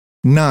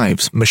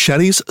Knives,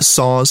 machetes,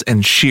 saws,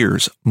 and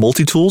shears,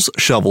 multi-tools,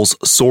 shovels,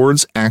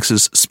 swords,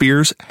 axes,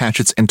 spears,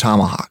 hatchets, and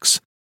tomahawks.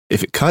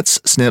 If it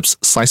cuts, snips,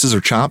 slices, or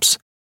chops,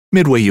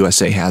 Midway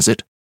USA has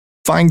it.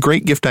 Find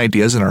great gift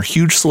ideas in our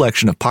huge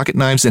selection of pocket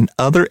knives and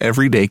other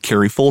everyday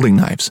carry folding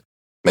knives.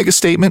 Make a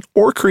statement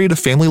or create a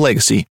family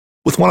legacy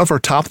with one of our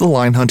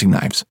top-of-the-line hunting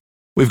knives.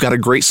 We've got a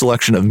great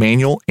selection of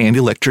manual and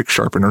electric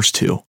sharpeners,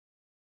 too.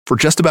 For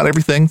just about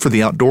everything for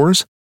the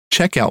outdoors,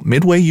 check out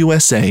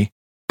MidwayUSA.com.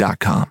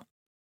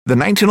 The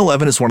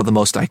 1911 is one of the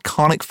most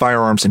iconic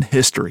firearms in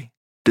history.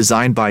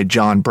 Designed by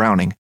John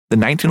Browning, the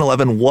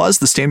 1911 was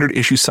the standard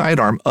issue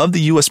sidearm of the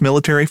U.S.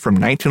 military from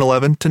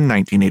 1911 to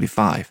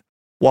 1985.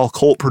 While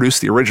Colt produced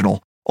the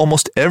original,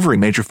 almost every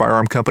major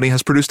firearm company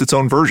has produced its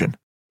own version.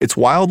 It's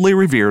wildly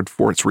revered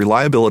for its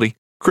reliability,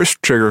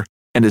 crisp trigger,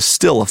 and is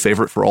still a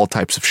favorite for all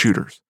types of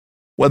shooters.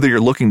 Whether you're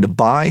looking to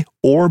buy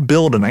or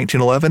build a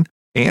 1911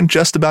 and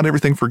just about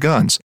everything for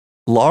guns,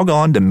 log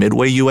on to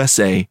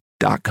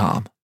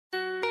MidwayUSA.com.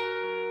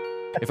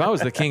 If I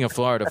was the king of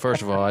Florida,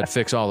 first of all, I'd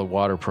fix all the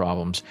water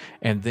problems,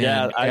 and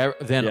then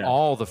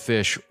all the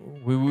fish.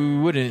 We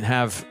wouldn't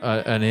have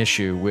an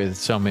issue with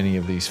so many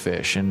of these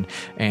fish, and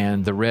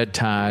the red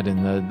tide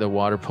and the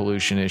water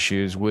pollution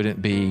issues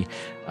wouldn't be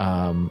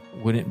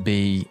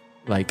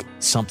like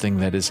something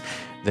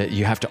that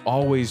you have to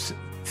always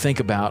think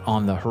about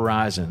on the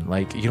horizon.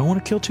 Like, you don't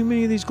want to kill too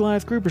many of these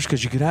Goliath groupers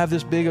because you could have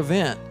this big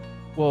event.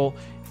 Well,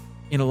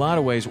 in a lot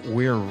of ways,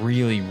 we're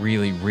really,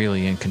 really,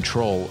 really in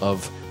control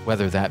of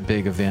whether that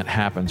big event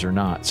happens or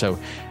not. So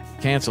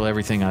cancel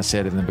everything I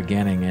said in the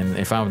beginning. And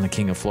if I'm the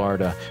king of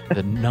Florida,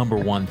 the number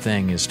one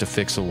thing is to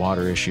fix the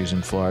water issues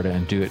in Florida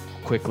and do it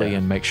quickly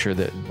and make sure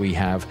that we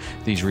have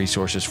these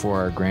resources for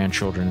our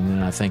grandchildren. And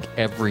then I think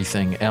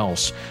everything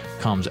else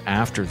comes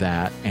after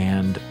that.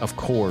 And of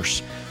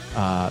course,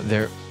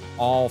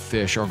 all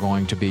fish are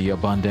going to be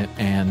abundant,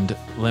 and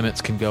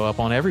limits can go up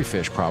on every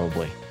fish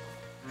probably.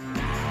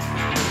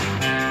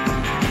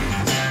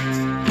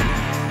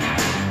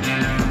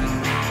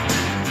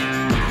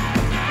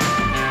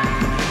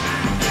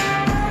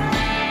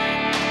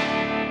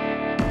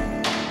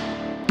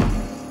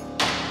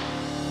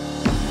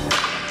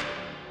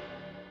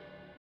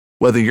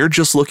 Whether you're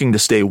just looking to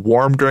stay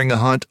warm during a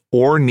hunt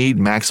or need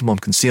maximum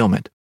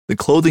concealment, the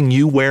clothing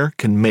you wear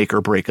can make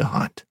or break a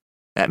hunt.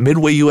 At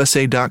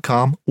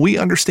MidwayUSA.com, we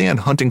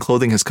understand hunting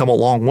clothing has come a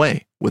long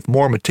way with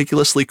more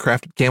meticulously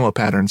crafted camo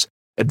patterns,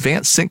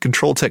 advanced scent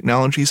control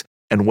technologies,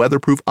 and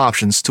weatherproof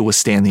options to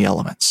withstand the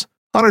elements.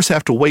 Hunters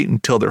have to wait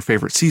until their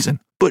favorite season,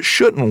 but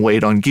shouldn't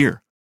wait on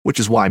gear, which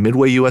is why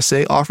Midway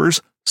USA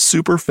offers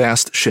super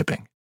fast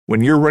shipping.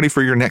 When you're ready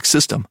for your next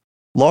system,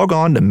 log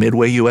on to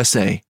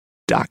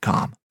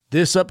MidwayUSA.com.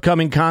 This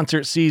upcoming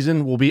concert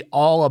season will be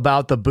all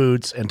about the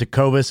boots, and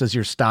Tecovas is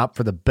your stop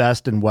for the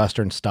best in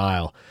Western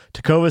style.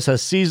 Tecovas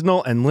has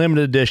seasonal and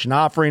limited edition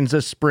offerings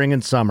this spring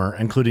and summer,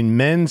 including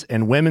men's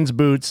and women's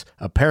boots,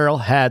 apparel,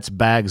 hats,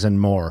 bags,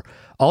 and more.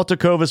 All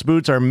Tecovas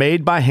boots are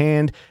made by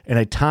hand in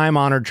a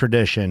time-honored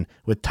tradition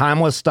with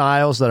timeless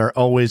styles that are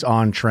always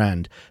on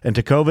trend. And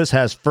Tecovas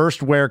has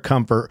first wear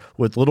comfort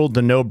with little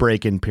to no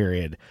break-in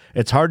period.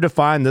 It's hard to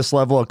find this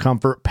level of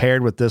comfort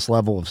paired with this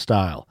level of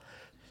style.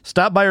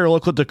 Stop by your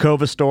local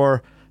Tecovas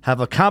store, have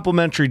a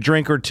complimentary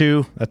drink or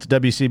two, that's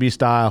WCB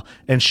style,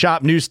 and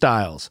shop new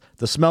styles.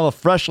 The smell of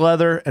fresh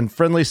leather and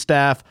friendly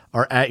staff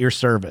are at your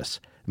service.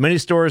 Many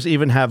stores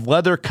even have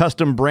leather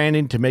custom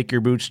branding to make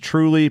your boots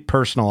truly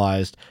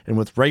personalized. And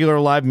with regular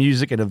live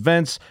music and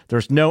events,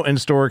 there's no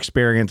in-store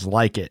experience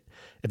like it.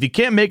 If you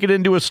can't make it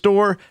into a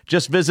store,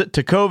 just visit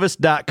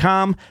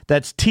Tecovas.com.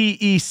 That's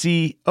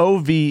TECOVAS.com.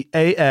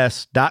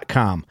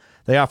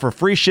 They offer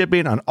free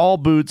shipping on all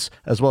boots,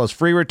 as well as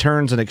free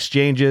returns and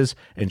exchanges,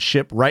 and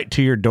ship right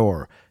to your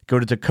door. Go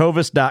to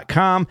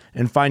Tecovas.com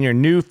and find your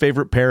new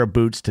favorite pair of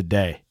boots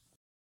today.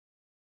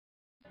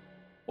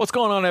 What's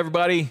going on,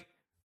 everybody?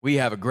 We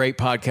have a great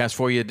podcast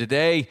for you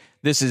today.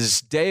 This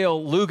is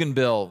Dale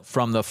Luganbill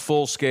from the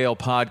Full Scale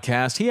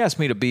Podcast. He asked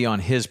me to be on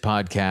his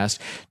podcast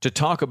to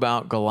talk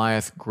about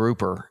Goliath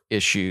grouper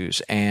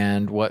issues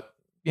and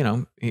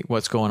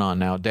what's going on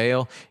now.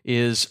 Dale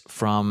is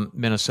from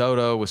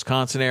Minnesota,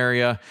 Wisconsin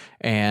area,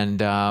 and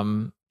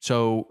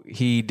so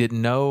he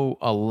didn't know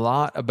a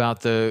lot about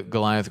the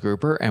Goliath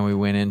grouper, and we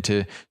went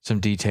into some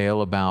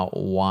detail about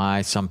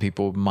why some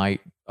people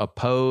might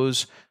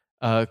oppose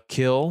a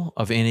kill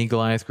of any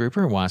Goliath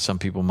grouper, and why some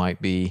people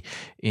might be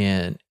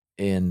in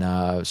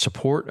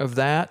support of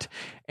that.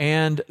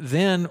 And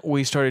then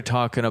we started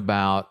talking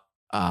about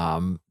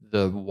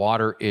the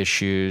water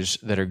issues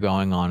that are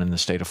going on in the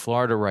state of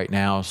Florida right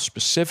now,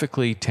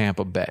 specifically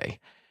Tampa Bay.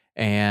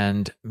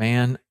 And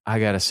man, I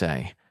got to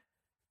say,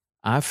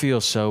 I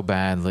feel so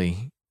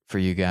badly for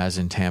you guys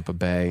in Tampa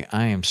Bay.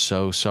 I am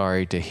so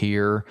sorry to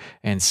hear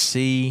and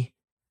see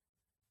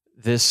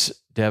this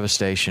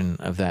devastation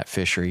of that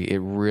fishery. It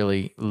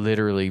really,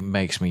 literally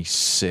makes me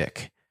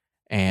sick.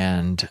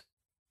 And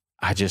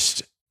I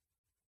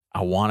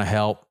want to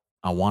help.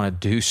 I want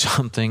to do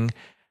something.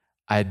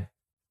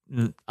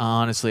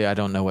 Honestly, I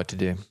don't know what to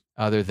do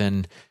other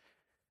than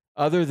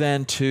other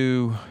than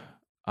to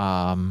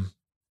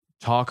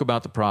talk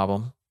about the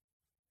problem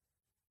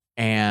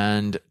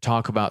and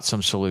talk about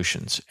some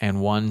solutions. And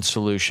one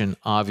solution,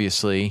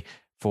 obviously,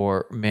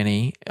 for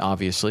many,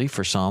 obviously,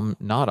 for some,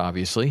 not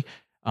obviously,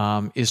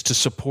 is to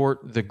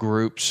support the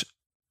groups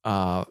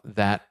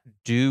that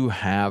do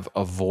have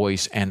a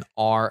voice and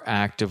are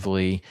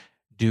actively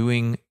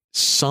doing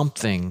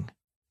something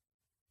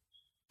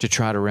to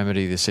try to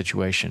remedy the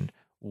situation.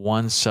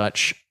 One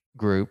such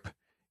group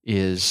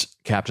is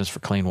Captains for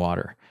Clean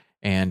Water.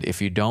 And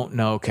if you don't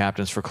know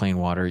Captains for Clean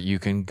Water, you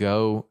can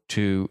go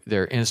to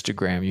their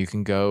Instagram, you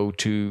can go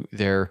to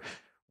their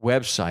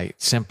website,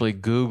 simply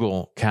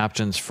Google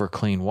Captains for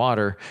Clean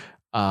Water,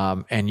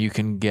 and you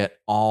can get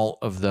all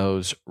of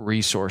those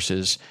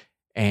resources.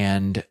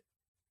 And,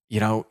 you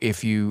know,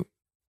 if you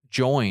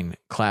join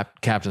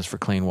Captains for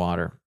Clean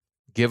Water,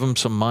 give them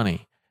some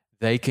money,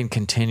 they can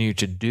continue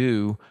to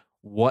do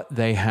what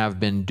they have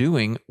been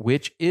doing,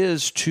 which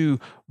is to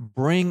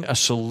bring a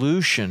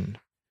solution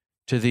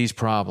to these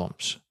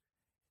problems,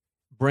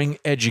 bring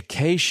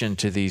education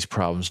to these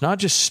problems, not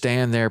just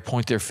stand there,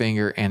 point their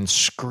finger, and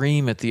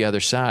scream at the other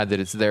side that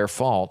it's their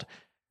fault.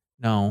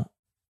 No,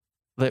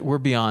 we're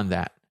beyond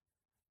that.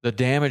 The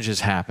damage has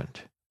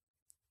happened.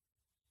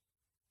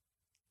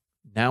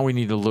 Now we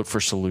need to look for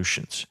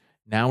solutions.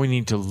 Now we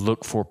need to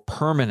look for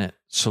permanent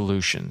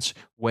solutions,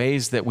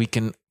 ways that we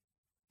can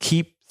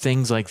keep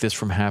things like this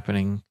from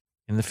happening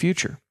in the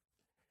future.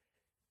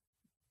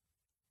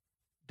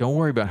 Don't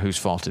worry about whose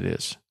fault it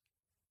is.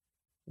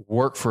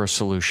 Work for a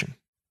solution.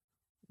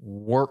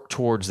 Work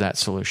towards that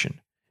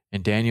solution.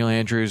 And Daniel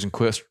Andrews and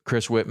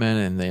Chris Whitman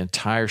and the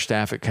entire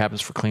staff at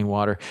Captains for Clean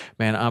Water,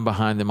 man, I'm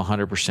behind them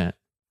 100%.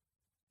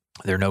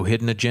 There are no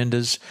hidden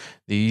agendas.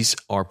 These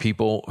are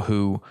people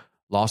who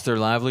lost their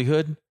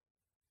livelihood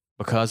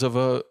because of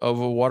a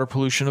water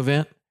pollution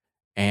event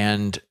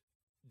and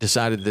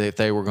decided that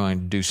they were going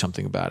to do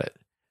something about it.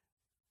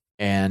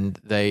 And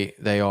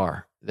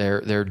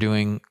they're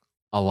doing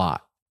a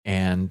lot.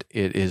 And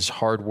it is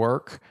hard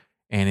work,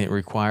 and it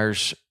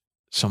requires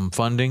some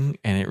funding,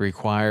 and it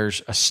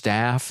requires a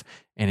staff,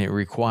 and it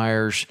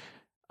requires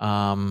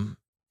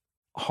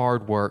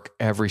hard work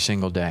every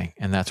single day.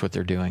 And that's what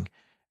they're doing.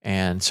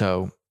 And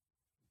so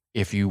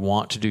if you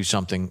want to do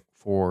something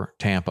for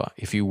Tampa,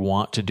 if you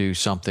want to do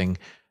something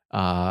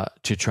to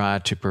try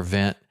to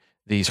prevent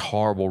these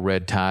horrible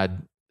red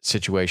tide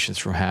situations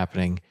from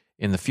happening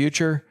in the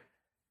future,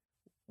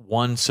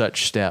 one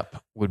such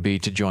step would be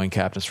to join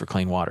Captains for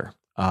Clean Water.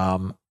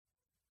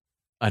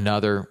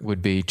 Another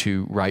would be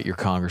to write your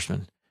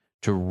congressman,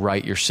 to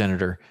write your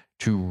senator,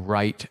 to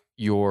write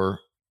your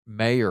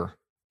mayor,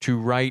 to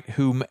write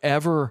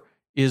whomever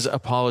is a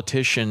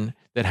politician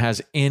that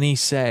has any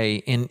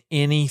say in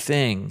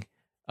anything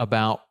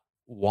about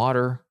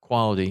water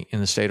quality in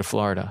the state of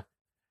Florida.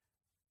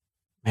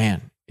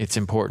 Man, it's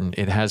important.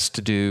 It has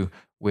to do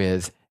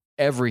with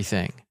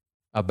everything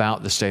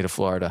about the state of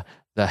Florida.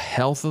 The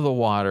health of the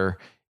water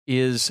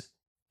is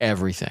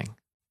everything.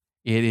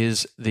 It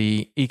is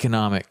the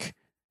economic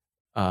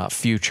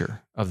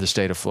future of the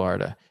state of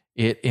Florida.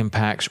 It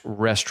impacts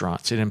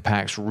restaurants. It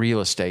impacts real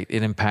estate.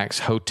 It impacts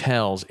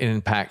hotels. It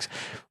impacts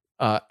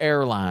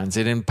airlines.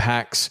 It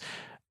impacts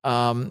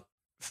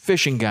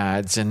fishing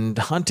guides and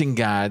hunting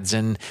guides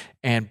and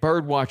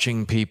bird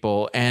watching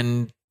people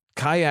and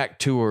kayak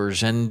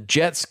tours and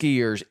jet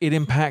skiers. It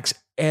impacts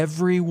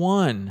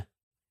everyone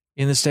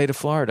in the state of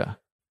Florida.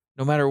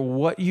 No matter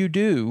what you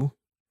do,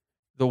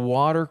 the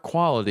water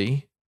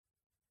quality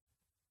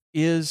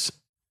is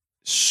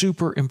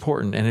super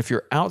important. And if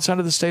you're outside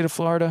of the state of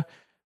Florida,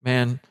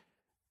 man,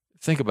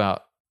 think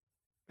about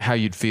how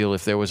you'd feel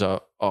if there was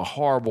a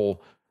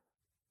horrible,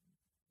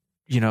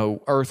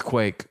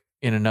 earthquake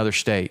in another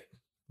state.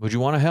 Would you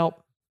want to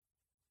help?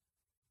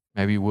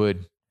 Maybe you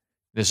would.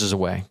 This is a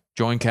way.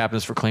 Join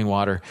Captains for Clean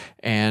Water,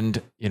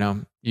 and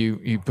you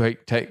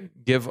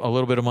give a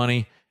little bit of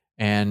money,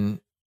 and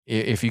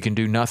if you can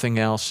do nothing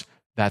else,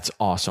 that's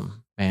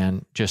awesome.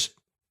 And just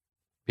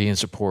be in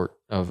support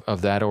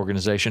of that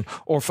organization,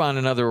 or find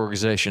another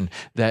organization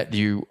that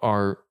you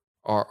are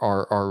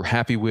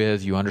happy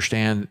with. You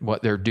understand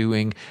what they're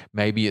doing.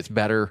 Maybe it's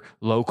better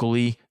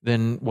locally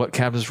than what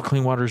Captains for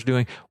Clean Water is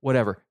doing.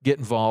 Whatever. Get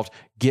involved,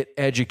 get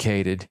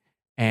educated,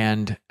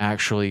 and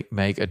actually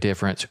make a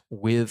difference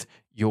with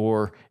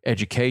your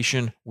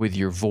education, with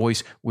your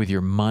voice, with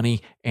your money,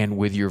 and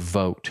with your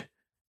vote.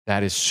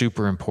 That is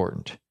super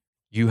important.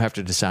 You have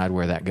to decide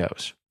where that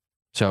goes.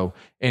 So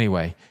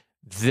anyway,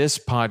 this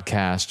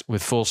podcast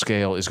with Full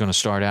Scale is going to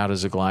start out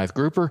as a Goliath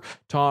Grouper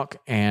talk,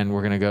 and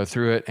we're going to go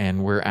through it,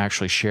 and we're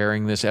actually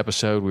sharing this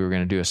episode. We were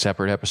going to do a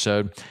separate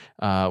episode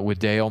with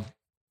Dale.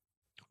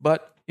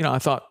 But, I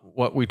thought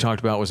what we talked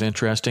about was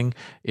interesting.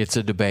 It's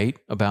a debate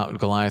about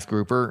Goliath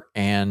Grouper,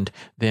 and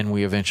then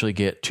we eventually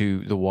get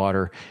to the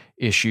water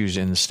issues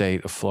in the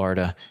state of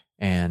Florida,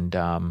 and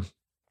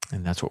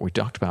that's what we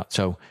talked about.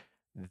 So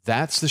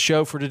that's the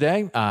show for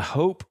today. I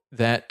hope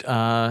that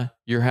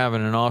you're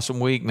having an awesome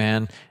week,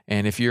 man.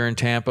 And if you're in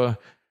Tampa,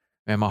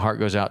 man, my heart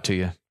goes out to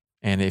you.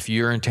 And if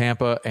you're in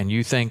Tampa and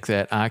you think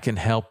that I can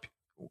help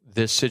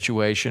this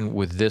situation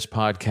with this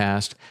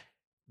podcast,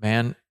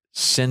 man,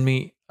 send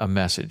me a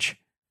message.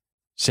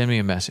 Send me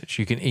a message.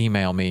 You can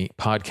email me,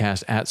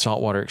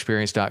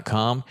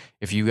 podcast@saltwaterexperience.com.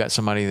 If you got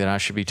somebody that I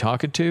should be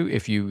talking to,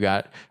 if you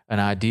got an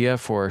idea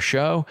for a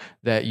show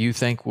that you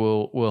think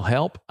will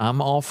help,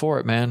 I'm all for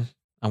it, man.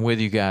 I'm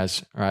with you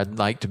guys, or I'd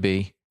like to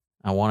be.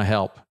 I want to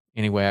help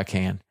any way I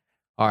can.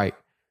 All right.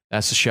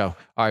 That's the show.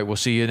 All right. We'll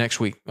see you next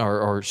week,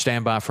 or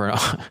stand by for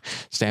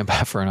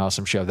an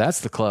awesome show.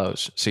 That's the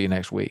close. See you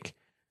next week.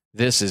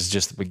 This is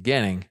just the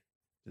beginning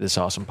of this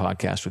awesome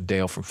podcast with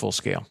Dale from Full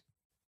Scale.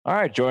 All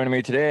right, joining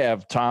me today, I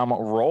have Tom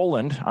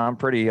Rowland. I'm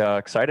pretty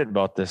excited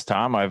about this,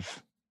 Tom. I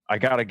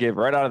got to give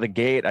right out of the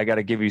gate, I got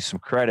to give you some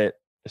credit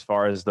as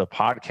far as the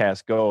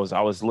podcast goes. I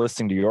was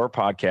listening to your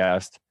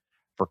podcast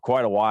for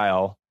quite a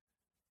while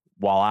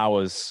I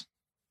was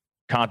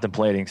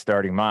contemplating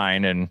starting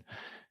mine, and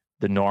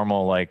the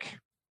normal, like,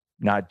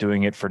 not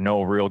doing it for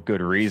no real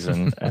good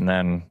reason. And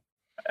then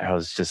I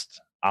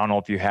don't know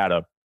if you had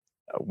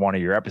one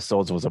of your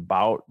episodes was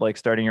about like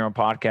starting your own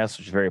podcast,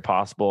 which is very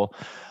possible.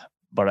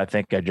 But I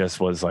think I just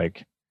was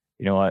like,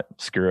 you know what,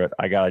 screw it.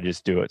 I got to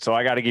just do it. So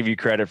I got to give you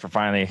credit for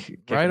finally kicking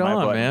my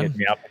butt and getting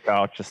me off the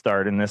couch to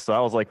start in this. So that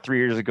was like 3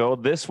 years ago.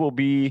 This will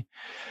be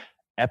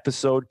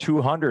episode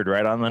 200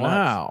 right on the nuts.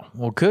 Wow.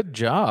 Well, good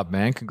job,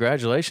 man.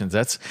 Congratulations.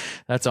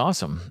 That's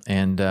awesome.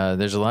 And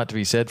there's a lot to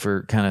be said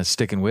for kind of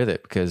sticking with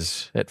it,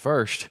 because at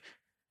first,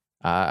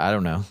 I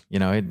don't know,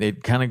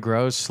 it kind of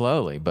grows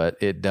slowly, but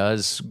it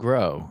does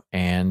grow,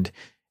 and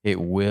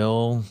it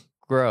will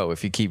grow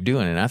if you keep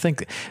doing it. And I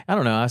think, I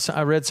don't know,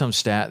 I read some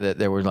stat that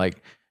there were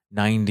like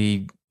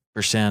 90%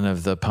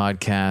 of the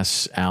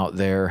podcasts out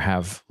there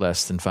have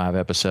less than 5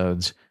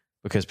 episodes,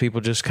 because people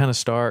just kind of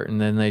start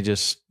and then they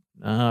just,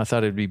 I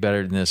thought it'd be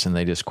better than this, and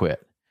they just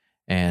quit.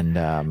 And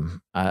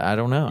I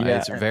don't know. Yeah.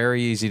 It's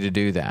very easy to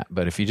do that,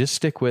 but if you just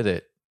stick with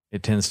it,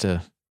 it tends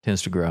to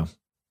grow.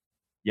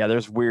 Yeah,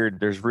 there's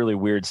really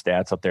weird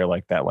stats up there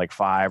like that, like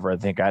 5, or I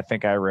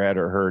think I read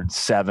or heard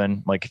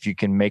 7. Like if you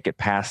can make it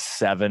past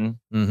 7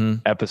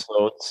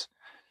 episodes,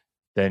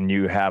 then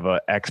you have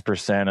a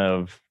X%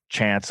 of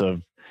chance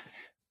of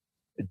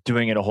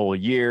doing it a whole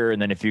year.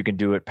 And then if you can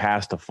do it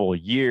past a full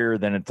year,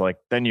 then it's like,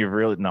 then you've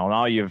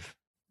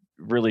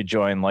really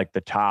joined like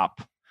the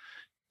top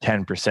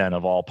 10%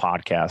 of all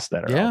podcasts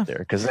that are out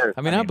there. Cause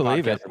I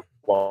believe it.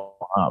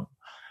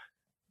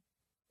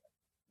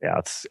 Yeah,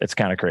 it's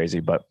kind of crazy,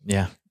 but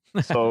yeah.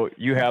 So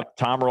you have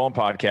Tom Rowland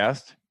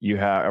podcast. You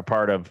are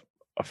part of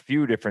a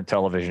few different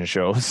television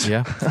shows.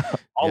 Yeah.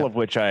 All of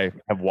which I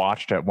have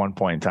watched at one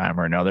point in time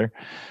or another.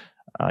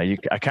 I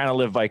kind of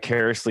live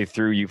vicariously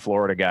through you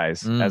Florida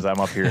guys as I'm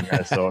up here in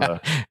Minnesota.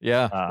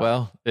 Yeah.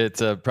 Well,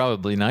 it's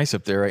probably nice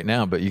up there right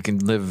now, but you can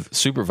live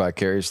super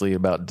vicariously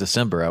about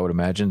December, I would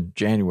imagine,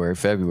 January,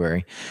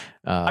 February.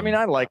 I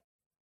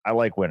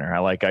like winter. I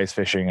like ice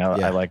fishing.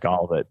 I like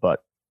all of it,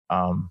 but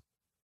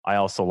I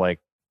also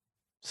like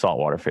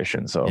saltwater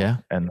fishing. So,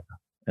 and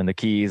the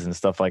Keys and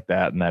stuff like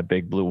that, and that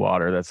big blue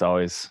water, it's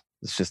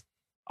just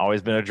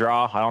always been a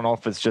draw. I don't know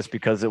if it's just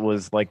because it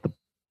was like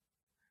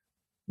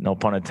no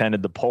pun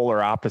intended, the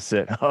polar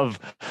opposite of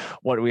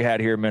what we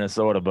had here in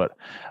Minnesota, but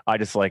I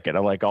just like it. I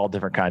like all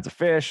different kinds of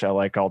fish. I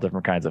like all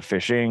different kinds of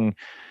fishing.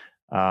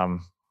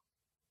 I'm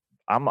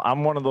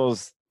one of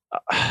those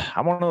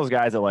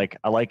guys that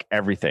I like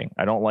everything.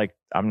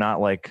 I'm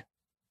not like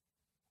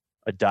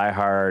a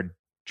diehard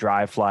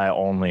dry fly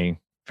only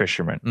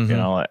fisherman.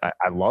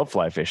 I love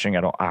fly fishing.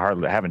 I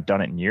haven't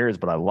done it in years,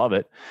 but I love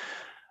it.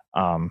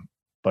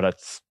 But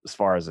as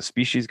far as the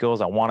species goes,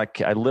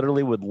 I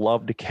literally would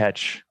love to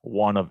catch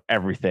one of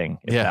everything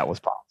if that was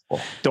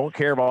possible. Don't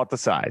care about the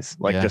size.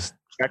 Just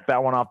check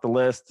that one off the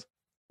list.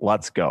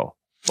 Let's go.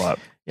 But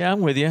yeah,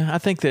 I'm with you. I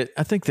think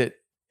that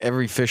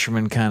every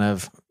fisherman kind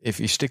of, if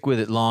you stick with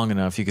it long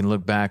enough, you can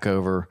look back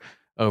over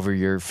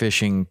your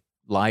fishing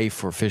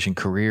life or fishing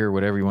career,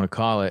 whatever you want to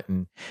call it,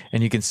 and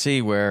you can see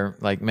where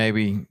like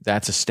maybe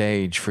that's a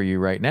stage for you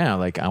right now.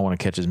 Like, I want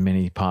to catch as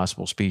many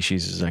possible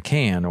species as I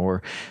can,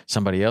 or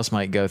somebody else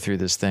might go through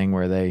this thing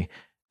where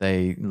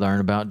they learn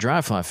about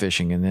dry fly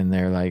fishing, and then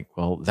they're like,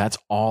 well, that's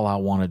all I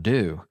want to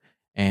do.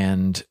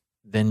 And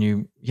then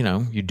you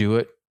do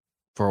it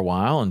for a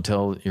while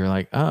until you're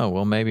like, oh,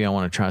 well, maybe I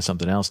want to try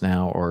something else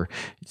now, or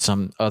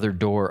some other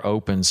door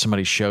opens,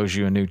 somebody shows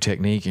you a new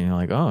technique, and you're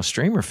like, oh,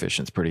 streamer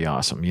fishing's pretty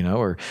awesome,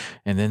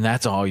 and then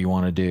that's all you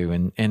want to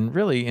do. And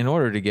really, in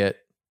order to get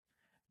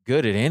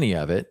good at any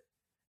of it,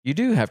 you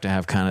do have to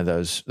have kind of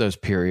those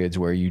periods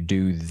where you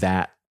do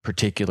that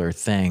particular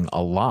thing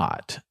a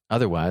lot.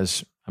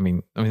 Otherwise, I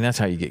mean, that's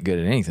how you get good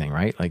at anything,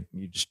 right? Like,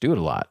 you just do it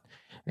a lot.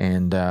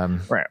 And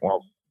right.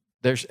 Well,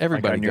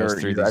 everybody goes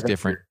through these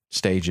different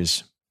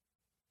stages.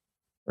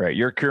 Right.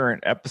 Your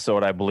current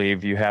episode, I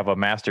believe you have a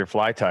master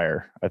fly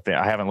tire. I think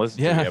I haven't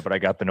listened to it yet, but I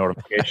got the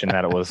notification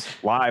that it was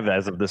live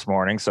as of this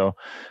morning. So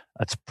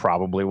that's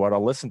probably what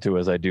I'll listen to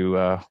as I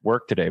do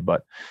work today.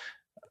 But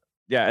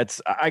yeah,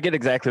 I get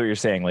exactly what you're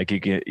saying. Like,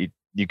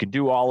 you can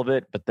do all of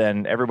it, but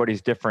then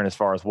everybody's different as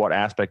far as what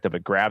aspect of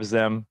it grabs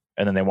them.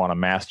 And then they want to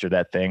master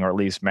that thing, or at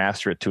least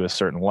master it to a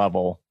certain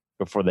level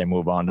before they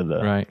move on to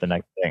the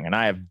next thing. And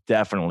I have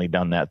definitely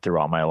done that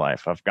throughout my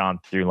life. I've gone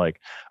through like,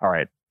 all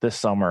right, this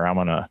summer I'm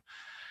going to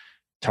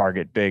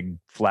target big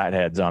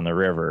flatheads on the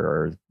river,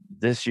 or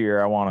this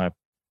year I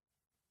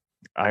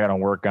got to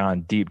work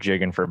on deep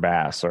jigging for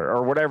bass,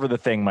 or whatever the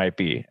thing might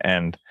be.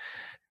 And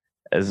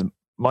as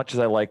much as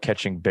I like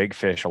catching big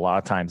fish, a lot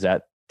of times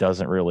that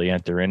doesn't really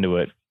enter into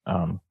it.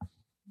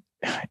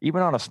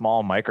 Even on a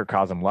small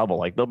microcosm level,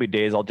 like there'll be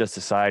days I'll just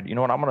decide, you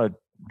know what, I'm going to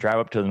drive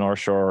up to the North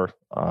Shore,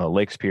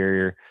 Lake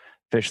Superior,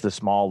 fish the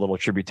small little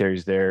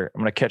tributaries there.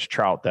 I'm going to catch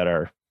trout that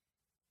are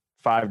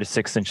 5 to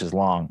 6 inches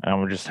long. And I'm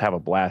going to just have a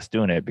blast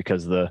doing it,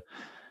 because the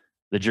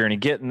journey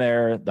getting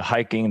there, the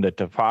hiking, the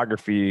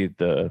topography,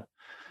 the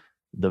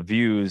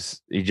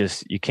views,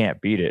 you can't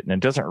beat it. And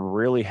it doesn't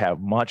really have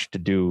much to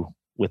do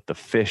with the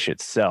fish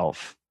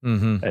itself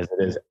as it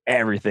is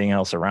everything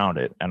else around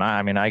it. And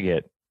I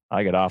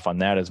get off on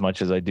that as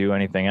much as I do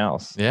anything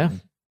else. Yeah.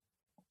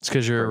 It's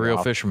because you're a real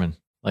fisherman.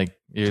 Like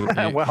you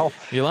well,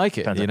 you like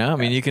it, you know? I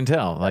mean, you can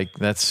tell. Like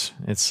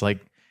it's like,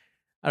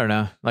 I don't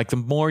know, like the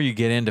more you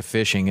get into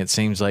fishing, it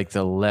seems like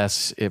the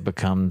less it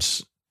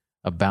becomes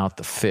about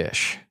the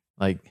fish.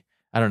 Like,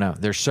 I don't know.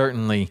 There's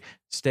certainly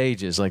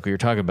stages, like we were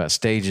talking about,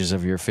 stages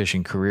of your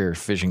fishing career,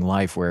 fishing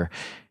life, where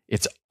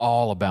it's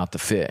all about the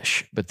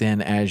fish. But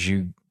then as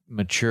you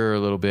mature a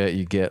little bit,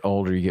 you get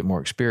older, you get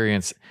more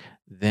experience,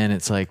 then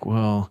it's like,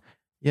 well,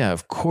 yeah,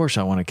 of course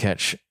I want to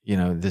catch,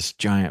 this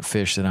giant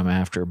fish that I'm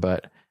after,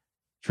 but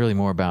it's really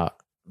more about,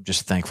 I'm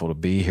just thankful to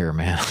be here,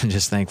 man. I'm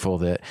just thankful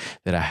that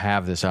I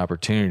have this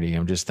opportunity.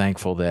 I'm just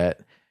thankful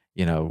that,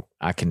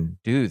 I can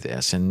do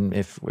this. And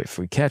if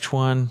we catch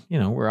one,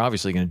 we're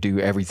obviously going to do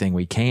everything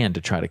we can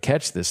to try to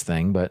catch this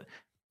thing, but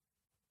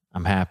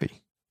I'm happy.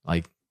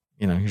 Like,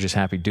 you're just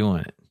happy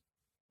doing it.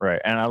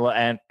 Right.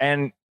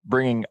 And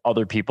bringing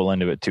other people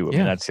into it too. I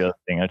mean, that's the other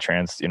thing. As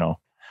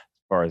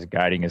far as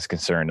guiding is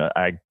concerned,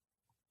 I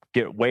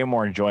get way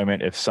more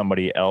enjoyment if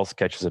somebody else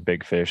catches a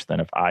big fish than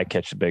if I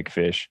catch a big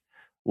fish.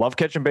 Love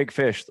catching big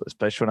fish,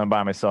 especially when I'm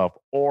by myself,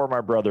 or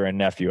my brother and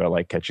nephew. I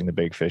like catching the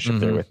big fish if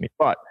they're with me.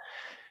 But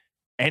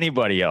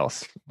anybody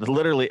else,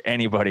 literally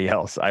anybody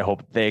else, I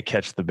hope they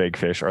catch the big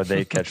fish or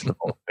they catch the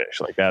little fish.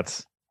 Like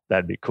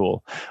that'd be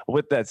cool.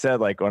 With that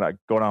said, like when I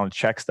go down and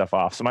check stuff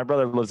off. So my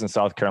brother lives in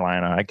South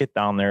Carolina. I get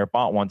down there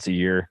about once a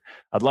year.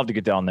 I'd love to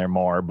get down there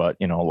more, but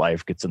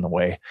life gets in the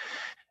way.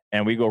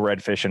 And we go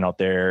red fishing out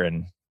there,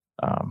 and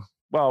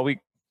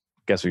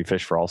we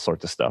fish for all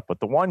sorts of stuff.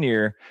 But the one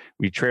year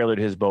we trailered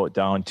his boat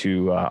down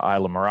to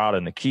Islamorada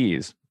in the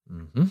Keys.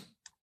 Mm-hmm.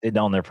 Stayed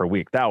down there for a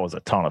week. That was a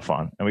ton of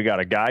fun. And we got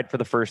a guide for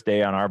the first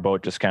day on our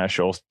boat, just kind of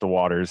show us the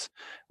waters,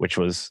 which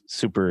was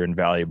super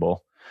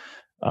invaluable.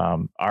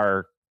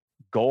 Our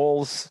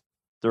goals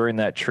during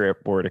that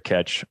trip were to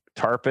catch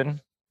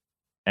tarpon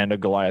and a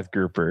Goliath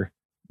grouper,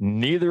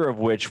 neither of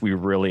which we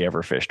really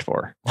ever fished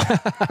for.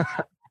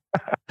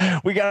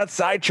 We got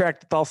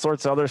sidetracked with all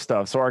sorts of other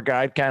stuff. So our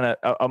guide kind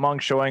of, among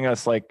showing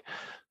us like,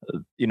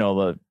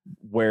 the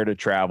where to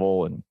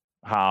travel and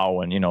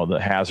how, and, the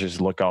hazards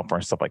to look out for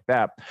and stuff like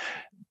that.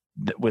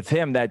 With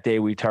him that day,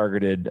 we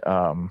targeted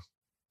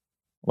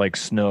like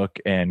snook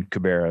and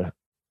cubera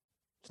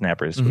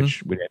snappers,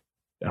 which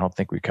I don't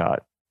think we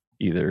caught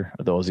either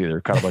of those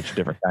either. Caught a bunch of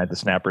different kinds of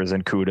snappers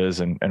and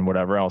kudas and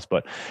whatever else,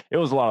 but it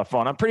was a lot of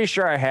fun. I'm pretty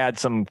sure I had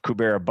some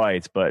cubera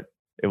bites, but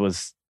it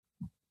was,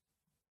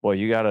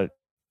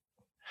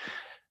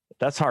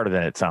 that's harder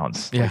than it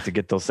sounds. Like to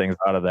get those things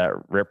out of that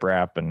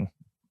riprap, and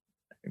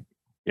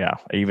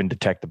even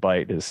detect the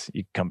bite is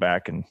you come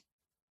back and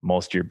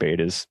most of your bait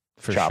is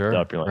for chopped sure.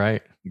 up. You're like,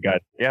 right.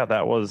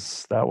 That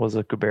was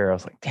a cubera. I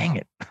was like, dang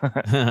it.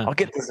 I'll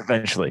get this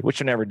eventually,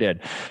 which I never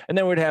did. And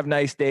then we'd have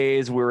nice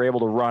days. We were able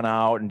to run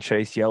out and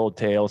chase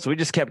yellowtail. So we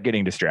just kept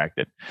getting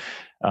distracted.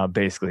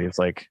 Basically, it's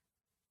like,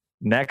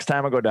 next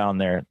time I go down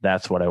there,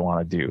 that's what I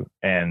want to do.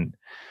 And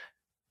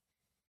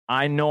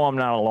I know I'm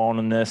not alone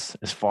in this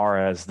as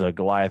far as the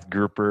Goliath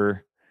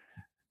grouper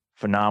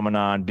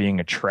phenomenon, being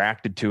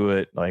attracted to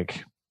it.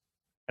 Like,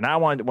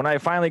 and when I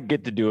finally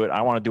get to do it,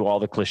 I want to do all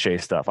the cliche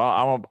stuff.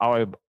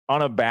 I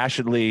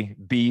unabashedly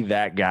be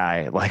that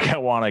guy. Like, I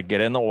want to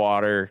get in the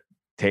water,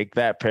 take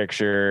that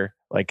picture.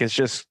 Like, it's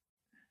just,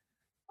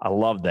 I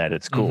love that.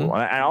 It's cool. Mm-hmm.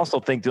 I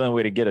also think the only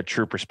way to get a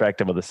true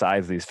perspective of the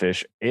size of these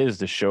fish is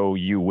to show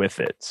you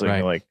with it. So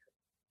you're like,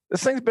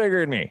 this thing's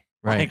bigger than me.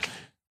 Right. Like,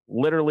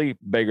 literally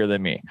bigger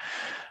than me.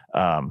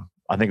 I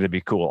think that'd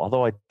be cool.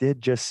 Although I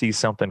did just see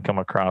something come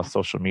across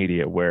social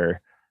media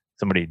where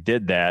somebody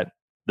did that.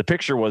 The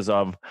picture was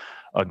of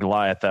a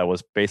Goliath that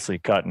was basically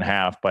cut in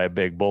half by a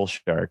big bull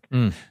shark.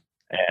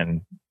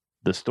 And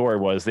the story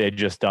was they had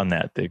just done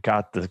that.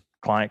 The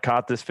client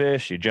caught this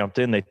fish. He jumped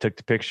in. They took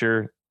the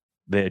picture.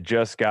 They had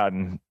just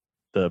gotten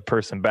the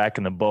person back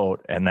in the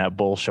boat, and that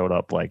bull showed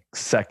up like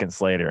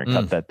seconds later and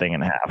cut that thing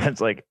in half.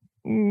 It's like,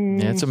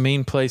 Yeah, it's a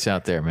mean place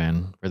out there,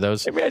 man. Where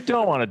those, maybe I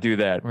don't want to do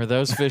that. Where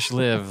those fish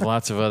live,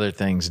 lots of other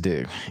things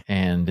do.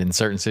 And in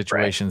certain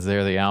situations,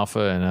 they're the alpha.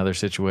 In other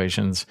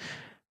situations,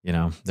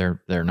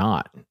 they're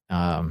not.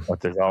 But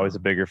there's always a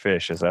bigger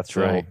fish. That's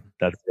right.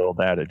 That's the old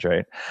adage,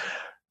 right?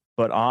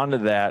 But on to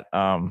that,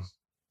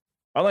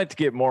 I'd like to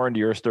get more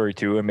into your story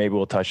too, and maybe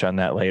we'll touch on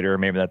that later.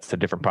 Maybe that's a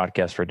different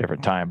podcast for a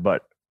different time.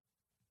 But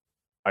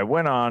I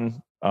went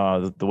on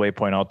the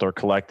Waypoint Outdoor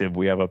Collective.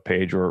 We have a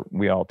page where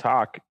we all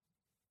talk.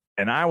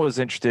 And I was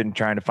interested in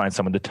trying to find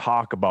someone to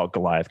talk about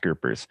Goliath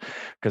groupers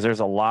because there's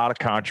a lot of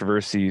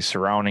controversy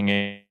surrounding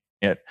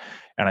it.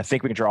 And I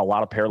think we can draw a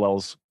lot of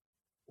parallels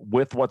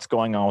with what's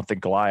going on with the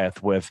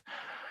Goliath with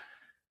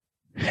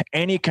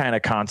any kind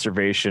of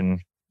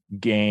conservation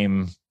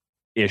game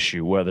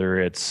issue, whether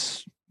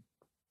it's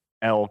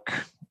elk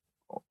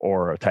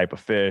or a type of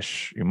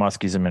fish,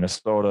 muskies in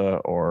Minnesota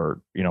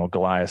or,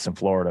 Goliaths in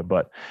Florida.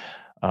 But,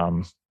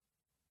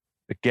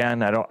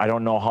 again, I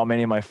don't know how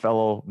many of my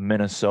fellow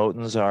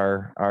Minnesotans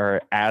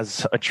are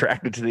as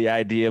attracted to the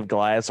idea of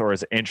Goliaths or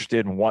as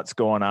interested in what's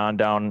going on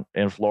down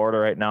in Florida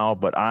right now,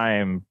 but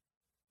I'm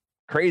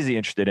crazy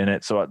interested in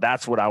it. So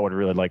that's what I would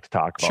really like to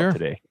talk about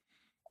today.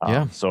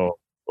 So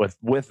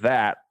with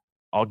that,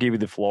 I'll give you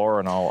the floor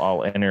and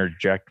I'll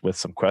interject with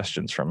some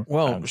questions from.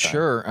 Well,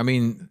 sure. I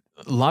mean,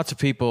 lots of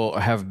people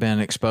have been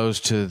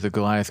exposed to the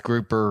Goliath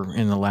grouper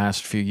in the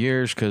last few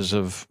years because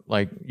of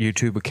like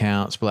YouTube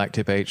accounts.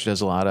 Blacktip H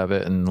does a lot of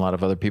it, and a lot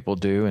of other people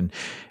do.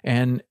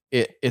 And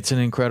it's an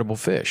incredible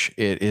fish.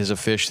 It is a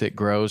fish that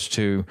grows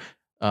to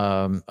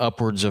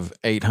upwards of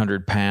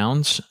 800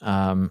 pounds,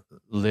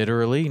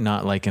 literally,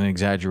 not like an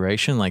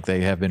exaggeration. Like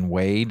they have been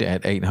weighed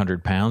at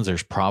 800 pounds.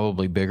 There's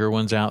probably bigger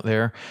ones out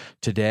there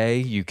today.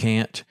 You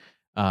can't.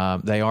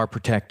 They are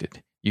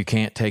protected. You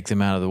can't take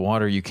them out of the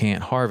water. You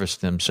can't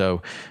harvest them.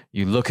 So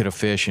you look at a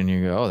fish and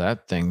you go, oh,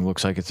 that thing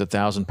looks like it's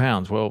 1,000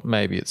 pounds. Well,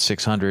 maybe it's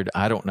 600.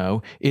 I don't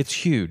know. It's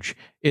huge.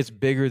 It's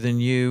bigger than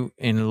you.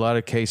 In a lot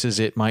of cases,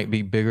 it might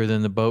be bigger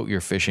than the boat you're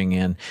fishing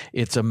in.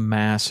 It's a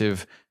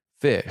massive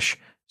fish.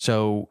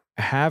 So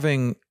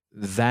having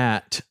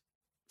that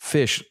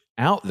fish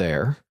out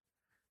there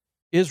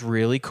is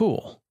really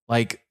cool.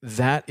 Like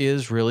that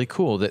is really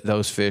cool that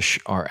those fish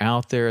are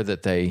out there,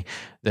 that they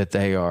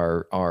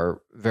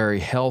are very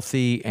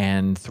healthy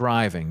and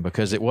thriving,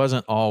 because it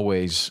wasn't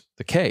always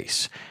the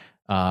case.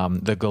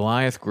 The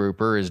Goliath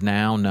grouper is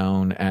now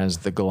known as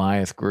the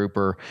Goliath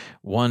grouper.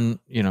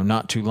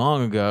 Not too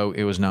long ago,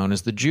 it was known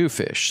as the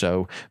Jewfish.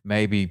 So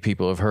maybe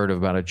people have heard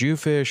about a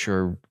Jewfish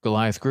or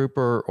Goliath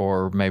grouper,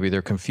 or maybe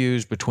they're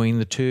confused between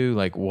the two.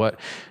 Like what?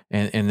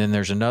 And then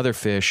there's another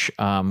fish,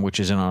 which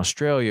is in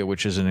Australia,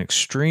 which is an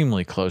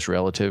extremely close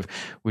relative,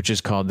 which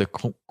is called the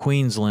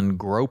Queensland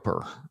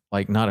groper.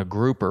 Like not a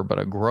grouper, but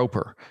a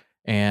groper.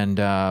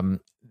 And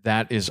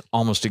that is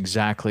almost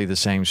exactly the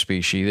same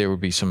species. There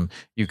would be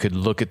you could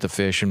look at the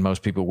fish and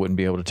most people wouldn't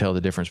be able to tell the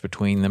difference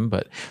between them.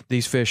 But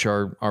these fish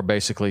are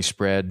basically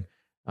spread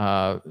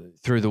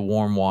through the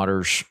warm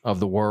waters of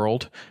the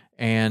world.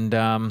 And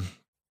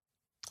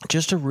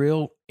just a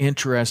real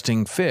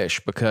interesting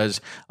fish,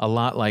 because a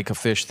lot like a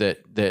fish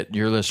that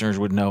your listeners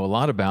would know a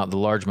lot about, the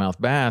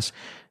largemouth bass,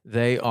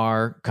 they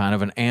are kind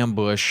of an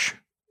ambush.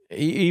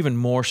 Even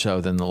more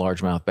so than the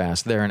largemouth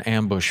bass, they're an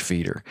ambush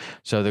feeder.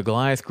 So the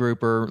Goliath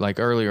grouper,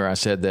 like earlier I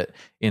said that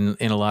in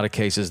a lot of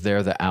cases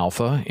they're the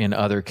alpha, in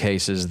other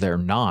cases they're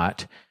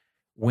not.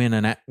 When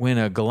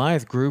a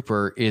Goliath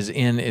grouper is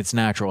in its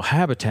natural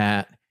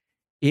habitat,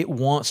 it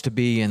wants to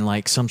be in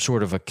like some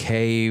sort of a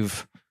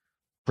cave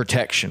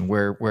protection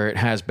where it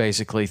has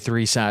basically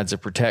 3 sides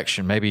of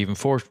protection, maybe even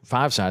 4,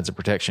 5 sides of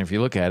protection if you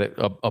look at it,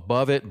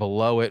 above it,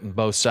 below it, and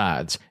both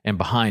sides, and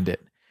behind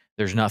it.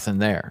 There's nothing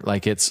there.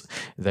 Like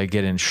they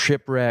get in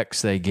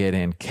shipwrecks, they get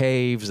in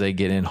caves, they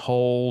get in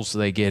holes,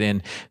 they get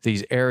in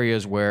these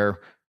areas where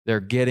they're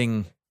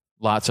getting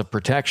lots of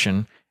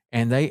protection,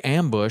 and they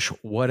ambush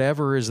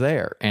whatever is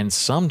there. And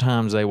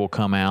sometimes they will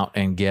come out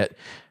and get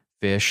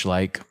fish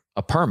like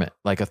a permit,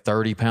 like a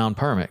 30-pound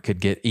permit could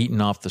get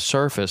eaten off the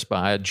surface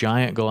by a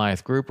giant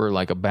Goliath grouper,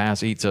 like a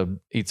bass eats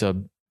a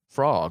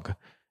frog.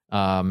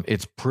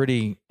 It's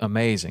pretty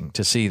amazing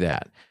to see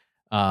that.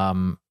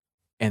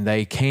 And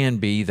they can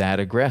be that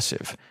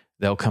aggressive.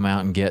 They'll come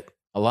out and get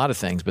a lot of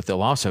things, but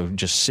they'll also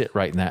just sit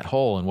right in that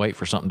hole and wait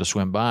for something to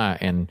swim by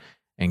and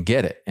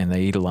get it. And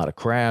they eat a lot of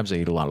crabs.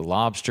 They eat a lot of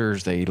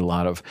lobsters. They eat a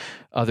lot of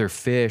other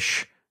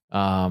fish,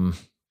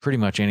 pretty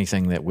much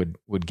anything that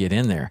would get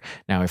in there.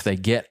 Now, if they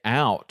get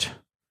out,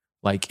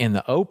 like in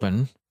the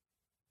open,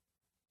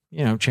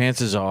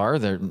 chances are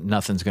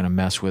nothing's going to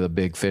mess with a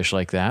big fish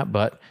like that,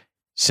 but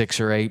 6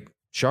 or 8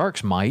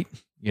 sharks might.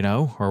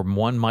 Or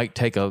one might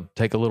take a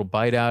little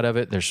bite out of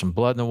it. There's some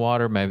blood in the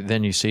water. Maybe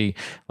then you see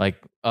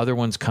like other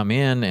ones come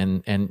in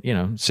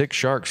and 6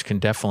 sharks can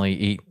definitely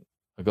eat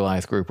a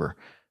Goliath grouper.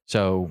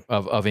 So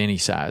of any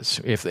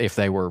size, if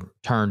they were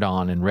turned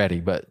on and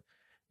ready, but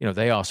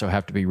they also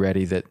have to be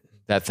ready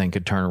that thing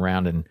could turn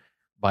around and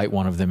bite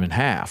one of them in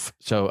half.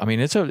 So, I mean,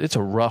 it's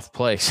a rough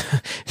place.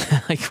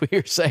 Like we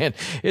were saying,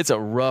 it's a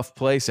rough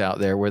place out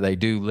there where they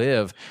do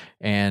live.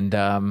 And,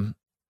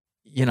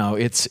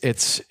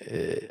 it's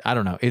I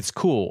don't know. It's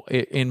cool.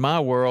 In my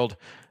world,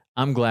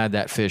 I'm glad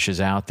that fish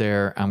is out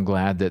there. I'm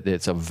glad that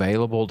it's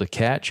available to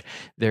catch.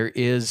 There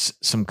is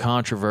some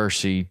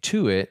controversy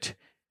to it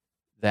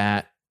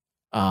that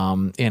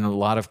in a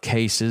lot of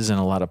cases, in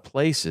a lot of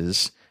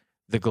places,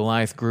 the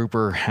Goliath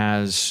grouper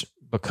has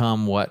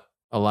become what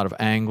a lot of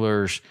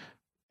anglers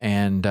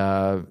and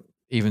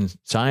even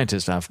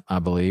scientists, I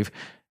believe,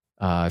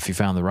 if you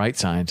found the right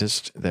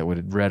scientist that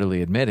would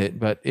readily admit it,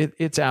 but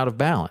it's out of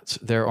balance.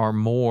 There are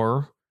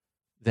more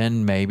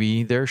than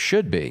maybe there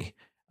should be.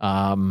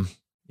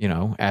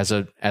 As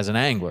an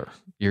angler,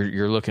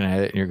 you're looking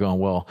at it and you're going,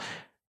 well,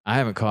 I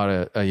haven't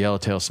caught a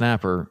yellowtail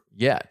snapper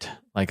yet.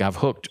 Like I've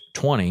hooked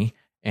 20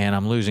 and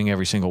I'm losing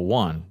every single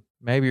one.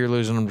 Maybe you're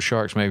losing them to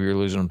sharks. Maybe you're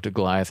losing them to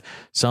Goliath.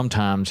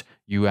 Sometimes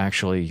you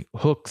actually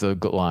hook the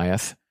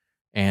Goliath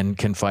and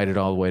can fight it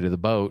all the way to the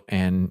boat.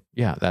 And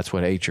yeah, that's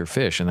what ate your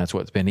fish. And that's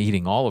what's been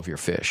eating all of your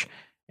fish.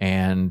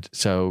 And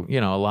so, a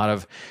lot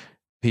of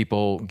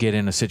people get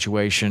in a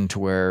situation to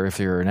where if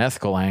you're an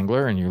ethical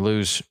angler and you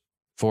lose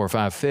 4 or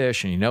 5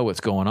 fish and you know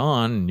what's going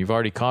on and you've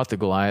already caught the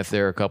Goliath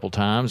there a couple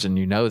times and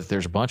you know that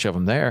there's a bunch of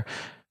them there,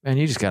 and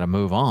you just got to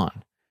move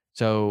on.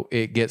 So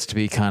it gets to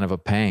be kind of a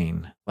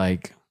pain.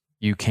 Like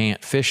you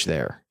can't fish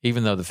there,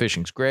 even though the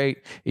fishing's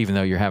great, even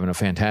though you're having a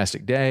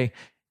fantastic day,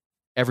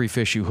 every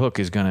fish you hook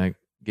is going to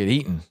get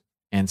eaten.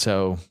 And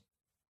so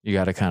you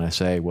got to kind of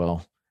say,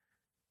 well,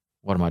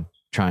 what am I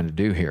trying to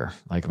do here?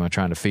 Like, am I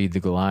trying to feed the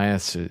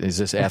Goliaths? Is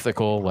this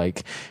ethical?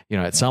 Like,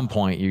 at some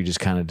point you just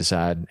kind of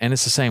decide, and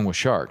it's the same with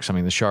sharks. I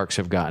mean, the sharks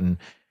have gotten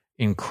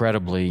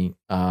incredibly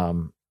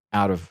out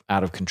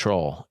of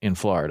control in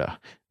Florida.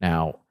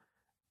 Now,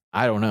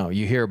 I don't know.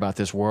 You hear about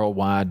this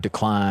worldwide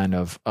decline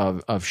of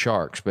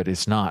sharks, but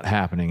it's not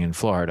happening in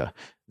Florida.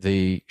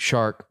 The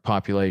shark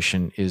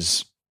population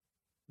is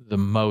the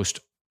most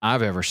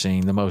I've ever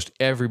seen, the most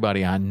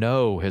everybody I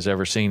know has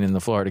ever seen in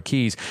the Florida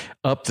Keys,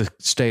 up the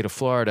state of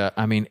Florida.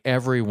 I mean,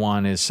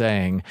 everyone is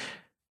saying,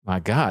 my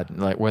God,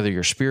 like whether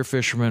you're a spear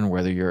fisherman,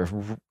 whether you're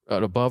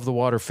an above the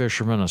water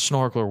fisherman, a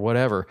snorkeler,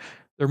 whatever,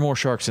 there are more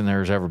sharks than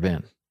there's ever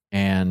been.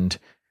 And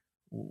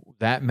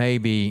there may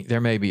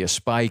be a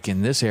spike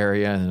in this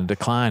area and a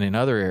decline in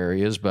other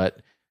areas, but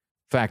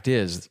fact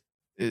is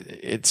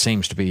it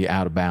seems to be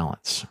out of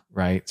balance.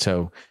 Right.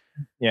 So,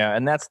 yeah.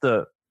 And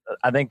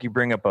I think you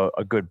bring up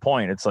a good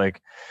point. It's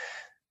like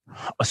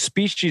a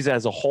species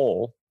as a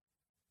whole,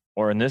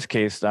 or in this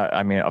case,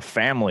 I mean, a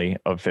family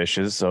of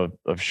fishes, of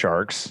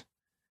sharks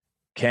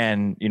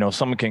can,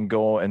 someone can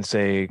go and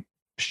say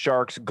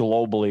sharks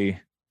globally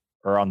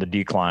are on the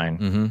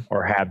decline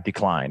or have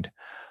declined.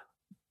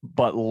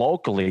 But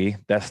locally,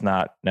 that's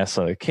not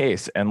necessarily the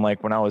case. And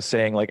like when I was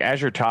saying, like, as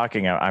you're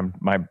talking,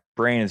 my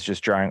brain is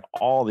just drawing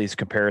all these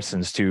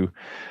comparisons to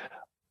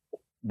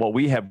what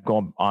we have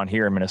going on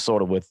here in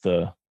Minnesota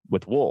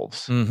with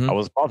wolves. I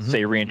was about to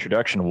say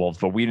reintroduction of wolves,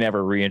 but we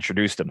never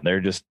reintroduced them.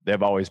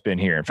 They've always been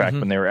here. In fact,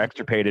 when they were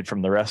extirpated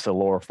from the rest of the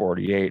lower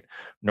 48,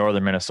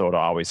 northern Minnesota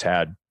always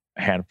had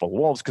a handful of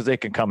wolves because they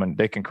can come and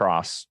they can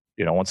cross,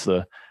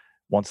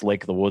 once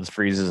Lake of the Woods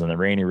freezes and the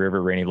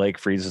Rainy Lake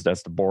freezes,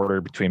 that's the border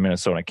between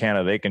Minnesota and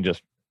Canada. They can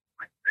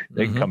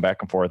can come back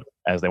and forth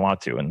as they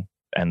want to,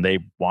 and they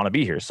want to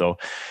be here. So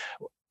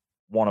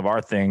one of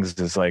our things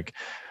is like,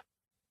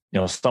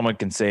 someone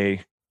can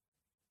say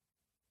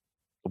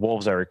the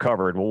wolves are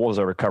recovered. Well, wolves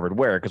are recovered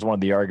where? Because one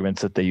of the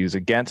arguments that they use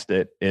against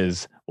it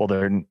is, well,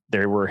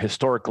 they were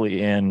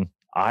historically in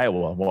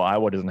Iowa. Well,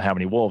 Iowa doesn't have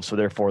any wolves, so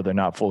therefore they're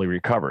not fully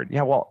recovered.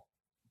 Yeah, well,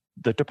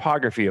 the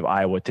topography of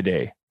Iowa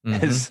today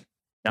is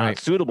not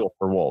suitable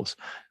for wolves.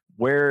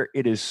 Where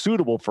it is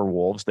suitable for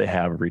wolves, they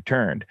have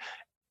returned.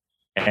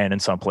 And in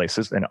some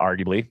places, and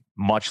arguably,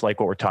 much like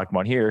what we're talking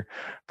about here,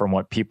 from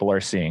what people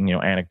are seeing,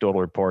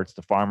 anecdotal reports,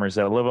 the farmers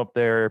that live up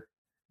there,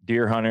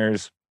 deer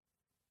hunters,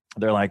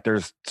 they're like,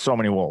 there's so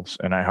many wolves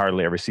and I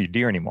hardly ever see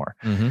deer anymore.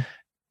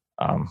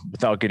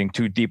 Without getting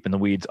too deep in the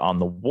weeds on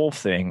the wolf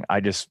thing,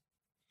 I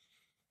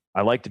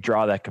like to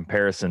draw that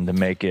comparison to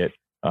make it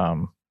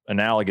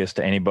analogous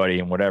to anybody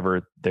and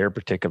whatever their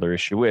particular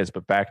issue is.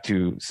 But back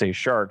to, say,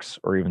 sharks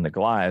or even the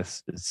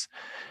Goliaths, it's,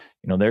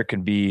 there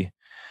can be,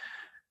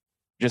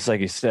 just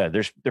like you said,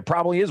 there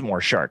probably is more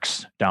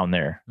sharks down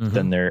there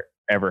than there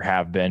ever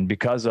have been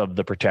because of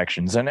the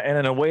protections. And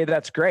in a way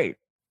that's great.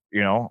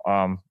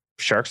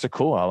 Sharks are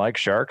cool. I like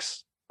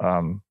sharks.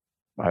 I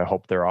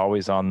hope they're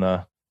always on the,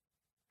 I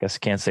guess I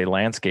can't say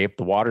landscape,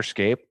 the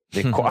waterscape,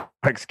 the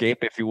aquascape,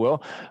 if you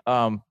will.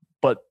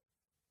 But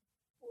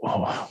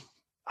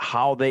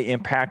how they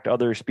impact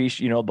other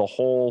species, the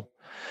whole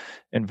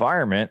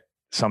environment,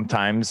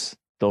 sometimes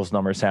those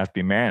numbers have to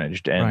be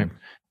managed. And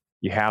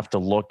you have to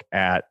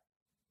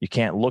you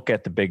can't look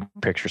at the big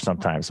picture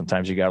sometimes.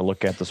 Sometimes you got to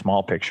look at the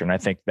small picture. And I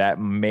think that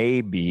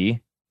may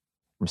be,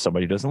 from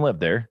somebody who doesn't live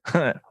there,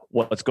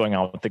 what's going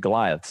on with the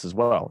Goliaths as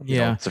well.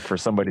 So for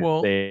somebody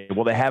to say,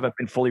 well, they haven't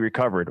been fully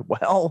recovered.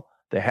 Well,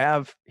 they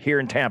have here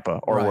in Tampa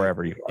or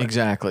wherever you are.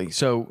 Exactly.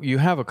 So you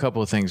have a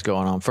couple of things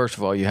going on. First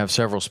of all, you have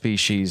several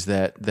species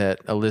that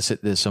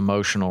elicit this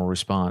emotional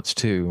response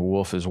too.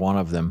 Wolf is one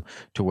of them,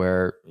 to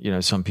where,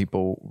 some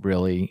people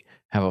really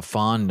have a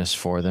fondness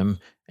for them,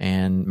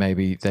 and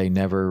maybe they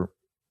never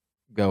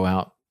go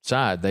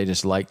outside. They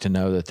just like to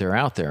know that they're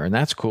out there, and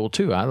that's cool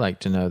too. I like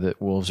to know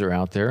that wolves are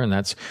out there, and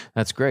that's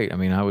great. I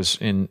mean,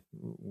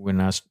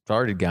 when I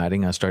started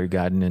guiding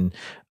in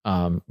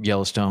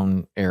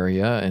Yellowstone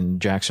area and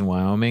Jackson,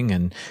 Wyoming,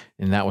 and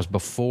that was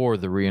before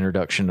the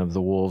reintroduction of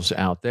the wolves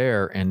out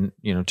there. And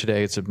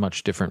today it's a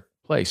much different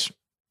place.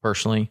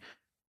 Personally,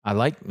 I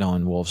like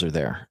knowing wolves are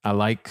there. I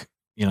like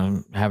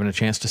having a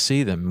chance to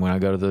see them when I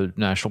go to the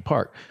national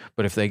park.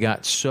 But if they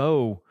got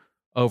so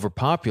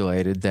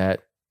overpopulated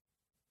that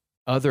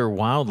other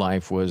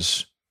wildlife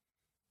was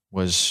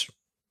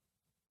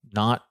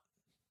not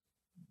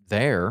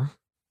there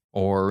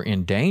or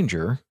in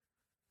danger,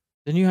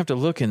 then you have to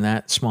look in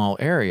that small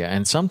area.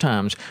 And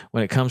sometimes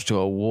when it comes to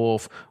a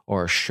wolf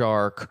or a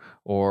shark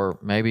or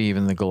maybe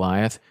even the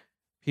Goliath,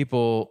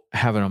 people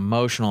have an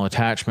emotional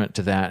attachment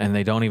to that, and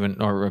they don't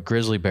even, or a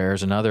grizzly bear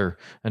is another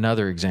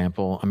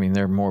example. I mean,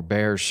 there are more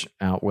bears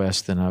out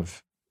west than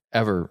I've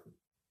ever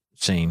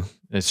seen.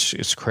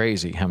 It's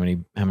crazy how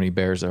many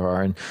bears there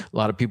are, and a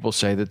lot of people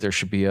say that there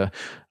should be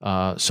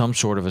some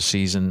sort of a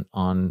season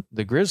on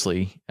the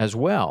grizzly as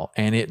well,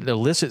 and it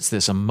elicits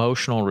this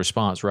emotional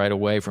response right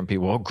away from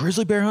people. Oh,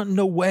 grizzly bear hunting?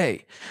 No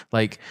way!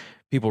 Like,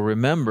 people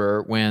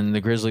remember when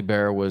the grizzly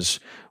bear was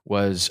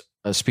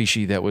a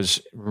species that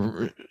was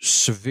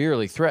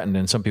severely threatened,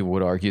 and some people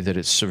would argue that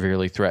it's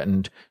severely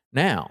threatened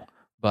now,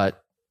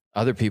 but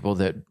other people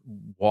that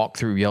walk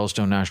through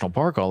Yellowstone National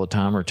Park all the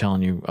time are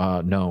telling you,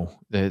 no,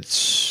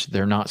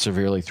 they're not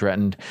severely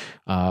threatened.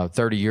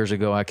 30 years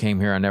ago, I came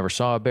here. I never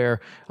saw a bear.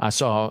 I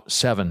saw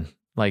 7,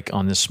 like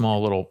on this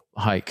small little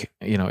hike.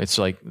 It's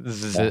like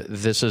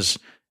this is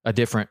a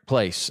different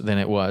place than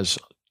it was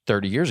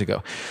 30 years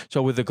ago.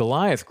 So with the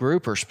Goliath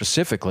grouper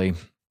specifically,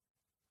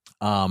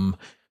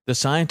 the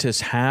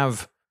scientists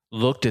have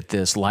looked at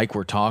this like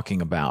we're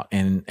talking about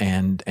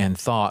and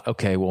thought,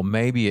 okay, well,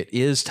 maybe it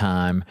is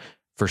time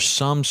for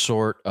some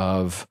sort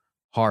of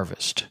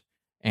harvest.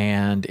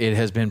 And it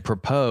has been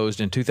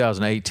proposed in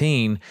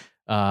 2018.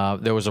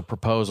 There was a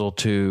proposal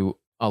to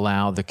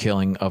allow the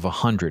killing of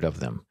 100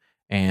 of them.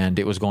 And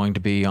it was going to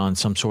be on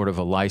some sort of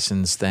a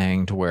license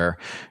thing, to where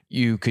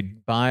you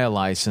could buy a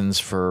license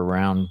for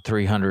around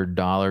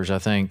 $300. I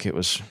think it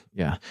was,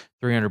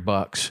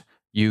 $300.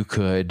 You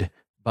could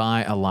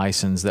buy a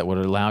license that would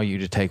allow you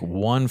to take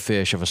one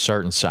fish of a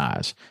certain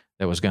size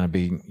that was going to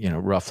be,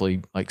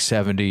 roughly like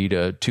 70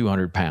 to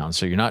 200 pounds.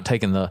 So you're not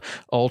taking the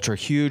ultra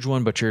huge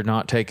one, but you're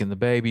not taking the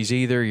babies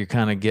either. You're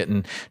kind of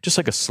getting just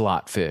like a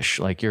slot fish,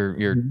 like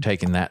you're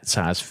taking that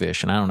size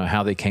fish. And I don't know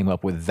how they came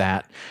up with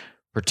that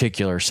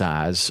particular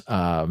size,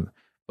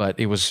 but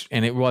it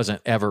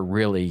wasn't ever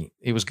really.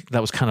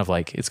 That was kind of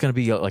like, it's going to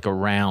be like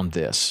around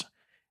this,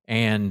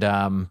 and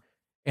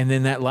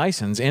then that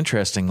license,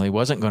 interestingly,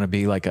 wasn't going to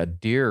be like a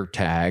deer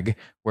tag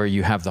where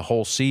you have the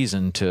whole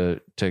season to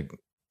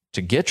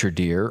get your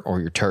deer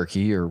or your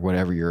turkey or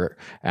whatever you're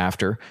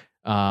after.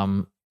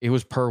 It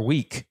was per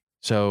week.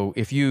 So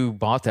if you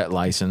bought that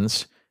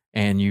license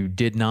and you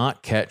did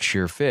not catch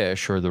your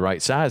fish or the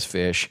right size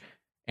fish,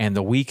 and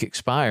the week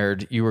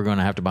expired, you were going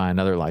to have to buy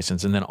another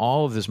license. And then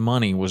all of this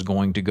money was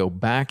going to go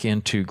back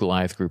into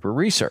Goliath grouper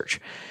research.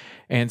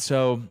 And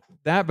so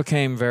that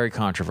became very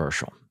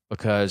controversial,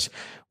 because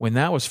when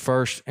that was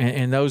first,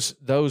 and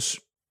those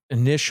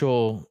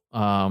initial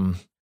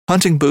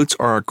hunting boots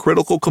are a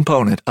critical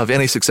component of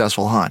any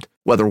successful hunt.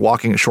 Whether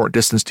walking a short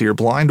distance to your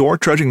blind or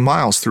trudging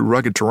miles through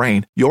rugged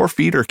terrain, your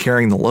feet are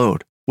carrying the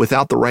load.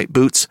 Without the right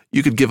boots,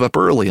 you could give up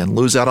early and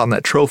lose out on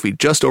that trophy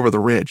just over the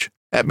ridge.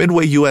 At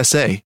Midway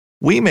USA,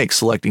 we make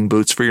selecting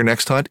boots for your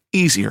next hunt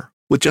easier.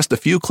 With just a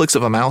few clicks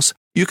of a mouse,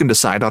 you can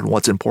decide on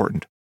what's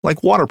important,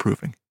 like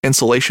waterproofing,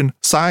 insulation,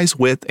 size,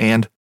 width,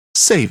 and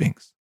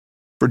savings.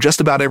 For just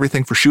about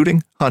everything for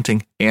shooting,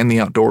 hunting, and the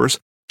outdoors,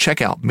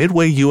 check out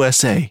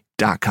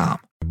MidwayUSA.com.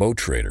 Boat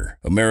Trader,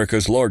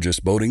 America's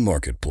largest boating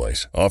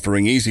marketplace,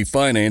 offering easy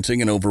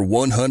financing and over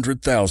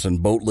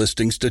 100,000 boat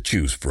listings to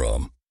choose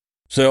from.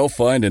 Sell,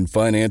 find, and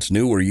finance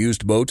new or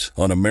used boats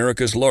on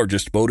America's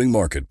largest boating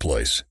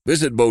marketplace.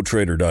 Visit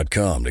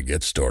BoatTrader.com to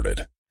get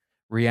started.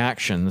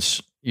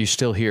 Reactions you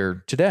still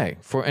hear today,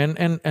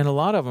 and a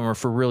lot of them are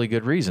for really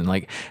good reason.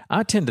 Like,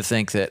 I tend to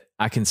think that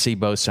I can see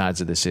both sides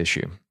of this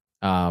issue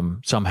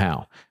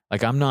somehow.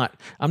 Like, I'm not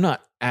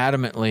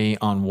adamantly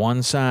on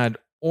one side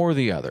or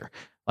the other.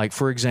 Like,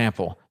 for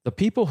example, the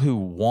people who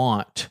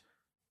want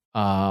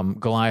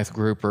Goliath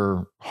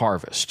grouper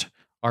harvest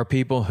are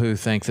people who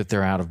think that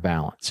they're out of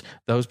balance.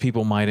 Those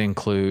people might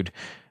include,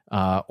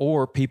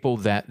 or people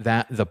that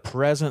the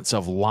presence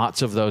of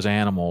lots of those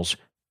animals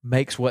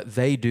makes what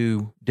they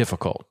do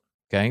difficult.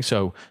 Okay,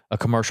 so a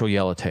commercial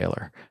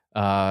yellowtailer,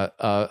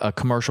 a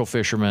commercial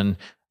fisherman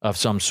of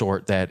some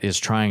sort that is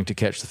trying to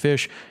catch the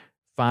fish,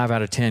 5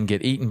 out of 10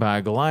 get eaten by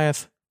a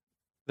Goliath.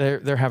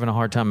 they're having a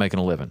hard time making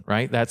a living,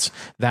 right? That's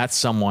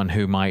someone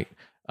who might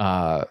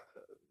not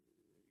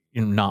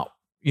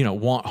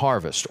want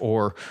harvest,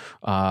 or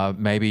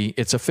maybe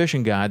it's a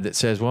fishing guide that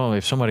says, well,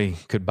 if somebody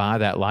could buy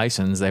that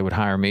license, they would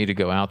hire me to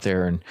go out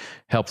there and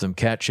help them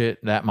catch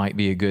it. That might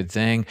be a good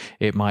thing.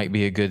 It might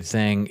be a good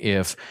thing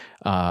if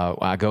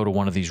I go to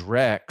one of these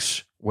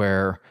wrecks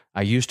where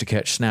I used to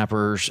catch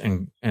snappers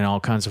and all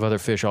kinds of other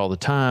fish all the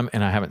time,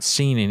 and I haven't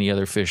seen any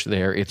other fish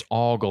there. It's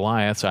all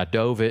Goliaths. I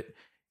dove it.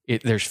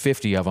 There's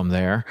 50 of them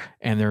there,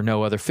 and there are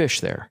no other fish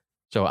there.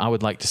 So I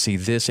would like to see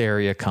this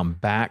area come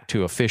back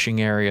to a fishing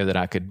area that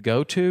I could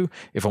go to.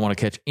 If I want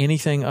to catch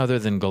anything other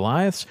than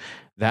Goliaths,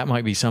 that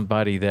might be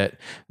somebody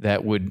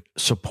that would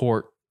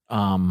support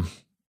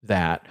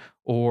that.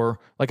 Or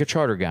like a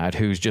charter guide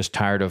who's just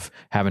tired of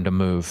having to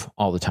move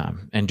all the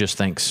time and just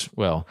thinks,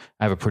 well,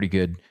 I have a pretty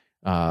good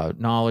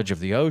knowledge of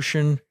the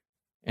ocean,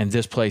 and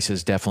this place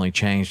has definitely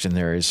changed, and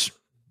there's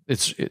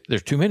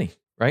too many.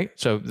 Right.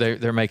 So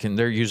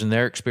they're using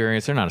their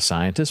experience. They're not a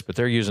scientist, but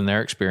they're using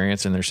their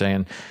experience, and they're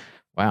saying,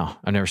 wow,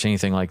 I've never seen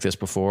anything like this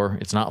before.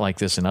 It's not like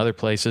this in other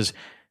places.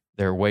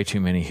 There are way too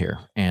many here,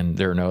 and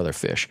there are no other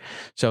fish.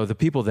 So the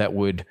people that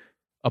would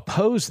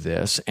oppose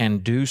this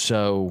and do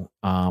so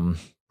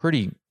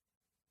pretty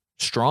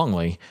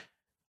strongly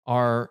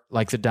are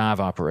like the dive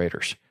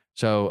operators.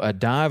 So a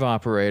dive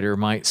operator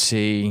might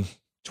see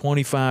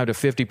 25 to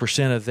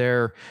 50% of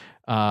their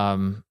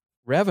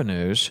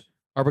revenues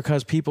are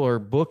because people are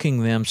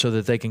booking them so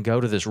that they can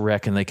go to this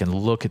wreck and they can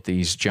look at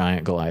these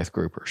giant Goliath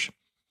groupers.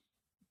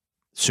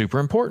 Super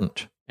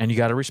important. And you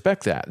got to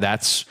respect that.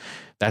 That's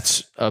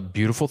a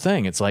beautiful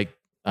thing. It's like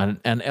an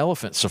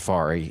elephant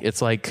safari.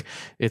 It's like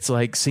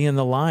seeing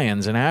the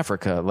lions in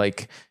Africa.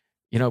 Like,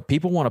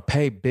 people want to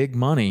pay big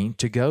money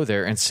to go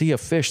there and see a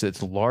fish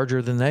that's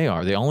larger than they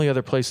are. The only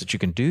other place that you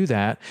can do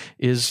that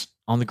is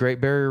on the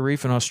Great Barrier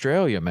Reef in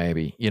Australia,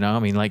 maybe,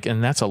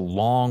 and that's a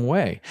long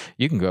way.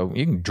 You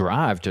can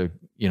drive to,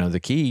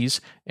 the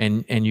Keys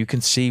and you can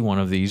see one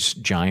of these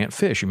giant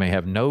fish. You may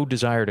have no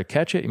desire to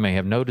catch it. You may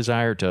have no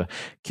desire to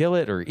kill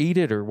it or eat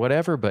it or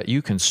whatever, but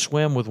you can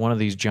swim with one of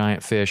these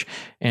giant fish.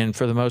 And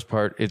for the most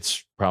part,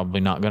 it's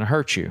probably not going to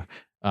hurt you.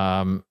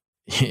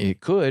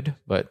 It could,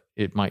 but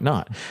it might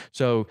not.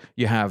 So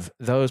you have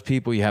those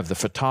people, you have the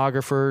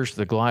photographers.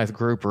 The Goliath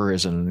grouper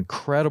is an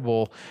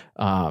incredible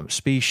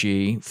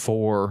species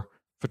for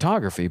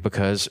photography,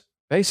 because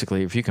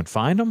basically if you can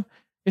find them,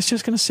 it's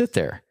just going to sit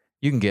there.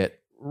 You can get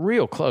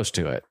real close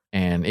to it,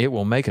 and it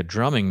will make a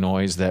drumming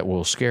noise that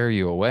will scare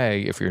you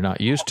away if you're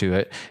not used to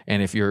it.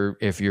 And if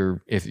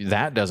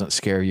that doesn't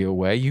scare you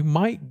away, you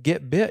might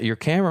get bit. Your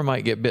camera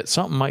might get bit.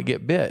 Something might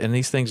get bit, and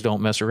these things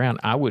don't mess around.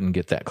 I wouldn't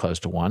get that close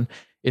to one.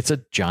 It's a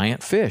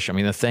giant fish. I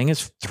mean, the thing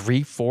is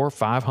 300, 400,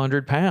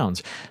 500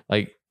 pounds.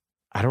 Like,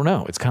 I don't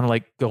know. It's kind of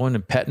like going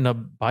and petting a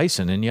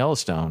bison in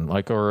Yellowstone,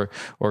 or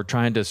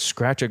trying to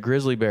scratch a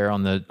grizzly bear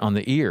on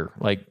the ear,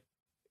 like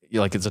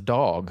it's a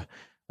dog.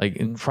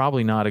 Like,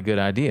 probably not a good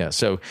idea.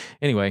 So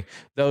anyway,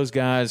 those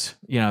guys,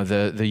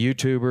 the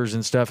YouTubers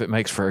and stuff, it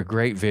makes for a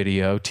great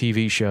video.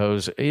 TV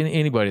shows,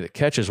 anybody that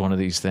catches one of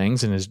these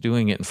things and is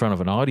doing it in front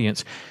of an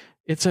audience,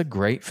 it's a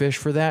great fish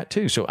for that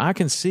too. So I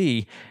can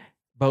see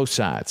both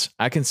sides.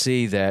 I can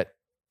see that,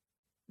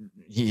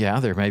 yeah,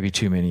 there may be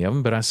too many of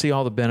them, but I see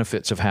all the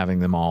benefits of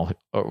having them all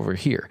over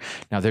here.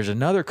 Now, there's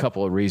another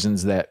couple of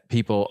reasons that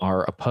people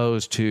are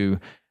opposed to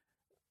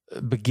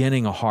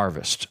beginning a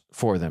harvest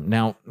for them.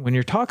 Now, when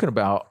you're talking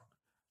about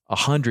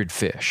 100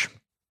 fish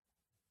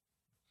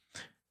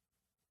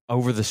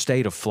over the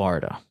state of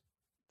Florida,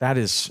 that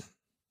is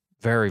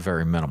very,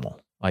 very minimal.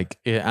 Like,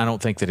 I don't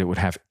think that it would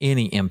have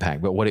any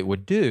impact, but what it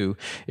would do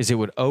is it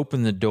would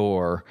open the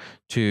door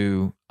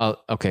to,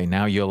 okay,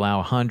 now you allow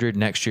 100,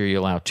 next year you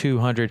allow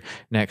 200,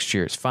 next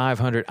year it's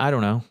 500. I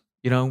don't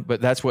know,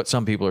 but that's what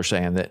some people are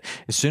saying, that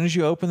as soon as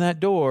you open that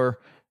door,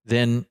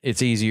 then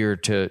it's easier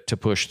to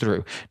push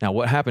through. Now,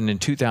 what happened in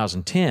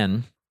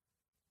 2010,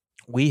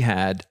 we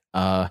had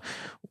a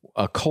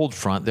cold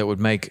front that would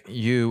make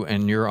you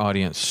and your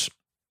audience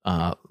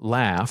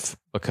laugh,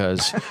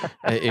 because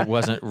it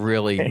wasn't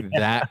really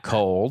that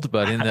cold.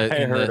 But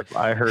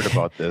I heard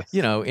about this.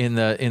 In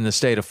the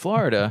state of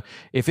Florida,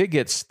 if it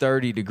gets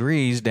 30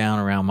 degrees down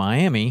around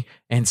Miami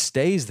and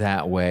stays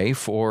that way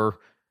for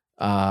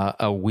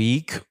a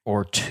week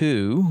or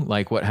two,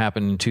 like what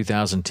happened in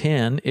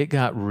 2010, it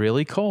got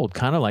really cold,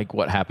 kind of like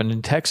what happened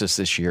in Texas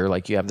this year.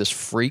 Like, you have this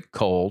freak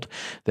cold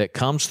that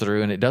comes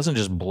through, and it doesn't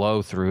just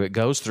blow through, it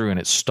goes through and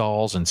it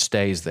stalls and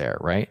stays there,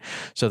 right?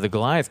 So the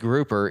Goliath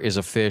grouper is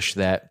a fish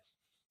that,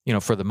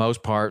 for the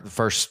most part, the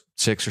first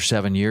 6 or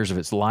 7 years of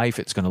its life,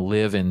 it's going to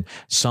live in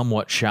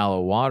somewhat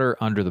shallow water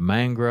under the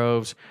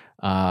mangroves,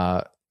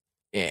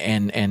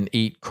 and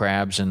eat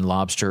crabs and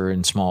lobster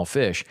and small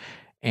fish.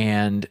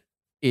 And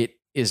it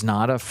is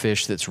not a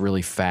fish that's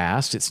really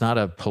fast. It's not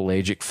a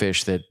pelagic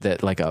fish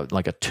that like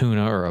a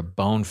tuna or a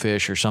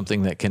bonefish or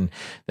something that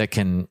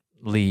can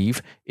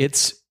leave.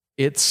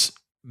 Its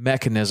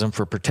mechanism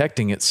for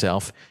protecting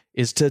itself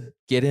is to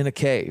get in a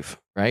cave,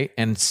 right,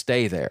 and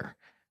stay there.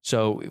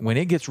 So when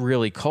it gets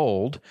really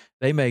cold,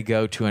 they may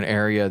go to an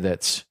area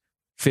that's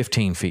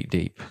 15 feet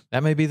deep.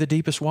 That may be the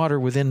deepest water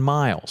within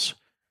miles.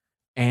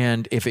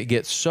 And if it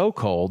gets so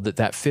cold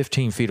that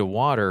 15 feet of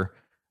water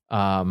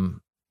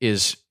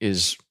is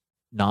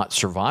not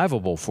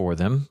survivable for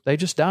them, they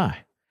just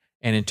die.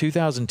 And in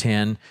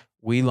 2010,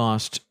 we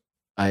lost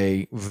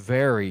a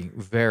very,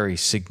 very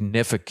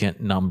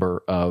significant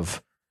number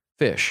of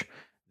fish.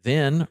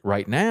 Then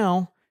right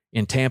now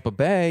in Tampa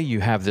Bay,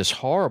 you have this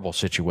horrible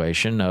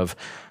situation of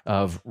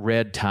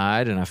red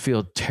tide, and I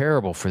feel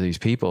terrible for these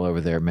people over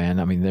there, man.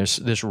 I mean, there's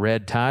this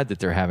red tide that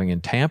they're having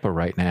in Tampa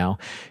right now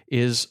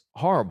is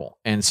horrible.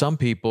 And some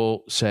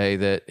people say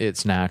that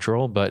it's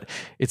natural, but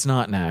it's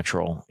not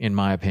natural, in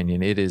my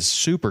opinion. It is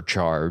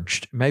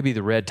supercharged. Maybe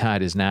the red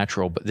tide is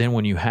natural, but then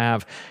when you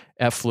have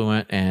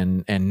effluent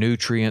and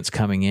nutrients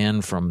coming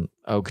in from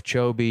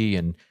Okeechobee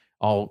and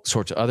all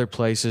sorts of other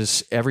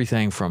places,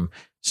 everything from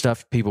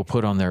stuff people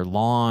put on their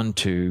lawn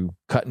to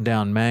cutting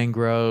down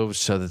mangroves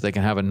so that they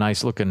can have a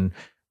nice looking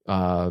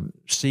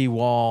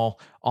seawall.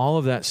 All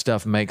of that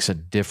stuff makes a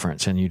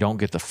difference, and you don't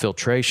get the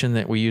filtration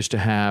that we used to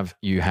have.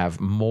 You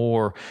have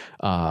more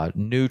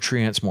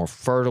nutrients, more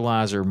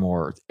fertilizer,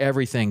 more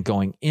everything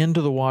going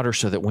into the water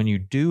so that when you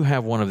do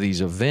have one of these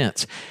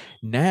events,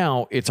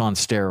 now it's on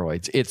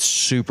steroids. It's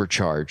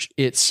supercharged.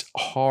 It's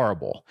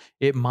horrible.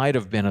 It might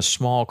have been a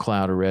small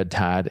cloud of red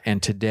tide,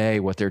 and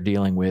today what they're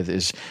dealing with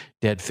is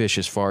dead fish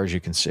as far as you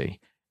can see.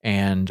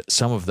 And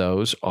some of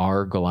those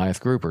are Goliath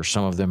groupers.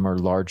 Some of them are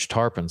large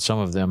tarpon. Some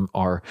of them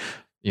are,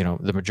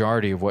 the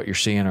majority of what you're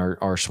seeing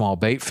are small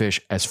bait fish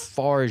as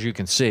far as you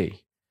can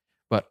see.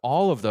 But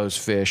all of those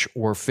fish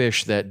were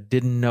fish that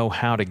didn't know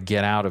how to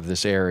get out of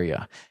this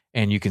area.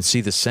 And you can see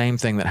the same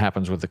thing that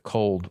happens with the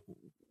cold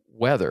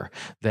weather.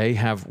 They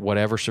have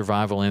whatever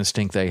survival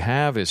instinct they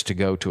have is to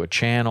go to a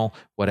channel,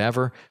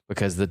 whatever,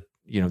 because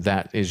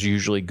that is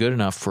usually good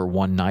enough for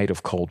one night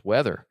of cold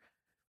weather.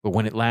 But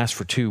when it lasts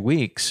for 2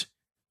 weeks,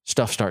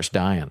 stuff starts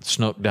dying.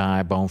 Snook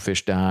die,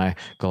 bonefish die,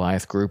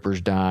 Goliath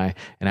groupers die.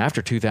 And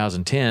after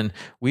 2010,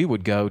 we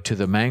would go to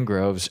the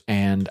mangroves,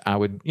 and I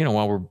would,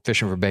 while we're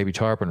fishing for baby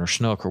tarpon or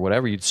snook or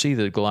whatever, you'd see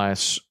the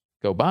Goliaths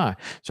go by.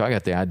 So I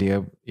got the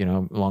idea,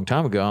 a long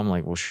time ago. I'm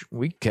like, well,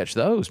 we catch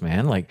those,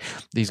 man. Like,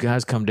 these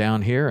guys come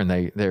down here and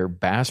they're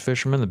bass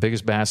fishermen. The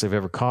biggest bass they've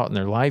ever caught in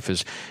their life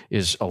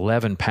is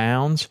 11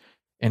 pounds.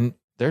 And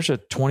there's a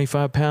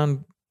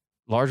 25-pound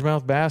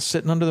largemouth bass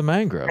sitting under the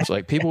mangroves.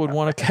 Like, people would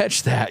want to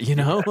catch that,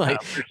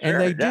 like, sure,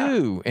 and they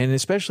do. And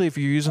especially if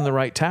you're using the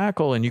right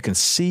tackle and you can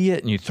see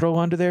it and you throw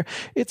under there,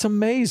 it's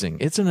amazing.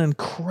 It's an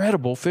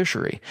incredible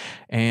fishery.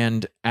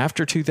 And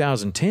after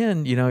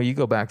 2010, you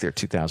go back there,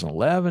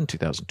 2011,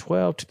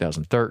 2012,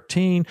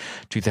 2013,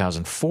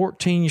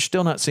 2014, you're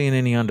still not seeing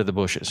any under the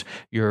bushes.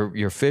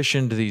 You're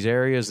fishing to these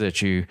areas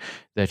that you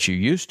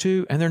used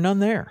to, and they're none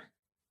there.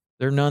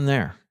 They're none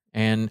there.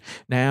 And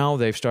now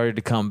they've started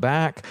to come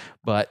back,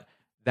 but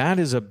that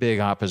is a big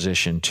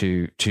opposition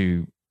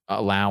to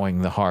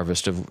allowing the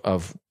harvest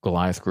of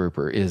Goliath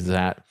grouper, is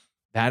that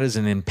is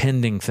an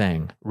impending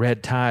thing.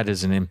 Red tide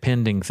is an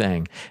impending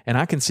thing. And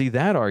I can see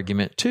that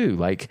argument too.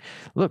 Like,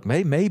 look,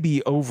 we may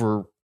be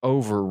overrun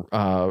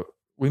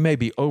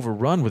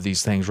with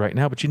these things right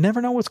now, but you never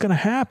know what's going to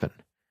happen.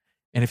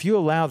 And if you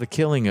allow the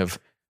killing of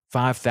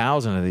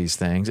 5,000 of these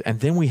things, and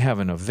then we have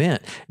an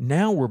event,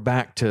 now we're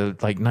back to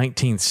like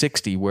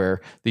 1960,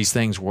 where these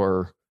things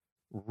were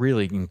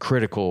really in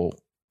critical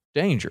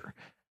danger.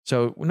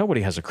 So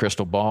nobody has a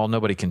crystal ball.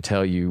 Nobody can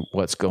tell you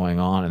what's going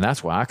on. And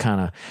that's why I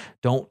kind of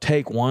don't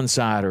take one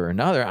side or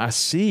another. I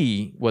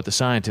see what the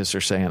scientists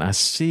are saying. I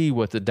see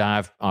what the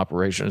dive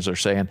operations are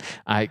saying.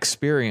 I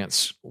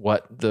experience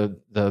what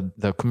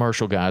the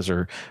commercial guys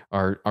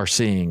are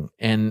seeing.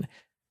 And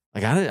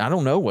like, I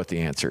don't know what the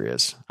answer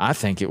is. I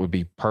think it would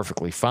be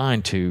perfectly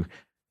fine to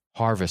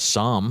harvest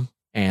some,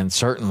 and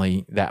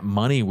certainly that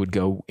money would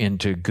go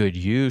into good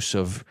use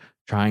of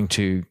trying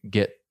to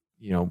get,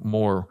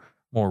 more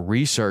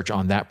research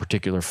on that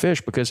particular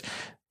fish, because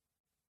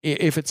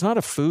if it's not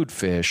a food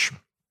fish,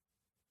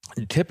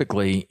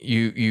 typically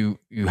you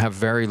have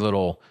very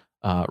little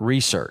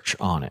research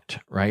on it,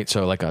 right?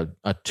 So like a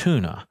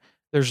tuna,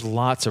 there's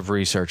lots of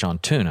research on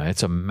tuna.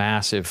 It's a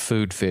massive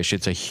food fish.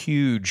 It's a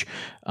huge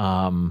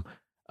moneymaker,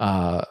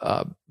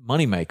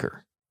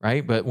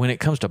 right? But when it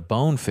comes to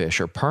bonefish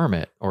or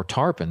permit or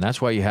tarpon,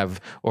 that's why you have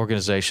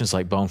organizations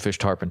like Bonefish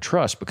Tarpon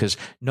Trust, because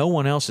no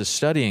one else is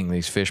studying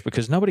these fish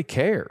because nobody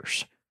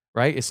cares,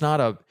 right? It's not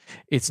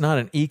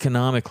an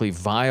economically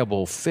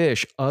viable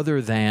fish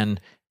other than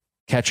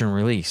catch and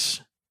release,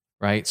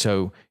 right?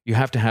 So you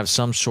have to have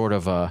some sort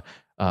of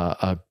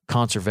a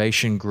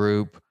conservation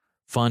group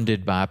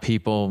funded by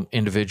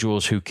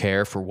individuals who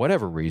care for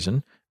whatever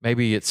reason.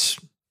 Maybe it's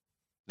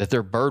that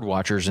they're bird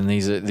watchers and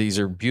these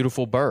are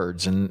beautiful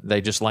birds and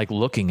they just like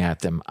looking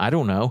at them. I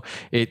don't know.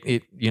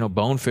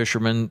 Bone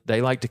fishermen,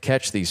 they like to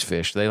catch these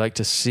fish. They like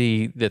to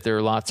see that there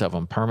are lots of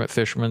them. Permit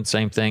fishermen,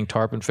 same thing.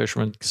 Tarpon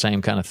fishermen,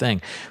 same kind of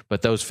thing.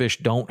 But those fish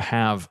don't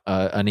have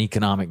an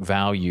economic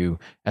value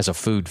as a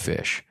food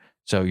fish.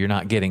 So you're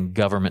not getting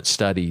government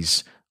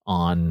studies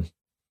on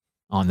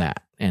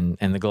that. And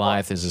the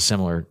Goliath is a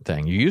similar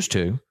thing. You used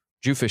to.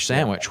 Jewfish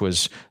sandwich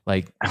was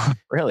like,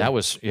 really? That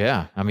was,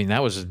 yeah. I mean,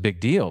 that was a big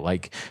deal.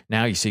 Like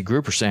now you see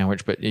grouper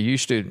sandwich, but it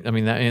used to, I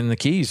mean, that in the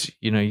Keys,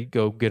 you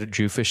go get a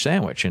Jewfish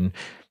sandwich and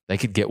they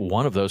could get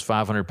one of those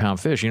 500-pound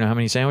fish. You know how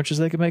many sandwiches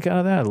they could make out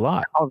of that? A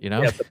lot,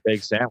 That's a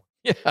big sandwich.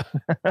 Yeah.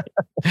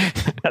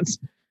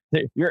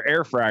 Your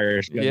air fryer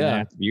is going to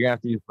have to, you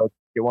have to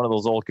get one of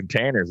those old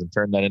containers and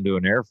turn that into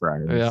an air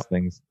fryer. That's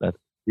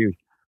huge.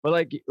 But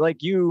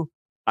like you,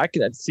 I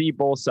can see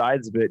both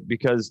sides of it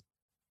because,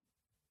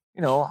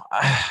 in a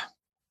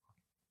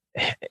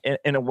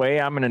way,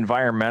 I'm an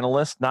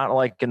environmentalist, not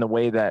like in the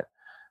way that,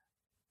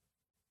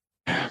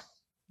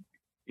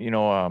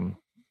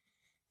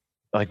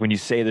 like when you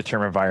say the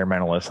term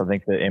environmentalist, I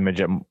think the image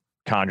that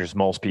conjures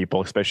most people,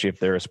 especially if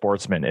they're a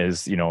sportsman,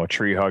 is, a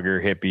tree hugger,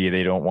 hippie.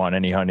 They don't want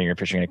any hunting or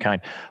fishing of any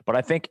kind. But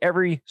I think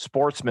every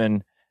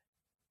sportsman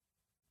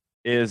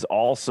is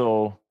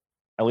also,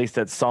 at least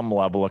at some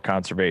level, a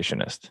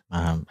conservationist.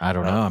 I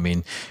don't know. I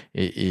mean,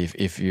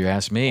 if you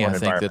ask me, I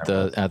think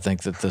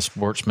that the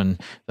sportsmen,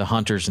 the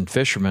hunters and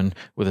fishermen,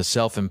 with a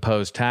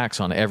self-imposed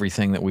tax on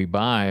everything that we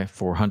buy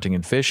for hunting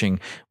and fishing,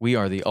 we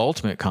are the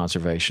ultimate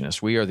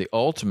conservationists. We are the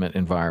ultimate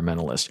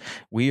environmentalists.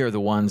 We are the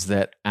ones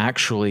that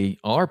actually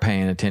are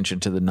paying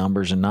attention to the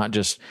numbers and not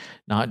just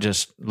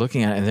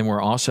looking at it. And then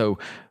we're also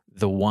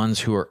the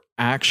ones who are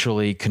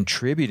actually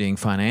contributing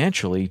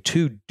financially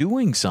to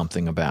doing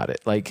something about it.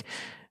 Like,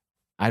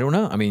 I don't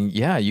know. I mean,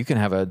 yeah, you can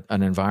have an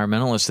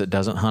environmentalist that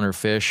doesn't hunt or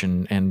fish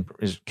and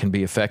can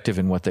be effective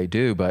in what they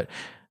do, but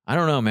I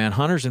don't know, man.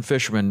 Hunters and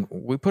fishermen,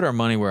 we put our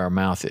money where our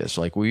mouth is.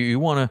 Like you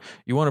want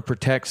to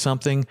protect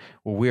something,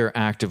 well, we are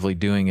actively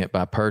doing it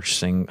by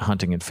purchasing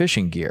hunting and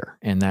fishing gear,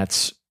 and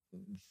that's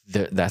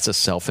a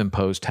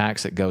self-imposed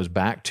tax that goes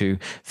back to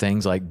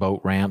things like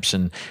boat ramps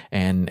and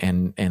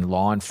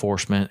law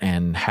enforcement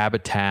and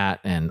habitat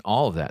and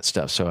all of that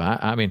stuff. So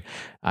I mean,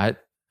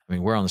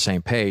 we're on the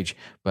same page,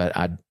 but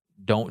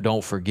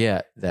don't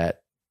forget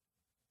that,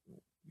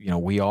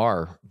 we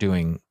are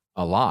doing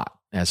a lot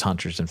as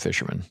hunters and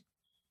fishermen.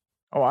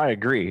 Oh, I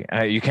agree.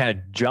 You kind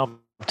of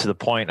jumped to the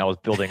point I was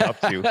building up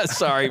to.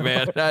 Sorry,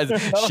 man. I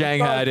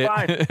shanghaied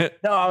it.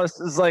 No, I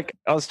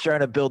was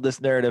trying to build this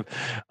narrative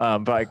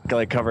by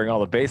like covering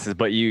all the bases,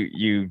 but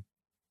you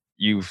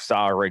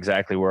saw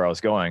exactly where I was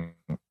going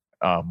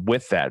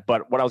with that.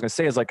 But what I was going to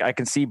say is, like, I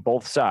can see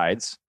both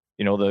sides,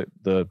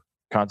 the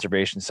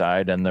conservation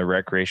side and the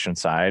recreation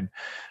side.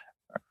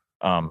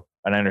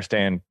 And I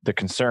understand the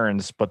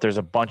concerns, but there's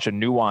a bunch of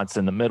nuance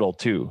in the middle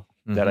too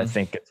that I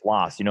think gets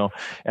lost, and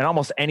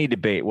almost any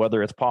debate,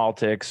 whether it's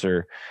politics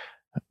or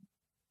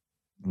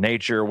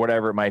nature,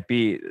 whatever it might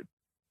be,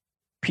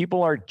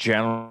 people are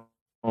generally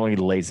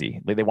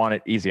lazy. They want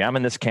it easy. I'm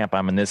in this camp.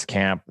 I'm in this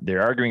camp.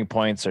 Their arguing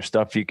points are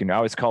stuff I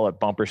always call it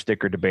bumper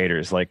sticker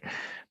debaters. Like,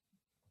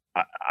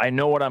 I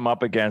know what I'm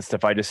up against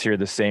if I just hear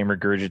the same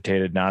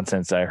regurgitated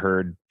nonsense I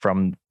heard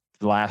from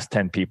the last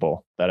 10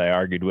 people that I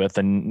argued with,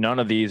 and none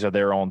of these are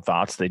their own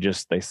thoughts.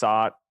 They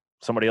saw it.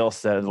 Somebody else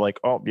said, like,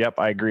 oh, yep,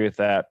 I agree with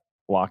that.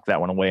 Lock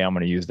that one away. I'm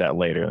going to use that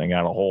later. They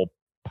got a whole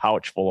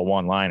pouch full of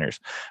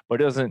one-liners,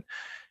 but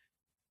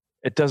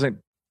it doesn't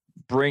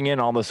bring in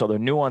all this other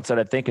nuance that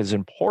I think is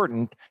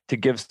important to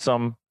give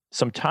some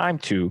time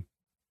to.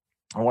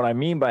 And what I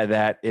mean by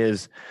that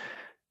is,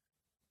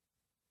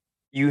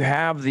 you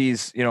have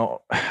these,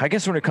 I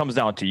guess when it comes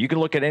down to, you can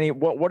look at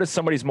what is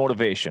somebody's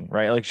motivation,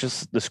 right? Like,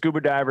 just the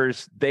scuba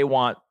divers, they don't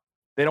want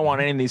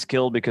any of these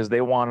killed because they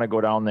want to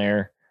go down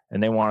there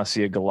and they want to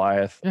see a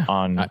Goliath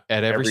on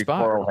at every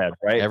spot, coral head,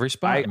 right? Every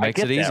spot. It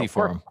makes it easy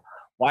for them.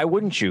 Why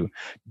wouldn't you?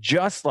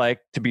 Just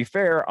like, to be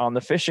fair, on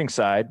the fishing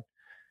side,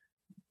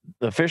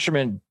 the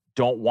fishermen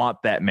don't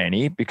want that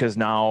many because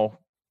now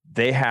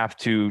they have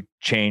to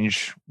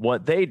change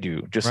what they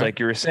do. Just like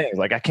you were saying,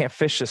 like, I can't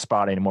fish this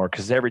spot anymore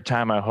because every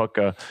time I hook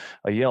a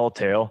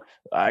yellowtail,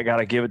 I got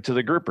to give it to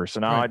the grouper.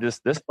 So now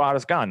this spot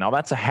is gone. Now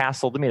that's a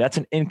hassle to me. That's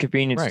an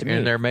inconvenience to me.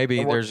 And there may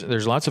be,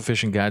 there's lots of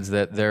fishing guides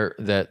that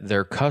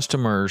their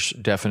customers'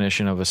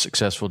 definition of a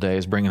successful day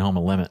is bringing home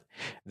a limit.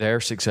 Their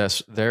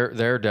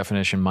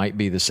definition might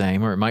be the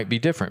same or it might be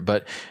different,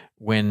 but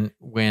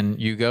when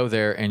you go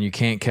there and you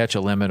can't catch a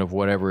limit of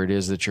whatever it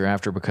is that you're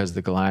after because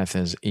the Goliath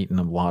has eaten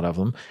a lot of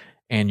them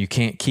and you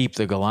can't keep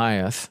the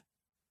Goliath,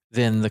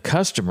 then the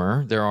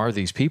customer, there are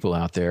these people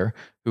out there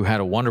who had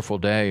a wonderful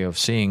day of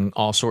seeing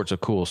all sorts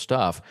of cool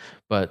stuff,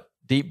 but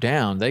deep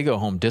down they go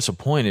home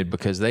disappointed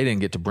because they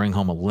didn't get to bring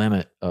home a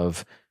limit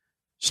of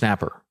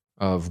snapper,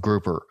 of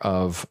grouper,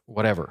 of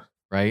whatever,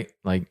 right?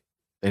 Like,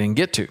 they didn't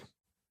get to.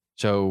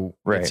 So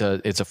it's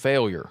a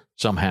failure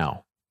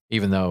somehow.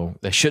 Even though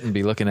they shouldn't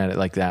be looking at it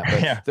like that,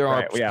 but there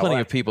are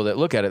plenty of people that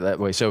look at it that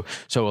way. So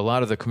a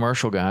lot of the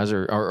commercial guys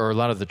or a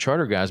lot of the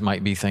charter guys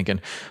might be thinking,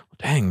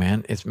 "Dang,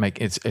 man,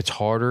 it's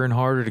harder and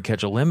harder to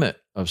catch a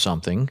limit of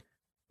something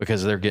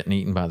because they're getting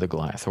eaten by the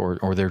Goliath,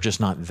 or they're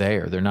just not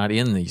there. They're not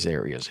in these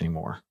areas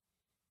anymore."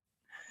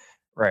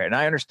 Right, and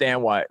I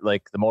understand why,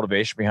 like, the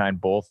motivation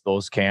behind both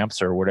those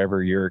camps or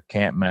whatever your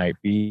camp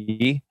might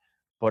be.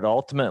 but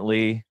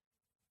ultimately,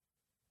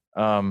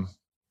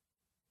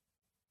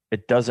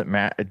 it doesn't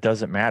matter. It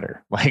doesn't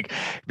matter, like,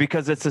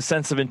 because it's a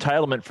sense of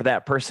entitlement for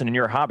that person in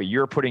your hobby.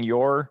 You're putting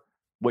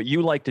what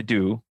you like to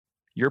do,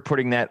 you're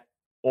putting that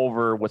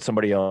over what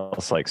somebody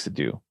else likes to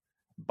do.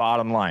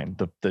 Bottom line,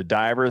 the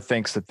diver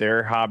thinks that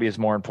their hobby is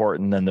more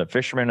important than the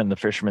fisherman, and the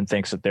fisherman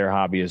thinks that their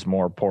hobby is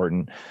more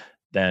important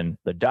than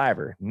the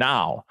diver.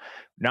 Now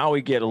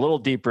we get a little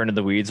deeper into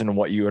the weeds and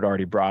what you had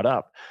already brought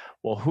up.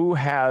 Well, who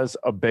has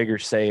a bigger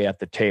say at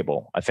the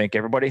table? I think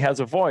everybody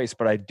has a voice,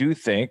 but I do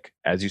think,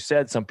 as you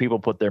said, some people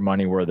put their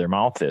money where their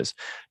mouth is.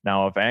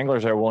 Now, if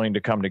anglers are willing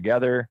to come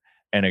together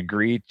and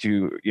agree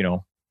to,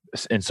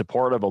 in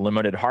support of a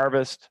limited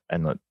harvest,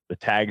 and the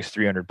tag is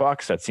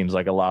 $300, that seems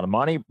like a lot of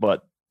money,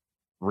 but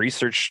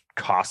research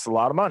costs a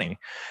lot of money.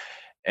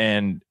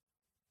 And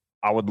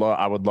I would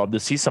love to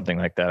see something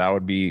like that. I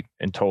would be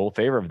in total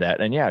favor of that.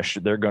 And yeah,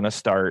 they're going to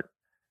start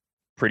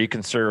pretty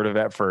conservative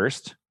at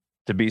first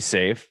to be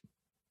safe.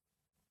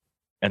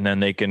 And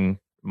then they can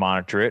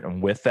monitor it.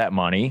 And with that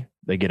money,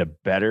 they get a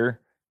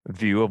better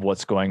view of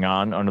what's going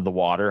on under the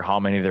water, how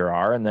many there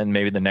are. And then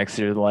maybe the next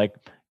year, they're like,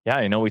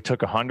 yeah, we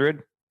took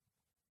 100,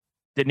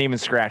 didn't even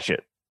scratch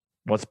it.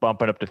 Let's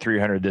bump it up to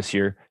 300 this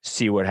year,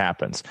 see what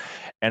happens.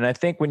 And I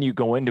think when you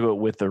go into it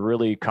with a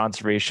really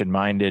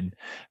conservation-minded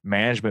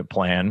management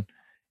plan,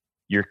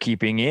 you're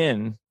keeping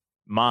in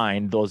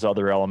mind those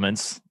other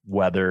elements,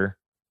 weather,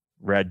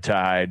 red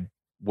tide,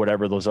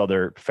 whatever those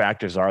other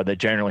factors are that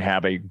generally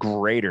have a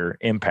greater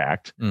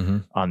impact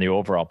on the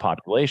overall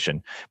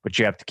population. But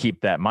you have to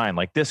keep that in mind.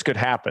 Like, this could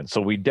happen.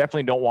 So we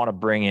definitely don't want to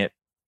bring it.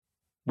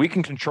 We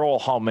can control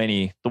how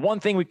many. The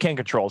one thing we can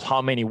control is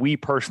how many we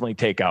personally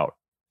take out.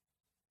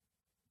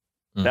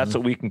 That's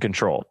what we can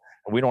control.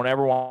 We don't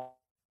ever want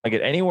to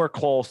get anywhere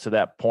close to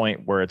that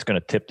point where it's going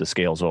to tip the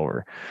scales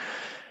over.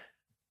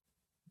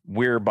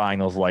 We're buying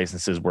those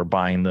licenses. We're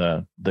buying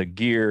the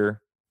gear.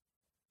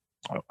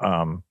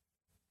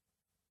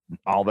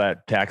 All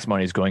that tax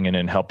money is going in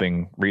and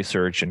helping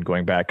research and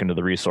going back into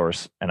the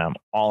resource. And I'm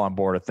all on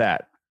board with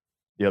that.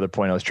 The other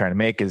point I was trying to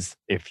make is,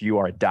 if you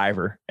are a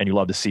diver and you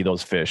love to see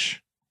those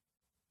fish,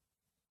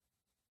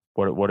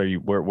 what are you,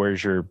 where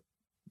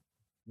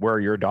are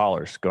your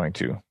dollars going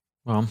to?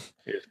 Well,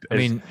 I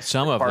mean,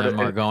 some of them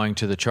are going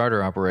to the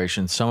charter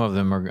operations. Some of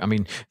them are,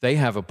 they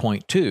have a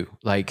point too.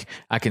 Like,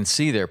 I can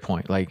see their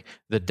point. Like,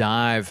 the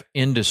dive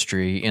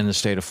industry in the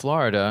state of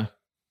Florida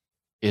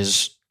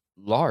is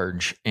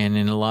large. And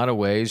in a lot of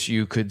ways,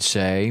 you could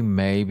say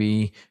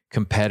maybe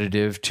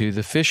competitive to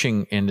the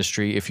fishing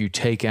industry if you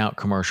take out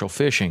commercial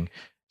fishing.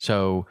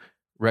 So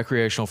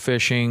recreational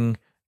fishing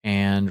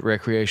and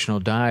recreational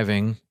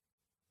diving,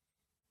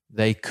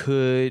 they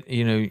could,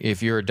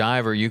 if you're a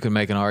diver, you can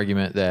make an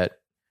argument that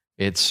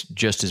it's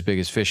just as big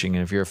as fishing.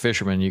 And if you're a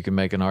fisherman, you can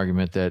make an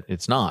argument that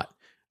it's not.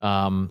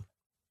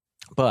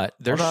 But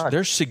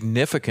there's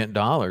significant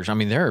dollars.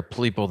 There are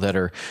people that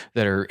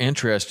are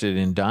interested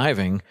in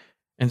diving,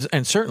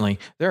 and certainly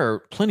there are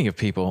plenty of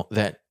people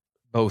that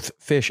both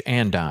fish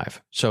and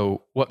dive.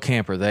 So what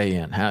camp are they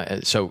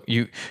in? So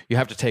you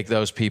have to take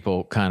those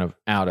people kind of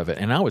out of it.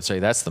 And I would say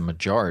that's the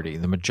majority.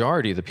 The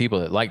majority of the people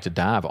that like to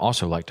dive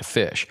also like to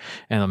fish.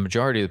 And the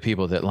majority of the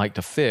people that like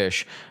to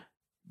fish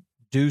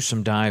do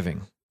some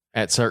diving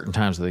at certain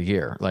times of the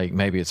year. Like,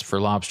 maybe it's for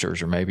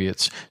lobsters, or maybe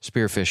it's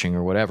spearfishing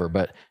or whatever.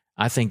 But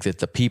I think that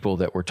the people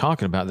that we're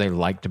talking about, they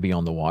like to be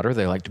on the water.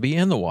 They like to be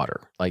in the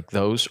water. Like,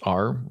 those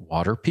are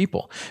water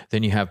people.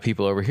 Then you have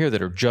people over here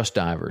that are just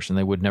divers and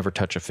they would never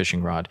touch a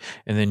fishing rod.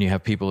 And then you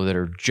have people that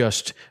are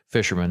just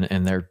fishermen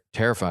and they're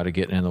terrified of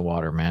getting in the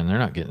water, man. They're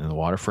not getting in the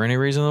water for any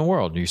reason in the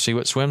world. Do you see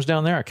what swims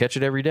down there? I catch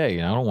it every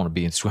day. I don't want to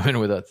be swimming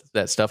with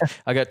that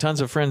stuff. I got tons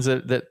of friends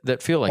that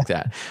feel like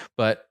that.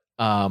 But,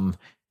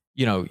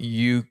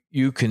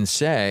 you can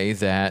say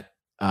that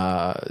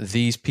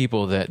these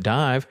people that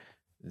dive,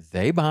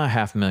 they buy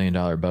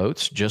 $500,000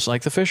 boats just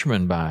like the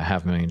fishermen buy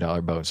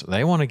 $500,000 boats.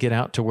 They want to get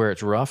out to where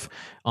it's rough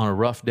on a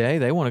rough day.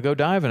 They want to go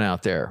diving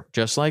out there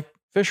just like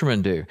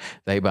fishermen do.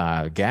 They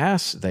buy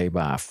gas, they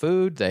buy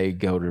food, they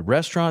go to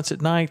restaurants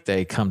at night,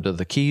 they come to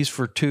the Keys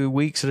for 2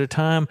 weeks at a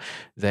time.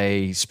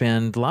 They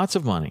spend lots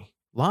of money.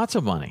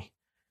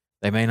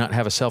 They may not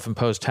have a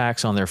self-imposed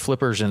tax on their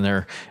flippers and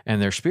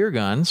their spear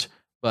guns,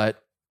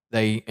 but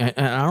and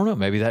I don't know,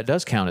 maybe that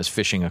does count as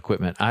fishing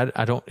equipment.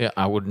 I don't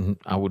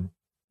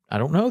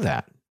know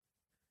that.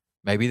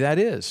 Maybe that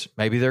is.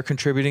 Maybe they're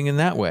contributing in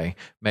that way.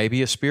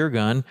 Maybe a spear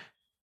gun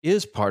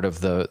is part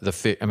of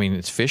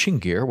it's fishing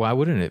gear. Why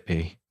wouldn't it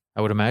be?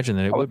 I would imagine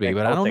that it would be,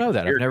 but I don't know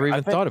that. I've never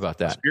even thought about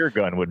that. Spear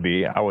gun would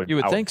be. You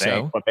would think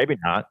so, but maybe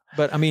not.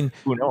 But who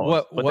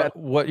knows?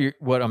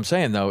 What I'm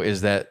saying though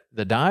is that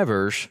the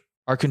divers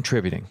are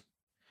contributing,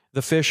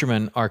 the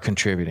fishermen are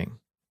contributing,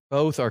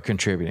 both are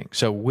contributing.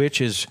 So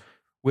which is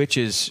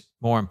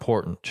more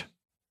important?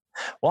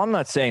 Well, I'm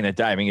not saying that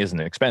diving isn't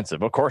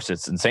expensive. Of course,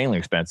 it's insanely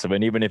expensive.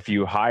 And even if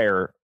you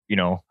hire,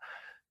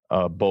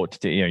 a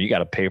boat, you got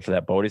to pay for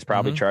that boat. He's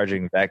probably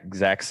charging that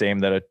exact same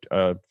that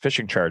a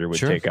fishing charter would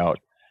take out.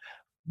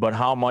 But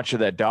how much of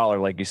that dollar,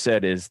 like you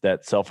said, is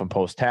that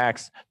self-imposed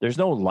tax? There's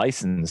no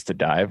license to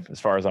dive, as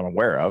far as I'm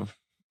aware of,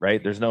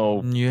 right? There's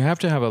no. You have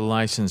to have a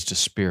license to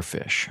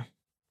spearfish.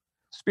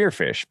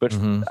 But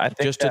I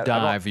think just to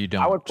dive, you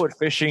don't. I would put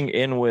fishing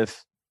in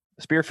with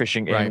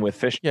spearfishing in with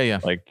fishing. Yeah.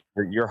 Like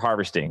you're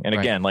harvesting, and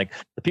again, like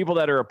the people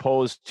that are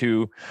opposed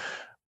to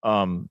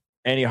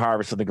any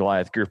harvest of the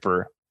Goliath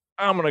grouper,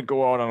 I'm going to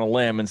go out on a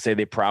limb and say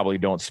they probably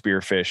don't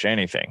spearfish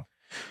anything.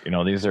 You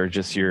know, these are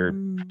just your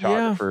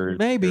photographers.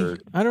 Yeah, maybe.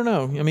 I don't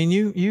know. I mean,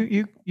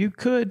 you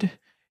could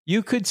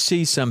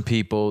see some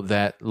people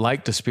that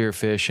like to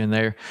spearfish,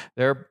 and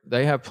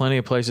they have plenty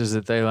of places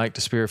that they like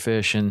to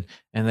spearfish,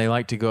 and they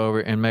like to go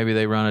over, and maybe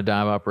they run a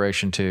dive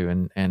operation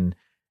too, and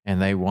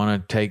they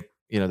want to take,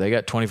 you know, they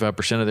got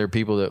 25% of their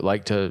people that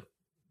like to.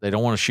 They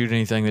don't want to shoot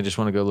anything. They just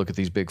want to go look at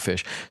these big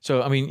fish.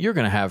 So, I mean, you're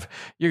going to have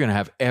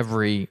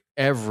every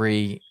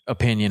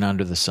opinion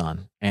under the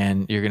sun,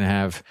 and you're going to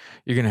have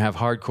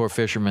hardcore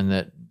fishermen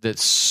that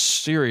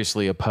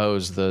seriously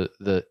oppose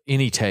the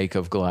any take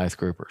of Goliath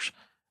groupers,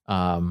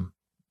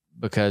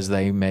 because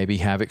they maybe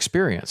have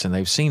experience and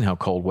they've seen how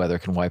cold weather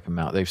can wipe them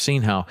out. They've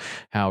seen how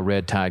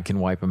red tide can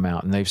wipe them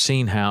out, and they've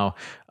seen how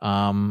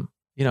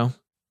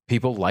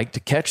people like to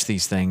catch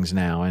these things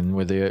now. And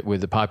with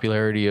the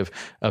popularity of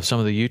some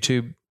of the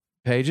YouTube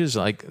pages,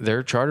 like there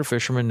are charter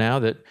fishermen now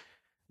that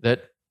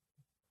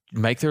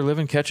make their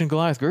living catching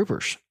Goliath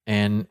groupers,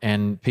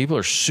 and people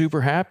are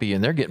super happy,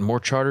 and they're getting more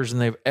charters than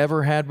they've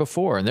ever had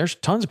before. And there's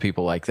tons of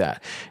people like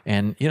that.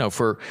 And, you know,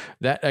 for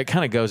that, it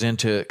kind of goes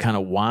into kind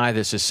of why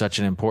this is such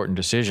an important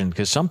decision,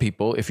 because some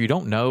people, if you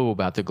don't know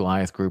about the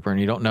Goliath grouper and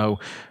you don't know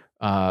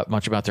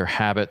much about their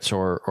habits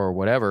or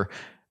whatever,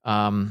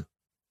 the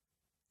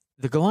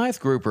Goliath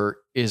grouper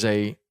is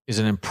an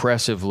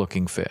impressive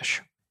looking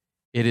fish.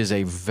 It is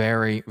a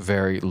very,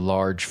 very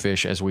large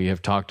fish, as we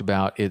have talked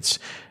about. It's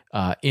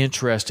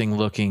interesting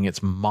looking.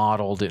 It's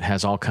mottled. It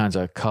has all kinds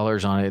of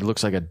colors on it. It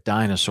looks like a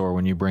dinosaur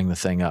when you bring the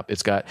thing up.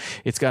 It's got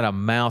a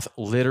mouth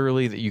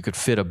literally that you could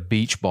fit a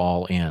beach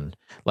ball in,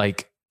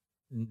 like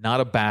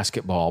not a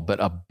basketball, but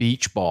a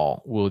beach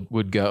ball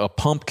would go. A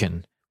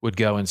pumpkin would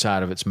go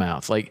inside of its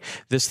mouth. Like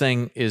this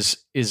thing it's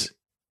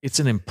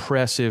an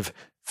impressive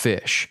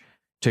fish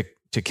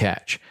to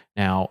catch.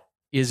 Now,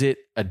 is it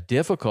a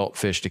difficult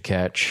fish to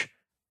catch?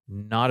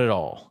 Not at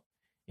all.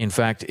 In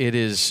fact, it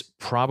is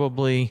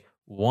probably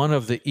one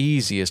of the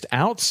easiest,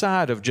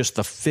 outside of just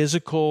the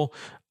physical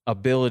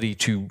ability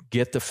to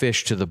get the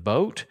fish to the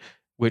boat,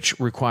 which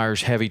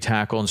requires heavy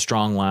tackle and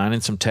strong line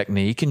and some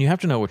technique, and you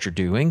have to know what you're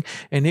doing,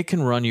 and it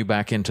can run you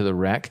back into the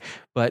wreck.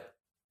 But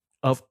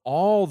of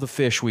all the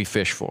fish we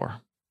fish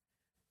for,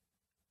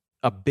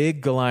 a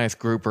big Goliath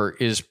grouper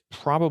is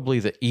probably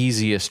the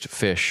easiest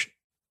fish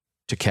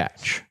to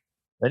catch.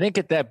 They didn't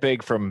get that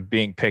big from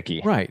being picky.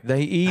 Right.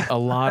 They eat a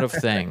lot of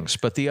things.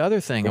 But the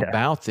other thing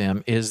about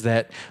them is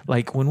that,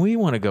 like, when we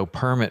want to go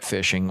permit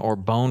fishing or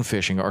bone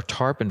fishing or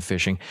tarpon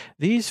fishing,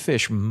 these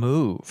fish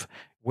move.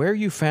 Where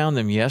you found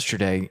them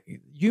yesterday,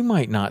 you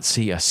might not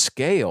see a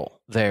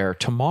scale there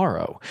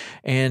tomorrow.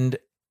 And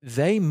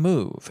they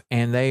move,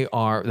 and they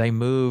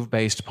move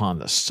based upon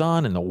the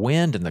sun and the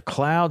wind and the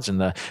clouds and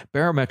the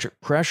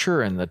barometric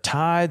pressure and the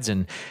tides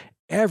and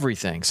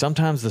everything.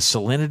 Sometimes the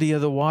salinity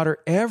of the water,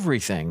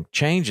 everything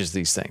changes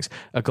these things.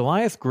 A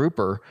Goliath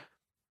grouper,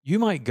 you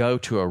might go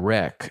to a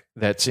wreck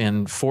that's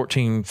in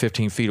 14,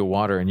 15 feet of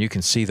water and you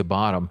can see the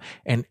bottom.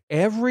 And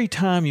every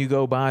time you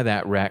go by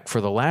that wreck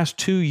for the last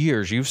 2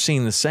 years, you've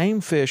seen the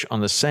same fish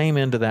on the same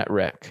end of that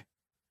wreck.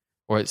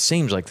 Or it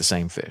seems like the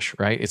same fish,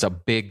 right? It's a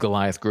big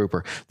Goliath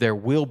grouper. There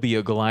will be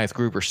a Goliath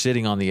grouper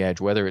sitting on the edge,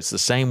 whether it's the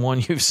same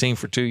one you've seen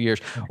for 2 years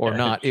or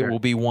not. Sure. It will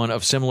be one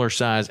of similar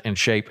size and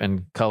shape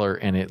and color,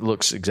 and it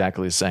looks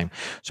exactly the same.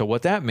 So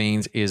what that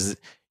means is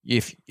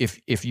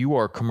if you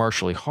are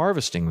commercially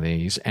harvesting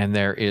these, and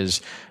there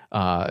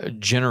are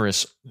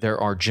generous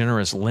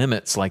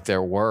limits, like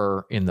there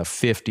were in the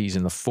 50s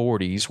and the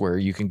 40s, where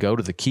you can go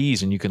to the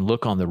Keys and you can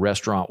look on the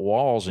restaurant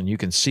walls and you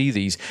can see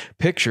these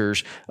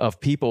pictures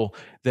of people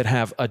that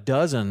have a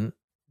dozen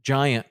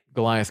giant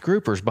Goliath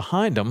groupers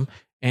behind them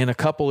and a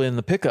couple in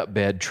the pickup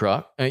bed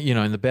truck,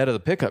 in the bed of the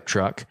pickup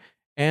truck.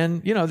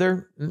 And,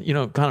 they're, kind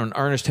of an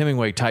Ernest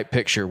Hemingway type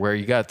picture where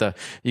you got the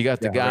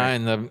guy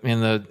in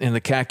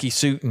the khaki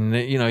suit, and,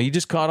 he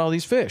just caught all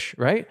these fish.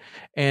 Right.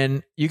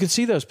 And you can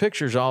see those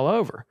pictures all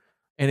over,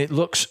 and it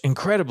looks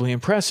incredibly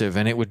impressive,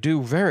 and it would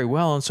do very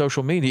well on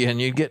social media, and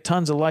you'd get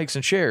tons of likes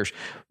and shares.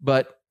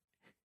 But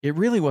it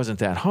really wasn't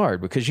that hard,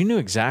 because you knew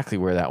exactly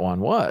where that one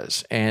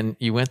was, and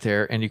you went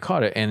there and you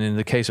caught it. And in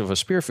the case of a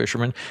spear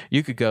fisherman,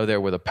 you could go there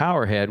with a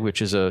power head,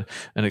 which is an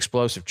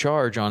explosive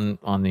charge on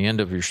the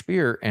end of your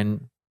spear,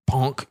 and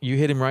bonk, you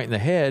hit him right in the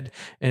head,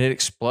 and it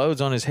explodes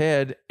on his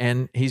head,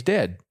 and he's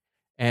dead.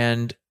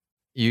 And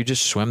you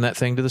just swim that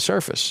thing to the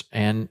surface.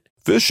 And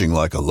fishing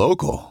like a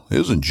local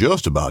isn't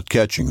just about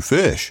catching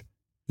fish.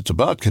 It's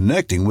about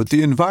connecting with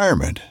the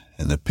environment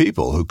and the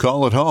people who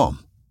call it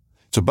home.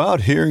 It's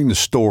about hearing the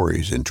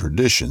stories and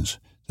traditions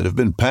that have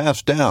been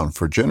passed down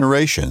for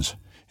generations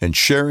and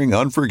sharing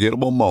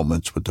unforgettable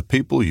moments with the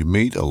people you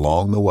meet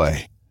along the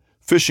way.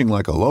 Fishing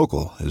like a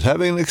local is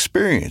having an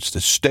experience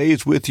that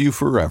stays with you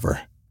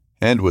forever.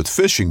 And with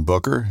Fishing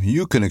Booker,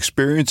 you can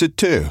experience it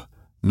too,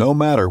 no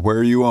matter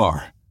where you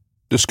are.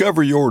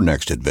 Discover your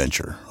next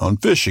adventure on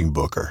Fishing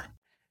Booker.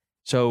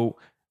 So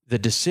the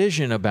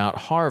decision about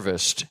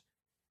harvest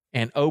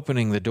and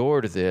opening the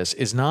door to this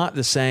is not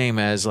the same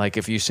as like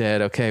if you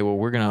said, okay, well,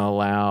 we're going to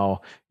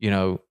allow,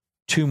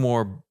 2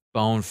 more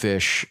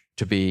bonefish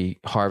to be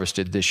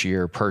harvested this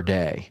year per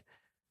day.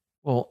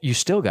 Well, you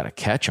still got to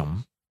catch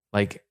them.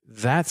 Like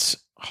that's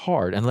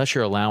hard unless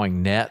you're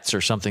allowing nets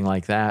or something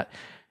like that.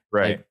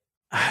 Right. Like,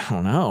 I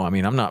don't know. I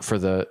mean, I'm not for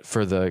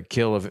the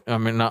kill of,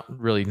 not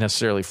really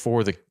necessarily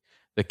for the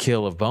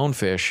kill of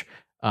bonefish.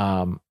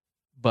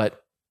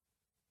 But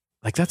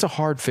like that's a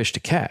hard fish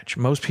to catch.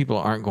 Most people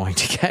aren't going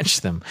to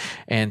catch them.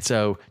 And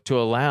so to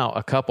allow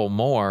a couple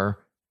more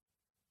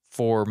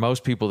for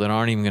most people that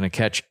aren't even going to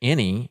catch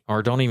any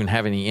or don't even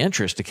have any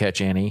interest to catch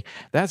any,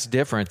 that's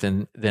different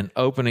than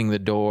opening the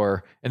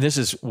door. And this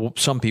is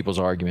some people's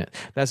argument.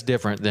 That's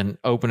different than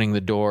opening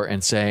the door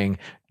and saying,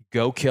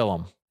 go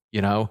kill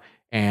them,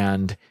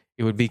 and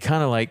it would be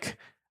kind of like,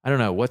 I don't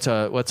know, what's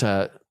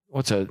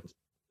a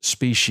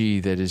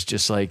species that is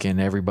just like in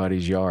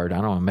everybody's yard?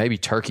 I don't know, maybe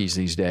turkeys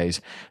these days.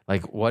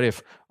 Like what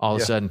if all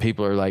of a sudden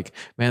people are like,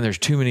 man, there's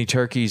too many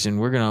turkeys and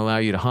we're going to allow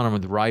you to hunt them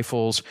with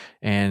rifles.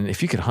 And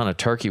if you could hunt a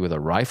turkey with a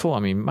rifle, I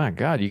mean, my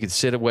God, you could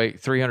sit away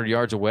 300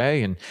 yards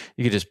away and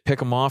you could just pick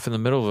them off in the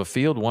middle of a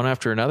field, one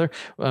after another.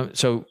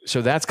 So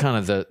that's kind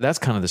of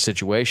the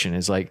situation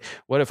is like,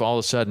 what if all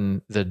of a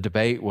sudden the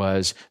debate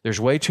was there's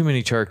way too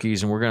many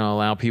turkeys and we're going to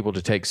allow people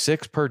to take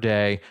 6 per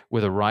day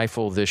with a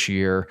rifle this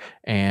year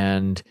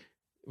and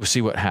we'll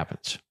see what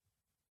happens.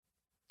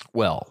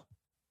 Well,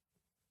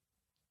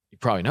 you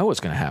probably know what's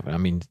going to happen. I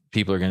mean,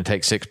 people are going to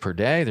take 6 per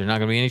day. There's not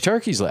going to be any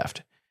turkeys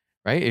left,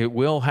 right? It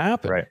will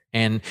happen. Right.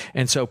 And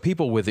so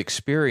people with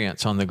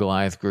experience on the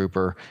Goliath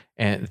grouper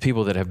and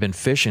people that have been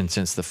fishing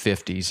since the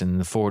 50s and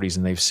the 40s,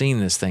 and they've seen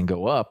this thing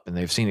go up and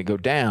they've seen it go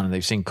down and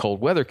they've seen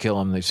cold weather kill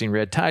them. They've seen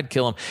red tide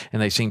kill them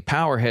and they've seen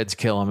power heads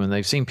kill them and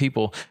they've seen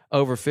people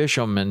overfish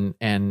them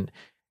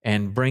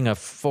and bring a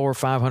 400 or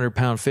 500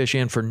 pound fish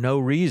in for no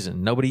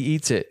reason. Nobody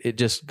eats it. It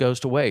just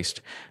goes to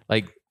waste.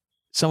 Like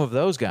some of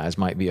those guys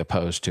might be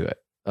opposed to it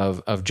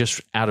of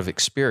just out of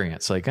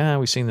experience. Like,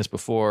 we've seen this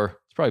before.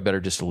 It's probably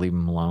better just to leave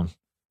them alone.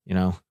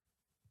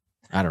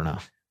 I don't know.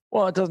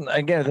 Well, it doesn't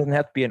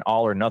have to be an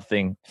all or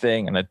nothing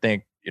thing. And I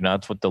think,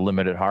 that's what the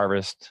limited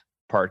harvest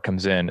part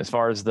comes in. As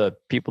far as the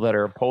people that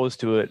are opposed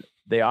to it,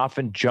 they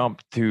often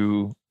jump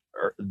to,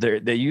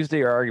 they use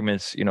their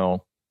arguments,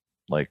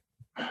 like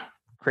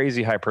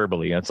crazy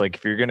hyperbole. And it's like,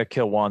 if you're going to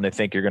kill one, they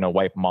think you're going to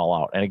wipe them all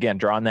out. And again,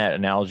 drawing that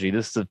analogy,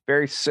 this is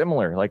very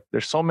similar. Like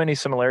there's so many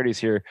similarities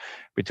here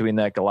between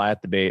that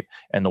Goliath debate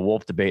and the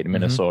wolf debate in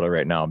Minnesota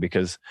right now,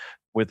 because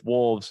with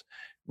wolves,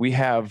 we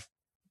have,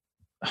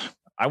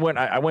 I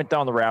went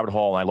down the rabbit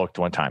hole and I looked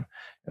one time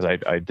because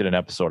I did an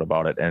episode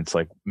about it. And it's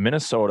like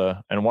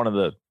Minnesota. And one of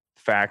the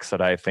facts that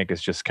I think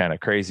is just kind of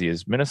crazy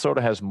is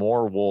Minnesota has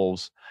more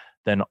wolves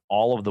than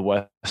all of the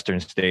Western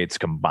states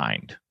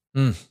combined.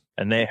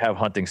 And they have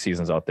hunting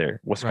seasons out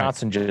there.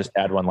 Wisconsin just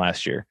had one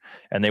last year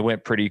and they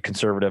went pretty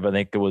conservative. I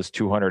think it was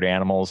 200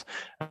 animals.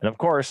 And of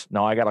course,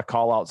 now I got to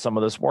call out some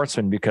of the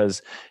sportsmen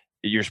because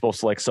you're supposed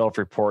to like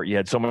self-report. You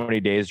had so many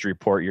days to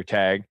report your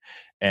tag.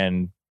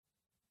 And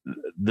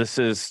this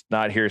is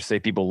not hearsay.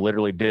 People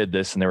literally did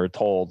this and they were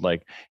told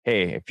like,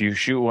 hey, if you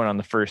shoot one on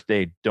the first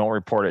day, don't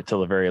report it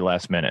till the very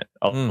last minute.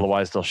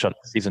 Otherwise they'll shut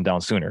the season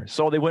down sooner.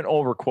 So they went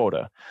over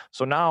quota.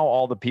 So now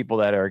all the people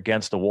that are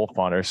against the wolf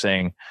hunt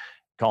are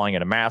calling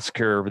it a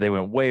massacre. They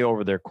went way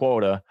over their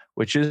quota,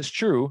 which is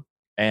true.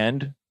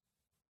 And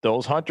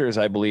those hunters,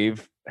 I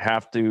believe,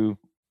 have to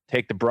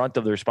take the brunt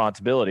of the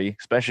responsibility,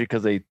 especially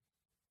because they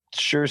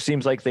sure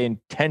seems like they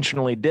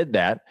intentionally did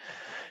that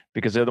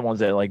because they're the ones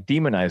that like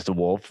demonize the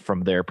wolf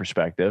from their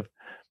perspective.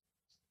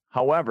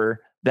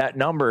 However, that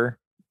number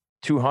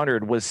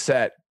 200 was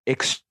set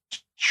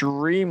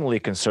extremely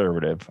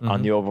conservative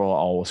on the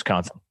overall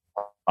Wisconsin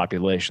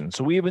population.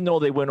 So even though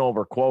they went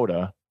over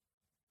quota,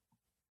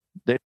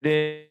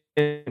 they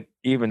didn't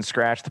even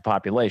scratch the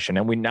population.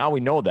 And we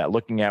know that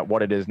looking at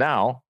what it is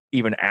now,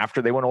 even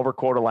after they went over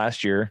quota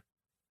last year,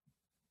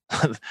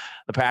 the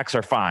packs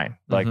are fine.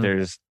 Like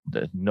there's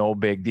no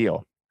big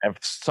deal. And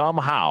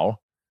somehow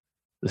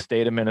the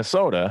state of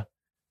Minnesota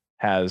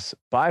has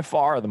by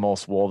far the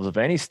most wolves of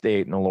any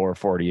state in the lower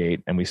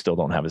 48, and we still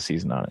don't have a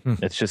season on it.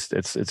 It's just,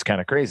 it's kind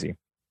of crazy.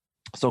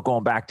 So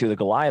going back to the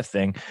Goliath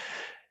thing,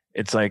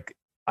 it's like,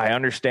 I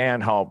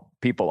understand how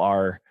people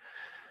are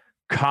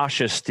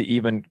cautious to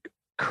even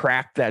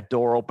crack that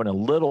door open a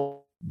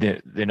little.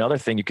 Another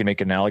thing you can make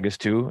analogous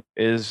to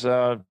is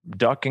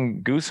duck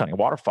and goose hunting,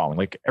 waterfowling.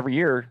 Like every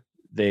year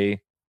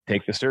they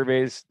take the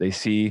surveys, they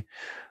see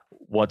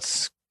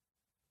what's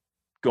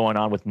going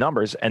on with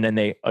numbers, and then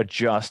they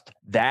adjust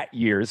that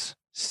year's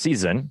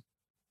season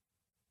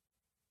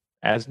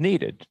as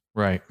needed.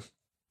 Right.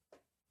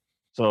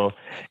 So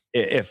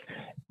if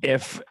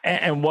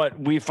and what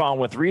we found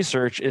with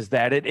research is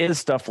that it is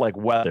stuff like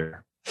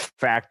weather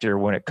factor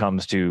when it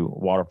comes to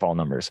waterfall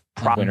numbers.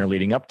 Winter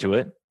leading up to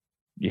it,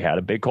 you had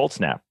a big cold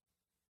snap.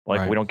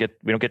 Like we don't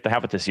get to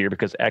have it this year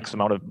because X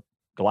amount of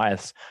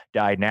Goliaths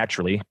died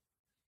naturally,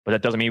 but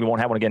that doesn't mean we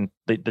won't have one again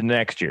the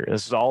next year.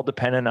 This is all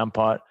dependent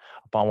upon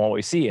what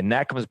we see, and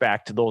that comes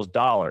back to those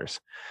dollars.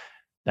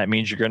 That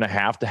means you're going to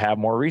have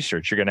more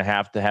research. You're going to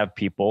have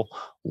people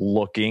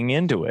looking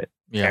into it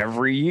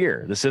every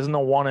year. This isn't a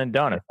one and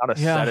done. It's not a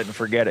set it and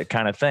forget it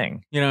kind of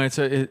thing. You know,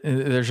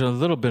 there's a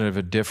little bit of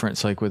a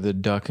difference, like with the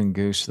duck and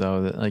goose,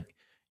 though. That like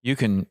you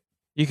can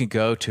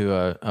go to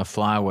a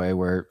flyway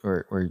where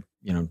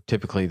you know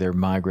typically they're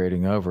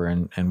migrating over,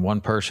 and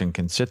one person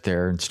can sit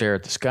there and stare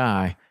at the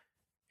sky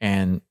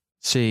and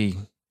see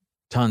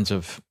tons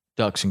of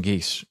ducks and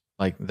geese.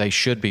 Like they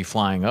should be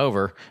flying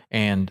over,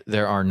 and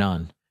there are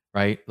none.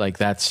 Right? Like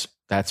that's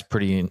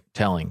pretty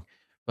telling.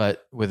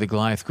 But with the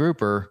Goliath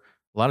grouper,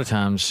 a lot of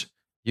times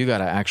you got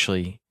to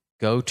actually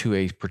go to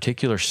a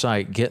particular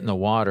site, get in the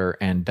water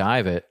and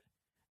dive it.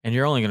 And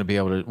you're only going to be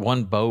able to,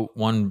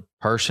 one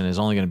person is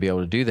only going to be able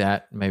to do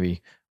that.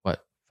 Maybe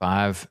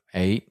 5,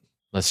 8,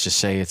 let's just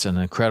say it's an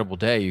incredible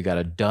day. You got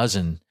a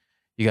dozen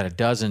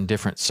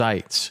different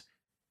sites.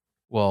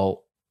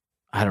 Well,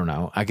 I don't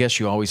know. I guess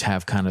you always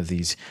have kind of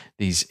these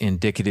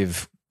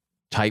indicative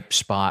type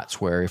spots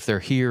where if they're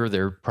here,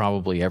 they're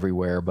probably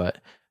everywhere, but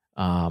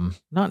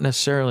not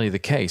necessarily the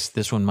case.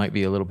 This one might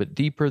be a little bit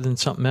deeper than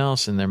something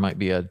else, and there might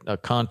be a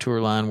contour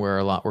line where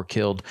a lot were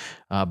killed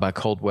by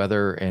cold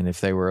weather, and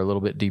if they were a little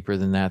bit deeper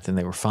than that, then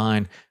they were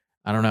fine.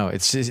 I don't know.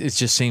 It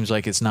just seems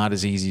like it's not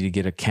as easy to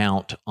get a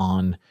count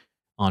on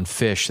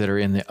fish that are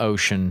in the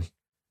ocean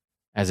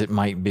as it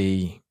might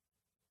be,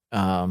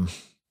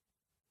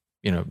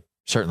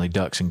 certainly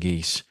ducks and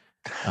geese.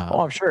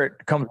 I'm sure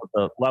it comes with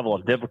a level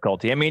of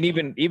difficulty. I mean,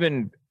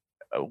 even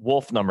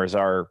wolf numbers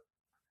are,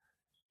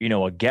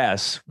 a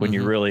guess when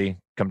you really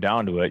come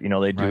down to it.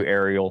 They do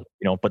aerial,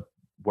 but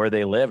where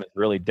they live is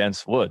really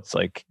dense woods.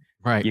 Like,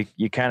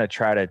 you kind of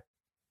try to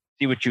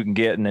see what you can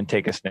get and then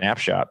take a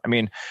snapshot. I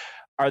mean,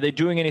 are they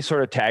doing any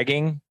sort of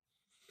tagging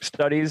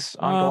studies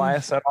on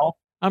Goliaths at all?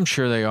 I'm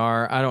sure they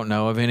are. I don't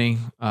know of any.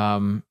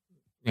 And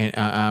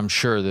I'm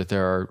sure that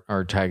there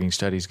are tagging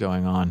studies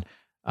going on.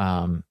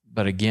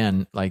 But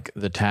again, like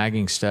the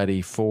tagging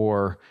study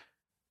for,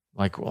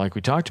 like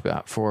we talked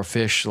about, for a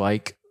fish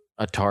like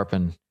a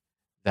tarpon,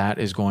 that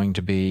is going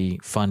to be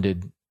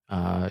funded.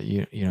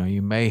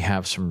 You may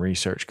have some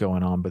research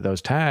going on, but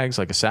those tags,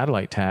 like a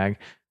satellite tag,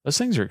 those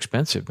things are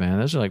expensive, man.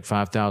 Those are like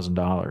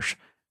 $5,000.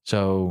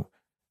 So,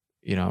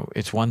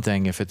 it's one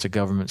thing if it's a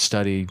government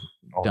study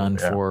done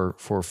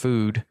for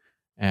food,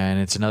 and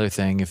it's another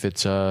thing if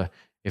it's a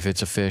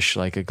fish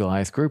like a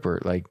Goliath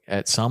grouper. Like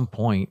at some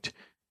point,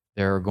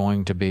 there are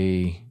going to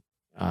be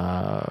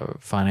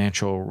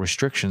financial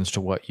restrictions to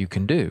what you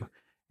can do.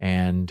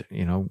 And,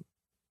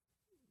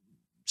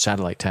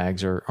 satellite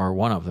tags are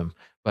one of them.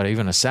 But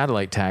even a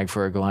satellite tag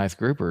for a Goliath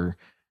grouper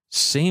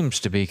seems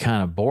to be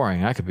kind of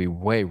boring. I could be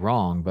way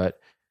wrong, but,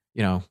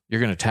 you're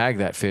going to tag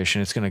that fish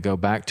and it's going to go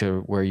back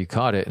to where you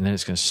caught it, and then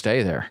it's going to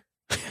stay there.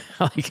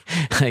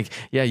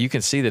 You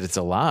can see that it's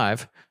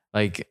alive.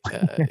 But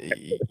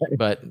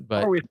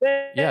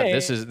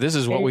this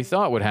is what we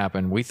thought would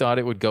happen. We thought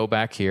it would go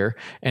back here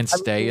and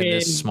stay in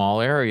this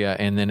small area,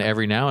 and then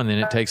every now and then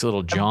it takes a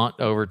little jaunt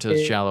over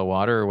to shallow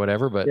water or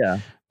whatever.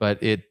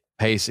 But it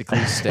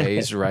basically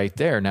stays right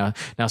there. Now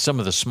some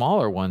of the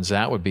smaller ones,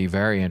 that would be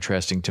very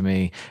interesting to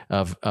me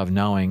of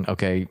knowing.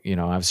 Okay,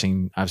 I've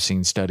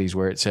seen studies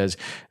where it says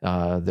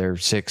they're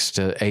 6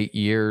 to 8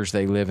 years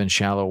they live in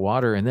shallow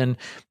water, and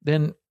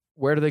then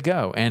where do they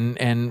go?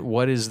 And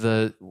what is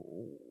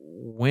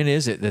when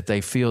is it that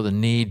they feel the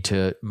need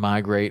to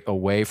migrate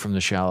away from the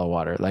shallow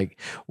water? Like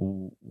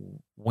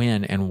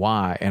when and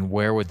why and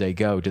where would they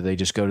go? Do they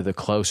just go to the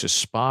closest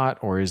spot,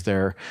 or is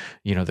there,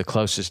 the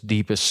closest,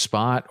 deepest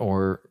spot,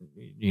 or,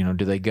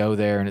 do they go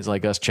there and it's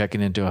like us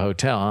checking into a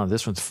hotel? Oh,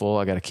 this one's full.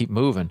 I got to keep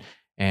moving.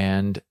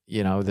 And,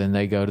 then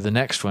they go to the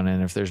next one.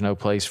 And if there's no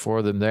place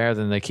for them there,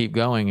 then they keep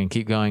going and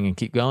keep going and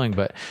keep going.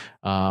 But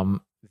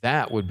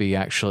that would be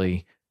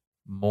actually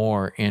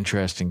more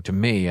interesting to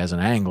me as an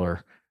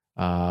angler,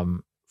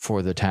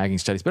 for the tagging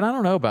studies. But I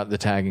don't know about the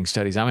tagging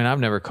studies. I mean, I've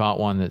never caught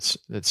one that's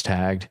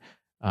tagged.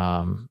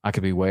 I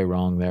could be way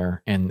wrong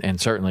there.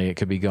 And certainly it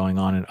could be going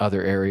on in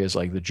other areas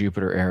like the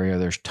Jupiter area.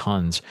 There's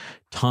tons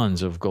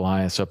of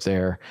Goliaths up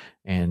there,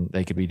 and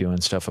they could be doing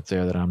stuff up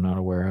there that I'm not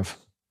aware of.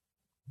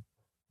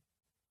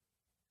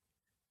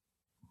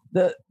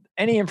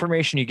 Any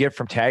information you get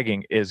from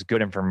tagging is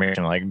good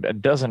information. Like,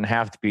 it doesn't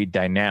have to be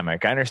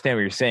dynamic. I understand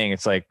what you're saying.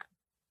 It's like,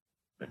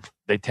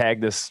 they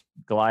tag this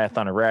Goliath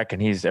on a wreck,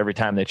 and every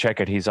time they check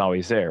it, he's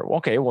always there.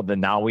 Okay, well then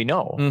now we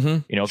know,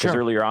 because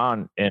earlier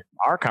on in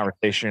our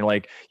conversation, you're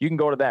like, you can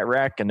go to that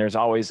wreck and there's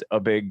always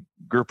a big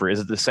grouper. Is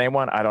it the same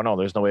one? I don't know.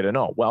 There's no way to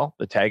know. Well,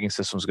 the tagging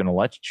system is going to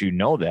let you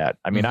know that.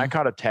 I mean, I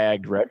caught a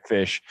tagged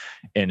redfish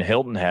in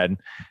Hilton Head,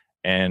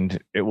 and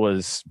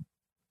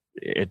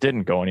it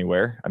didn't go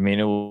anywhere. I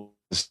mean, it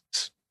was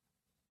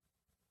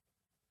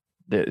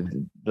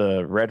the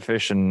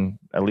redfish, and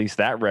at least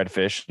that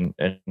redfish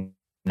and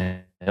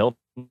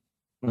Hilton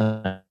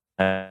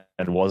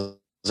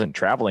wasn't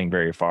traveling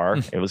very far.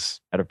 It was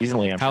at a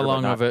reasonably. How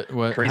long of a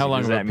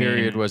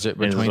period was it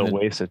between? It was a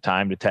waste of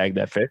time to tag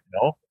that fish.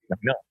 No.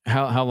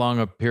 How long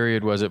a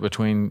period was it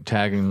between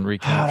tag and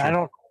recapture? I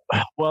don't.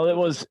 Well, it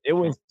was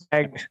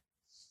tagged.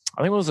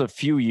 I think it was a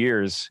few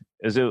years.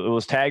 It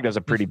was tagged as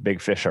a pretty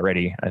big fish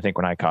already. I think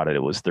when I caught it,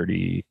 it was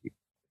 38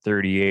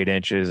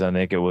 inches. I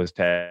think it was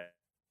tagged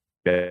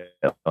at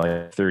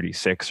like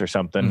 36 or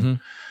something. Mm-hmm.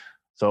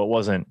 So it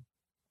wasn't.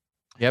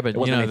 Yeah, but it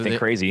wasn't anything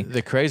crazy.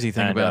 The crazy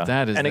thing about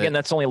that is, and again,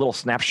 that's only a little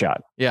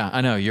snapshot. Yeah,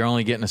 I know. You're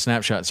only getting a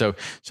snapshot. So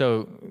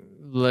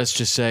let's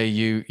just say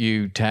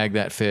you tag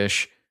that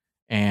fish,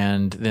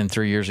 and then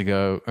 3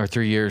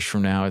 years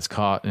from now, it's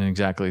caught in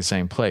exactly the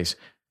same place.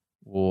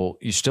 Well,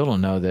 you still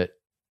don't know that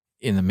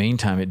in the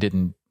meantime, it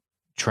didn't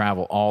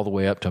travel all the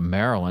way up to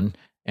Maryland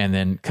and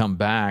then come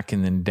back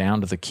and then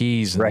down to the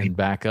Keys and then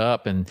back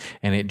up. And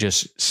it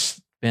just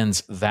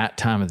spends that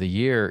time of the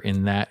year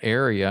in that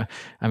area.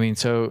 I mean,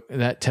 so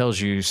that tells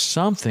you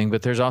something,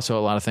 but there's also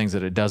a lot of things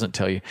that it doesn't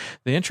tell you.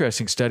 The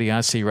interesting study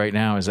I see right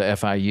now is the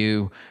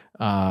FIU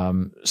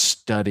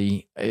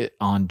study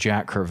on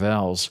Jack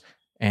Crevalles.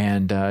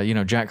 And,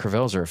 Jack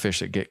Crevalles are a fish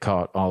that get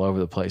caught all over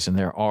the place. And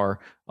there are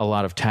a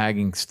lot of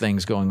tagging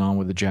things going on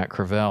with the Jack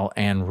Crevalle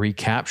and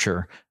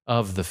recapture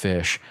of the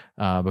fish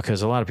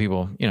because a lot of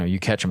people, you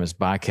catch them as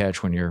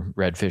bycatch when you're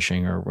red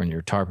fishing or when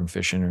you're tarpon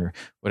fishing or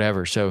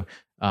whatever. So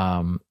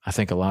I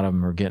think a lot of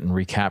them are getting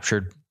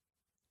recaptured.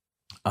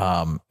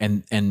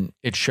 And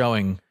it's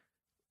showing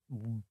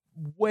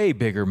way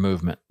bigger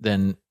movement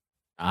than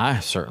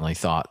I certainly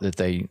thought that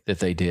they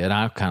did.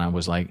 I kind of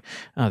was like,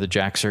 oh, the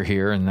Jacks are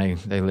here and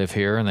they live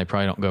here and they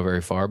probably don't go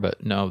very far,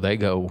 but no, they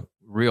go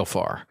real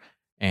far.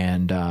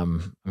 And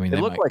they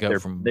look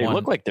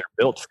like they're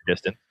built for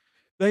distance.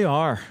 They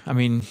are. I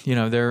mean,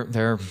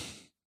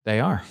 they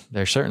are.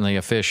 They're certainly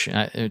a fish.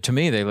 To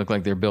me, they look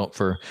like they're built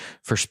for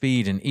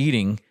speed and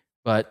eating,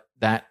 but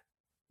that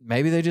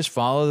maybe they just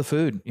follow the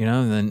food,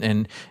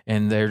 and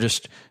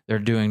they're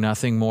doing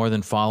nothing more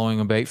than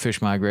following a bait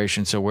fish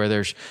migration. So where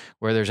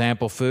there's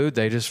ample food,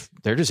 they're just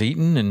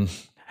eating and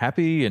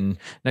happy. And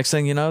next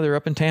thing you know, they're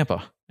up in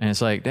Tampa. And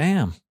it's like,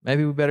 damn,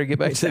 maybe we better get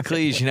back to the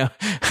Clees,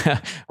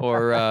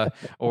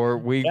 or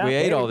we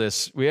ate all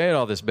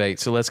this bait.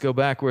 So let's go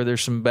back where there's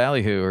some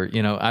ballyhoo, or,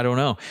 I don't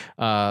know.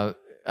 I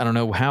don't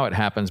know how it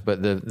happens,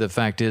 but the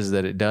fact is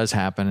that it does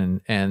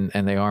happen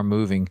and they are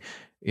moving,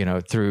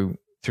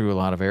 through a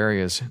lot of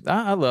areas.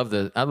 I love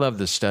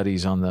the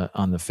studies on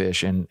the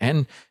fish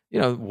and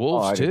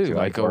wolves too.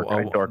 Like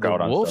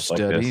the wolf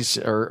studies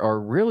are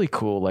really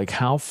cool. Like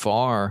how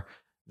far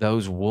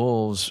those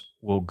wolves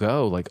will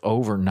go, like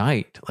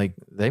overnight. Like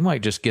they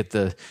might just get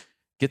the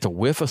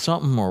whiff of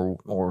something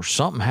or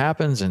something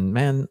happens and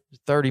man,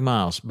 30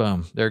 miles,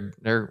 boom,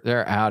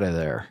 they're out of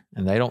there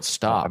and they don't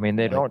stop. I mean,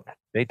 they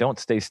don't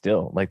stay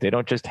still. Like they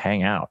don't just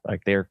hang out.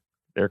 Like they're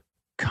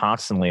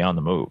constantly on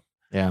the move.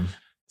 Yeah.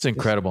 It's an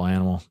incredible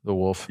animal, the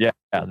wolf. Yeah,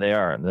 they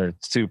are. They're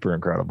super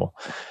incredible.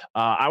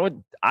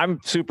 I'm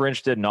super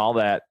interested in all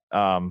that,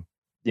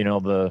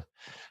 the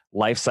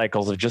life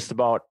cycles of just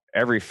about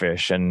every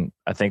fish. And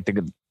I think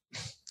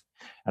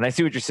and I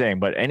see what you're saying,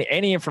 but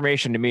any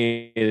information to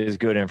me is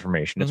good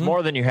information. It's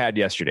more than you had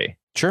yesterday.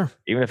 Sure.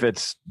 Even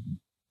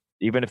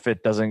if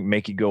it doesn't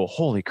make you go,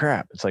 holy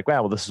crap. It's like,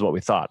 well, this is what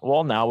we thought.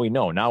 Well, now we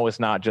know. Now it's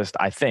not just,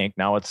 I think,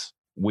 now it's,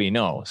 we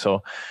know.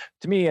 So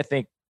to me, I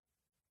think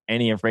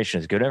any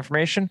information is good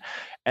information.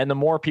 And the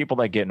more people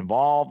that get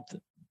involved,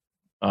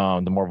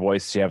 the more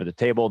voices you have at the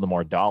table, the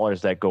more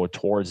dollars that go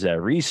towards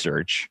that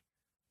research,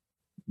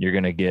 you're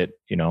going to get,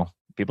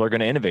 people are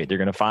going to innovate. They're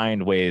going to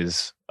find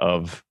ways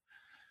of,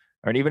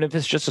 or even if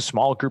it's just a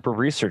small group of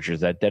researchers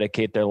that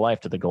dedicate their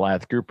life to the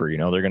Goliath grouper,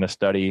 they're going to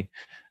study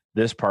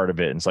this part of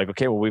it. And it's like,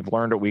 okay, well, we've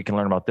learned what we can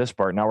learn about this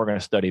part. Now we're going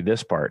to study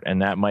this part.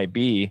 And that might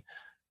be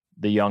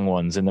the young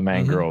ones in the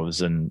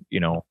mangroves and,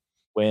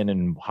 when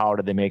and how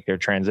do they make their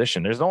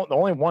transition? There's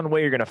only one way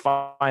you're going to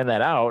find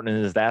that out,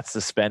 and that's to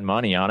spend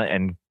money on it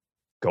and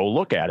go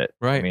look at it.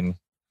 Right. I mean,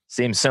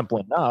 seems simple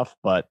enough,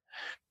 but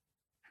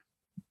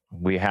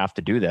we have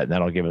to do that. And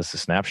that'll give us a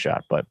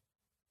snapshot. But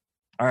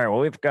all right, well,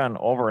 we've gone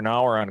over an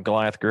hour on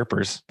Goliath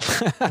groupers.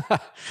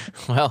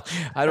 Well,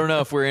 I don't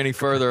know if we're any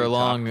further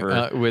along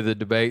with the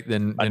debate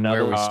than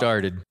where we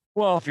started.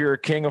 Well, if you're a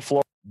king of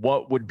Florida,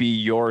 what would be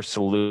your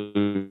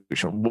solution?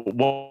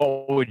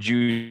 What would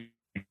you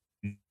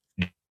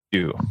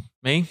do?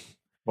 Me?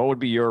 What would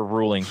be your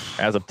ruling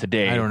as of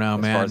today? I don't know,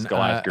 as man. far as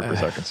Goliath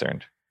groupers are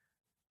concerned.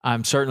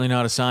 I'm certainly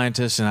not a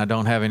scientist, and I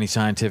don't have any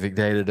scientific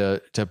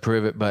data to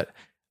prove it. But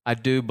I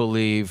do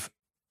believe,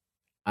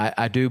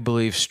 I do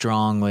believe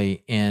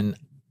strongly in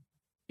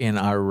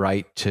our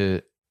right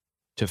to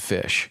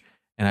fish,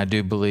 and I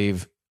do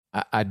believe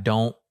I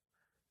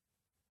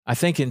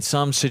think in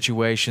some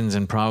situations,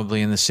 and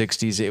probably in the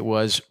 60s, it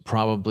was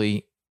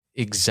probably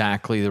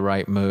exactly the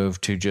right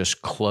move to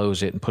just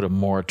close it and put a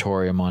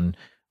moratorium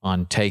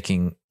on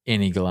taking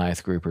any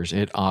Goliath groupers.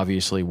 It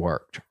obviously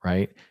worked,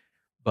 right?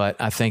 But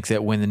I think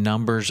that when the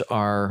numbers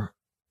are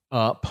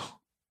up,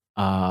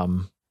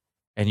 and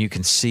you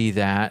can see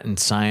that, and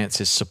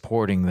science is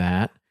supporting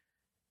that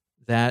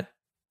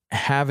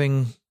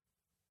having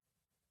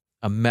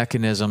a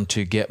mechanism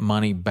to get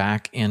money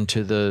back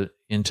into the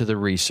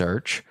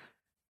research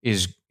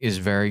is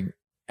very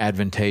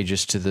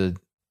advantageous to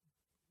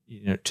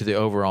the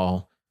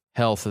overall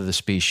health of the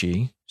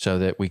species, so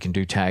that we can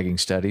do tagging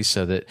studies,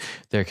 so that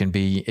there can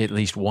be at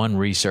least one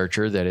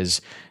researcher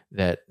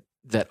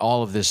that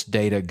all of this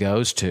data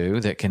goes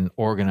to, that can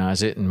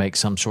organize it and make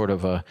some sort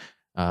of a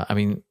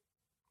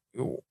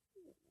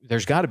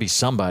there's got to be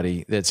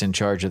somebody that's in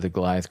charge of the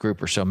Goliath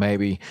grouper. So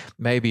maybe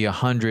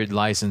 100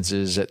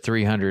 licenses at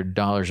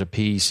 $300 a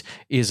piece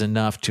is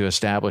enough to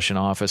establish an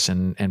office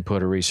and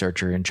put a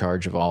researcher in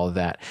charge of all of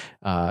that,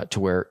 to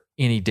where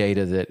any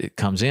data that it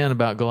comes in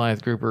about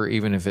Goliath grouper,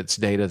 even if it's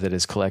data that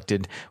is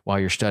collected while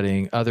you're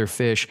studying other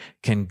fish,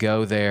 can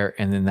go there,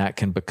 and then that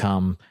can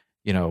become,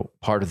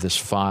 part of this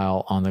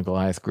file on the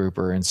Goliath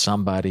grouper, and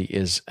somebody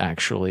is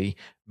actually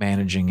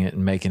managing it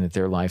and making it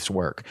their life's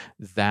work.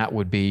 That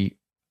would be,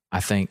 I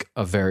think,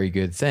 a very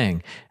good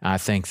thing. I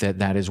think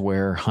that is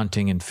where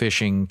hunting and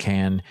fishing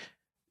can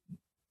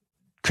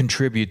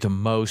contribute the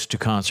most to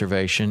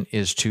conservation,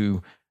 is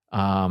to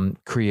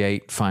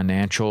create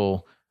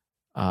financial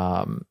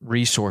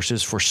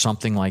resources for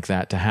something like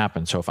that to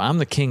happen. So if I'm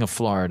the king of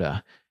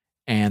Florida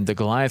and the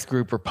Goliath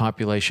grouper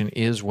population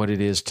is what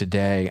it is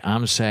today,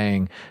 I'm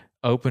saying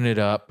open it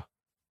up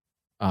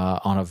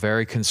on a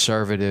very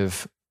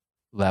conservative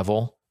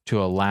level to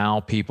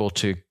allow people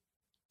to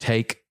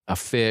take a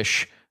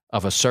fish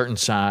of a certain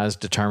size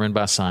determined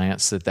by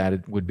science,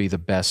 that would be the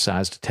best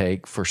size to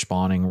take for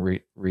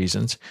spawning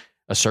reasons,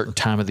 a certain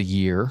time of the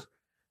year.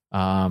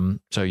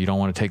 So you don't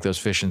want to take those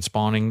fish in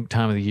spawning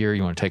time of the year.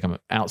 You want to take them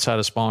outside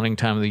of spawning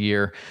time of the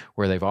year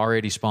where they've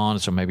already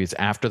spawned. So maybe it's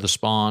after the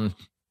spawn,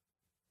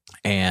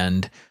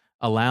 and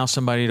allow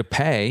somebody to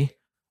pay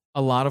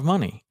a lot of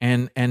money.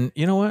 And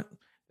you know what?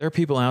 There are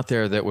people out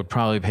there that would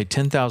probably pay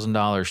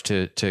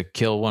 $10,000 to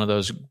kill one of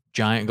those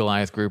giant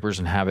Goliath groupers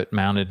and have it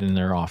mounted in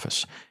their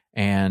office.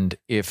 And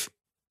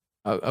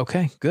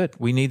okay, good.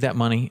 We need that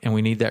money and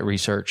we need that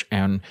research.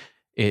 And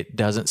it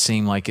doesn't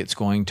seem like it's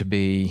going to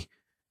be,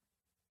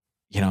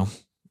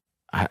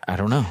 I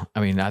don't know. I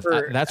mean, that's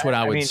what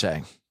I would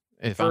say.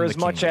 For as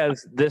much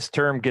as this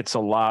term gets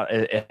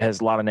it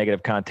has a lot of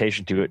negative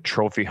connotation to it,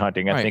 trophy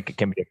hunting, I think it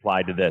can be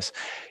applied to this.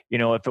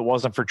 If it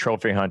wasn't for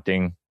trophy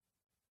hunting,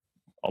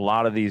 a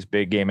lot of these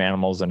big game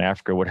animals in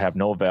Africa would have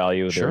no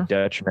value. They're a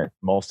detriment.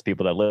 Most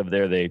people that live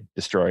there, they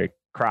destroy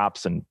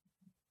crops, and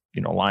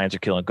lions are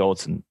killing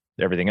goats and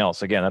everything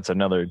else. Again, that's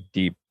another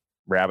deep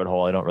rabbit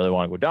hole I don't really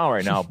want to go down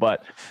right now.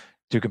 But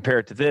to compare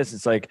it to this,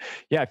 it's like,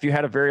 if you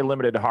had a very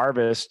limited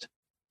harvest,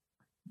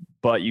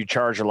 but you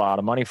charge a lot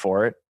of money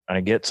for it, and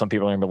I get some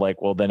people are going to be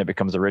like, well, then it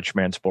becomes a rich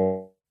man's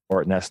sport,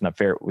 and that's not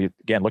fair.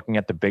 Again, looking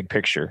at the big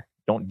picture,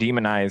 don't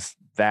demonize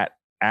that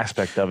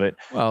aspect of it.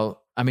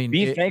 Well, I mean,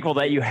 be thankful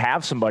that you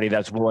have somebody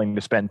that's willing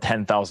to spend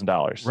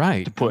 $10,000.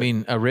 Right.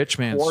 A rich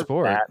man's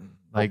sport,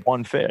 like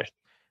one fish.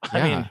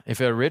 Yeah,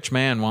 if a rich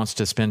man wants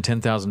to spend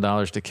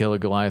 $10,000 to kill a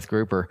Goliath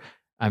grouper,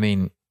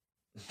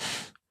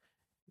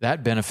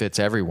 that benefits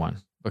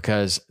everyone,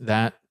 because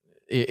that,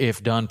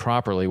 if done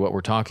properly, what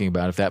we're talking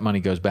about, if that money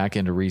goes back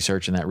into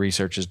research, and that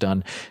research is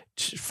done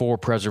for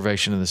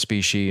preservation of the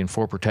species and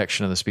for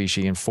protection of the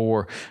species and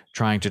for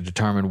trying to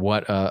determine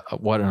what an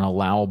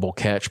allowable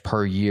catch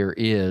per year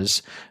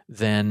is,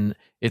 then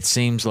it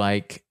seems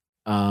like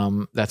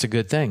that's a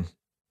good thing.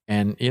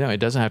 And, it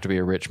doesn't have to be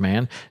a rich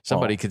man.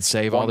 Somebody could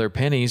save all their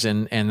pennies,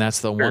 and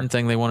that's the one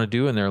thing they want to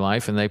do in their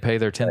life, and they pay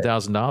their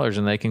 $10,000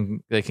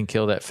 and they can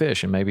kill that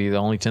fish, and maybe the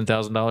only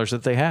 $10,000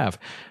 that they have.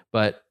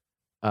 But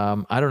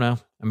I don't know.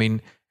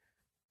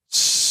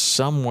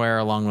 Somewhere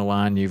along the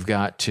line, you've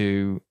got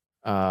to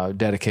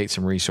dedicate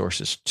some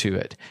resources to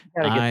it.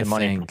 You gotta get the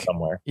money from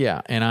somewhere.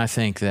 Yeah, and I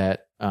think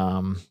that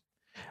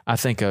I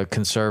think a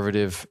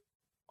conservative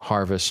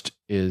harvest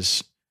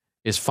is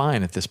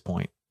fine at this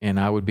point. And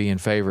I would be in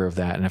favor of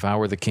that. And if I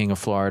were the king of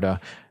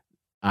Florida,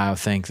 I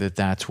think that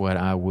that's what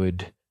I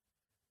would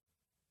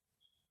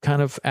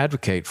kind of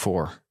advocate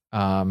for.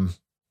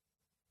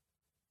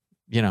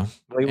 Well,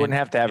 you wouldn't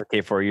have to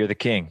advocate for it. You're the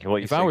king.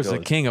 If I was the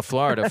king of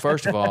Florida,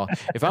 first of all,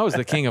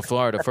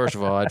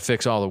 I'd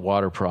fix all the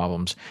water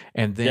problems,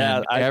 and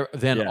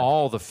then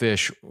all the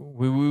fish.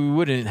 We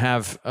wouldn't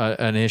have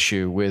an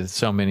issue with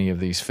so many of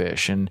these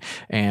fish,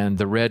 and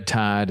the red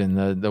tide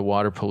and the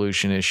water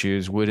pollution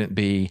issues wouldn't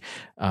be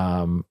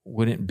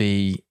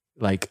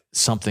like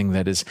something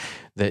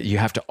that you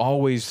have to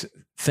always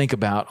think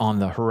about on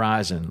the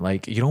horizon.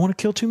 Like, you don't want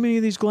to kill too many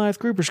of these Goliath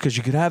groupers because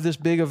you could have this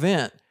big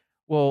event.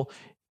 Well,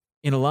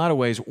 in a lot of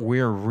ways,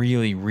 we're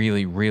really,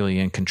 really, really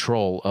in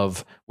control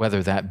of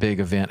whether that big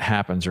event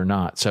happens or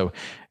not. So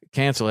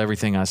cancel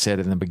everything I said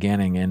in the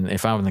beginning. And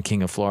if I were the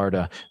king of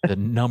Florida, the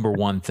number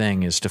one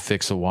thing is to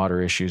fix the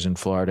water issues in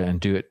Florida and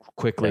do it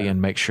quickly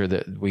and make sure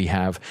that we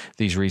have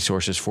these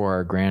resources for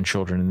our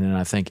grandchildren. And then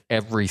I think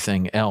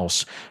everything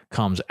else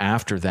comes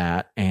after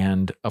that.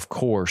 And of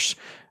course,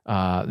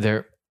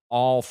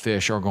 all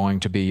fish are going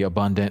to be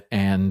abundant,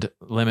 and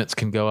limits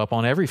can go up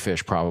on every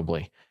fish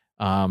probably.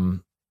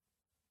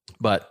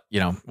 But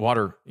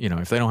water,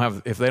 if they don't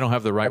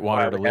have the right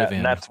water to live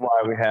in, that's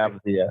why we have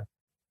the,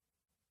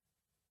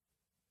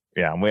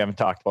 and we haven't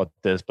talked about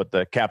this, but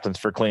the Captains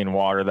for Clean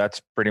Water,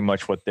 that's pretty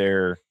much what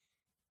they're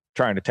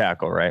trying to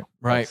tackle, right?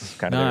 Right.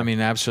 No, I mean,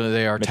 absolutely.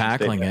 They are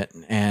tackling it.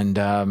 And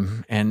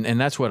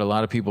that's what a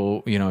lot of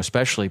people,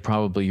 especially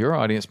probably your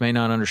audience, may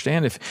not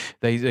understand. If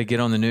they get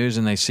on the news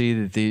and they see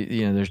that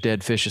there's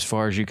dead fish as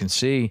far as you can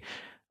see,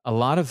 a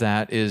lot of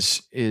that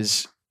is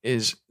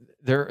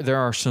there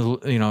are some,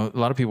 a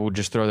lot of people would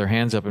just throw their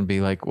hands up and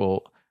be like,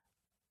 well,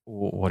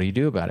 what do you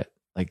do about it?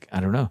 Like, I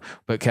don't know.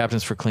 But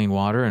Captains for Clean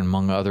Water and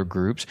among other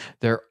groups,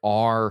 there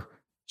are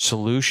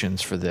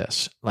solutions for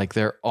this. Like,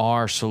 there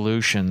are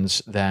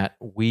solutions that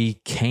we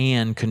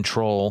can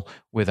control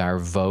with our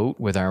vote,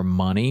 with our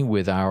money,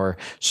 with our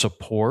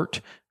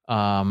support,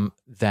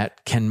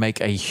 that can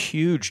make a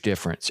huge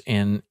difference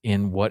in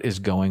what is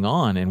going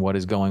on. And what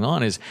is going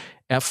on is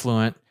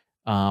effluent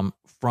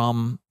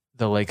from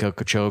the Lake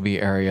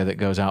Okeechobee area that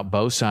goes out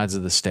both sides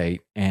of the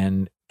state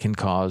and can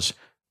cause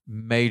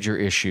major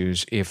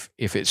issues if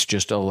it's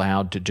just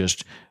allowed to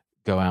just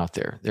go out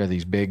there. There are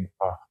these big.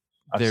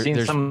 I've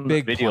seen some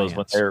big videos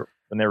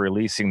when they're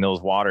releasing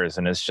those waters,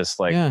 and it's just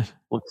like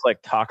looks like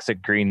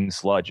toxic green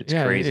sludge. It's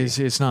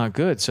crazy. It's not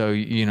good. So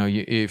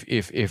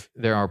if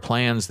there are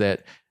plans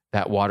that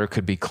water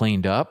could be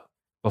cleaned up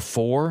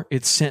before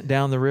it's sent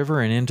down the river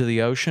and into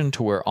the ocean,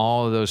 to where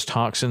all of those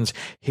toxins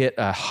hit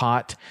a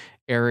hot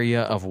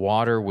area of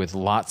water with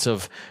lots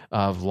of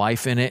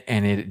life in it,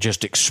 and it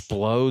just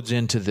explodes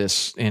into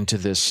this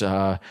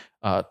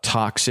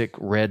toxic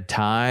red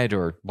tide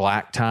or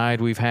black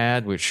tide we've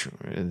had, which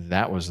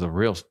that was the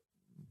real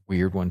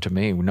weird one to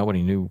me.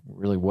 Nobody knew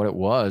really what it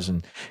was,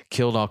 and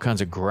killed all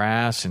kinds of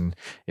grass. And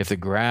if the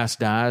grass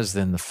dies,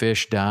 then the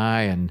fish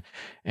die.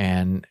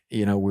 And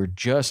we're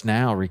just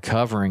now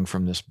recovering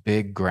from this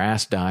big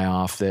grass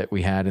die-off that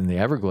we had in the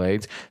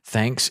Everglades,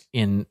 thanks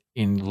in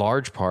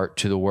large part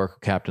to the work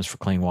of Captains for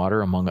Clean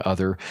Water, among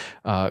other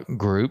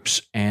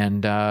groups.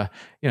 And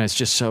it's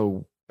just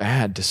so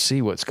bad to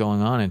see what's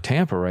going on in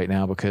Tampa right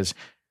now, because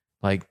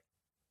like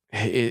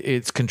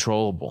it's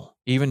controllable,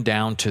 even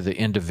down to the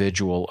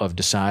individual of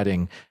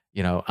deciding,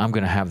 I'm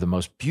going to have the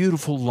most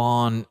beautiful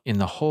lawn in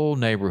the whole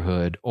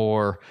neighborhood,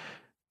 or,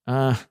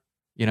 I'm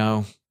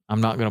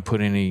not going to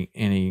put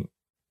any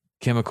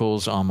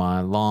chemicals on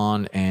my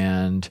lawn,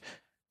 and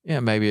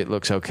maybe it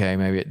looks okay,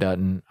 maybe it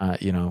doesn't, I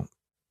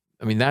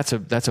mean, that's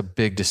a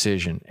big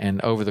decision.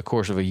 And over the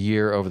course of a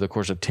year, over the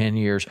course of 10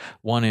 years,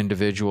 one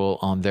individual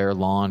on their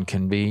lawn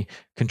can be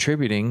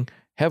contributing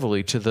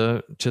heavily to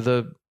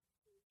the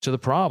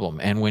problem.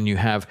 And when you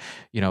have,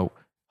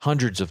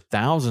 hundreds of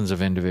thousands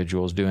of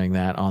individuals doing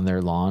that on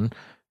their lawn,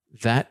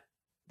 that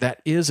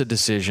is a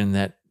decision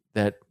that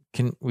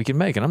we can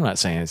make. And I'm not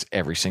saying it's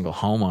every single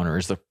homeowner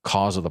is the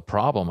cause of the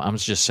problem. I'm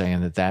just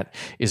saying that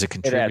is a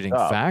contributing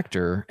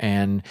factor.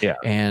 And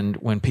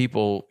when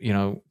people,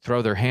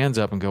 throw their hands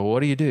up and go, what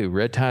do you do?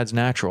 Red tide's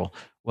natural.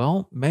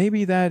 Well,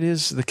 maybe that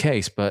is the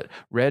case, but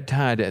red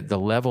tide at the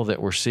level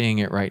that we're seeing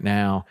it right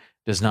now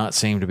does not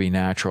seem to be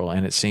natural.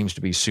 And it seems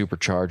to be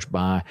supercharged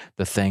by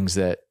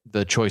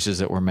the choices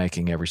that we're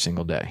making every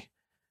single day.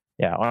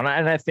 Yeah. And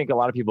I think a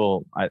lot of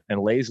people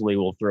lazily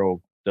will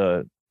throw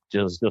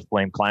just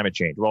blame climate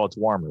change. Well, it's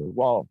warmer.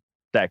 Well,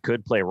 that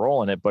could play a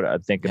role in it, but I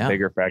think a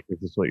bigger factor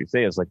is what you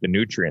say is like the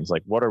nutrients.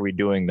 Like, what are we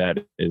doing that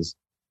is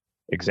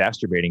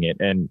exacerbating it?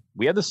 And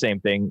we have the same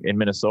thing in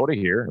Minnesota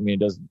here. I mean,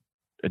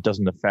 it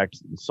doesn't affect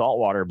salt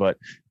water, but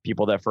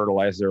people that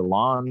fertilize their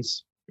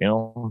lawns,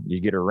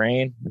 you get a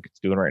rain, like it's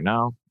doing right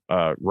now,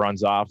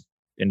 runs off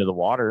into the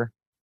water.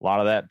 A lot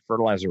of that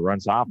fertilizer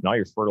runs off. Now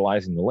you're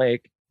fertilizing the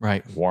lake.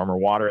 Right. Warmer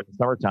water in the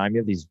summertime, you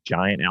have these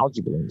giant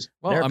algae blooms.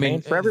 Well, they're paying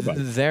for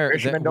everybody.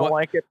 Fishermen don't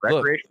like it.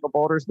 Recreational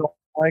boaters don't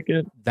like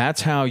it.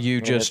 That's how you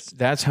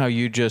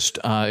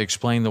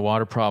explain the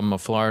water problem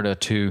of Florida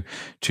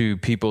to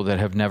people that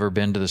have never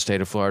been to the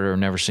state of Florida or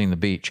never seen the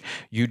beach.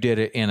 You did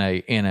it in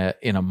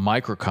a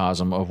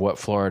microcosm of what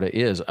Florida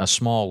is, a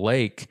small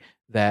lake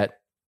that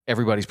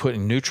everybody's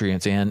putting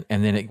nutrients in,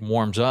 and then it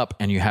warms up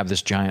and you have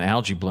this giant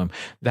algae bloom.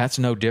 That's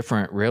no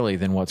different really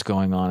than what's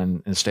going on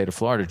in the state of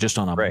Florida, just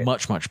on a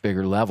much, much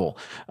bigger level.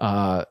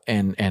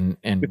 And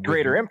with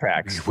greater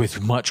impact.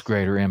 With much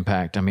greater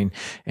impact. I mean,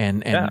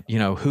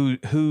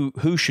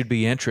 who should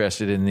be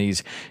interested in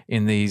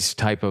these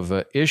type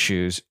of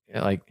issues?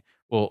 Like,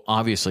 well,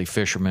 obviously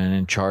fishermen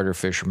and charter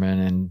fishermen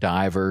and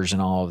divers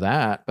and all of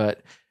that,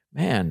 but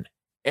man,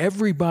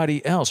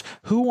 everybody else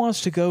who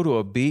wants to go to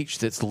a beach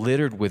that's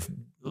littered with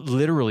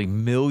literally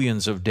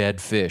millions of dead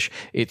fish.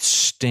 It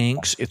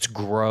stinks. It's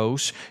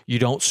gross. You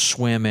don't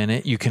swim in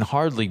it. You can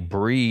hardly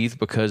breathe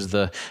because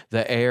the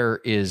air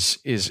is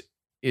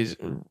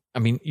I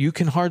mean, you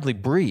can hardly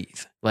breathe.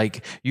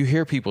 Like, you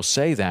hear people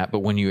say that, but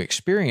when you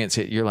experience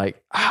it, you're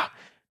like,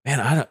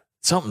 man,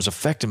 something's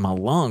affecting my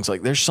lungs.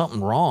 Like, there's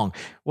something wrong.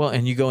 Well,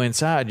 and you go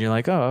inside and you're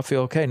like, oh, I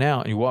feel okay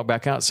now. And you walk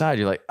back outside,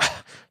 you're like,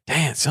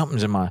 damn,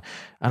 something's in I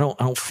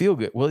don't feel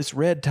good. Well, it's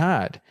red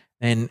tide.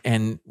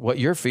 And what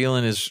you're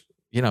feeling is,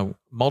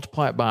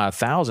 multiply it by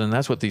 1,000.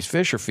 That's what these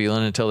fish are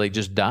feeling until they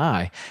just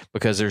die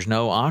because there's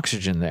no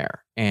oxygen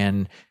there.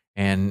 And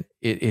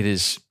it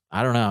is,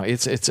 I don't know.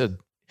 It's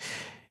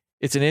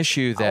an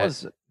issue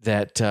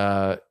that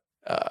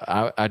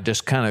I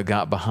just kind of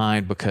got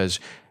behind, because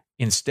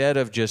instead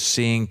of just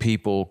seeing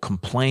people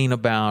complain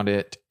about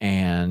it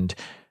and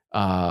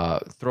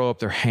throw up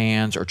their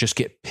hands or just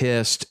get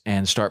pissed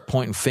and start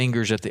pointing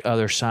fingers at the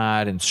other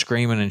side and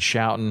screaming and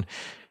shouting,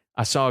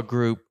 I saw a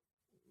group,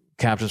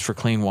 Captains for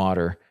Clean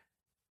Water,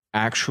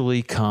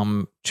 actually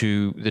come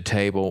to the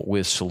table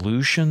with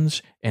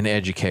solutions and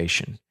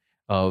education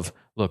of,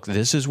 look,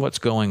 this is what's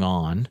going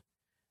on.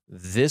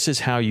 This is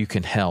how you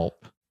can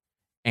help.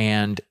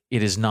 And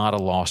it is not a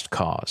lost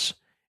cause.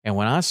 And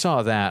when I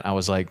saw that, I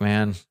was like,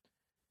 man,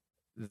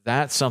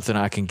 that's something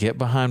I can get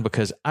behind,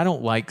 because I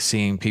don't like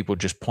seeing people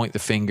just point the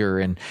finger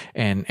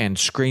and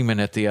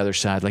screaming at the other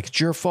side. Like, it's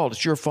your fault.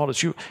 It's your fault.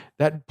 It's you.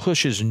 That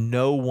pushes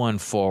no one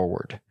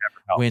forward.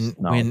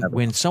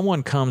 When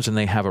someone comes and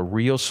they have a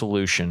real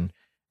solution,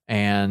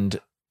 and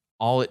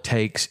all it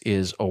takes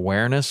is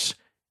awareness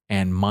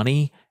and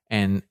money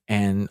and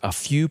a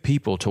few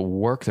people to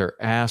work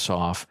their ass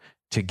off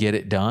to get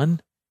it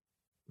done,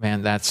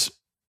 man, that's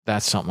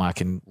something I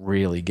can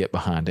really get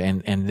behind.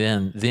 And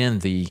then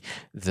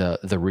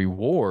the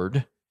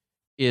reward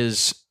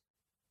is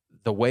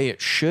the way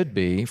it should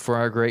be for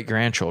our great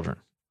grandchildren.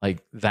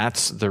 Like,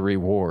 that's the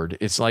reward.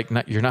 It's like,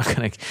 you're not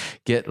going to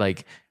get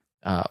like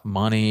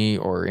money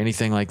or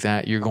anything like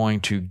that. You're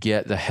going to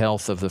get the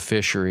health of the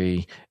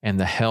fishery and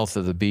the health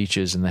of the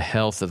beaches and the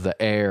health of the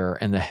air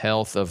and the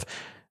health of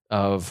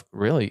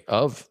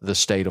the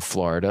state of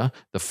Florida,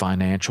 the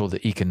financial,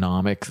 the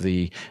economic,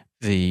 the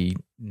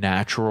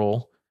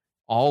natural.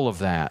 All of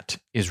that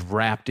is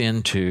wrapped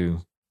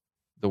into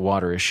the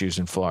water issues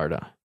in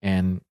Florida.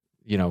 And,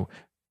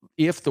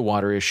 if the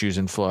water issues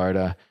in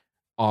Florida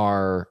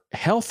are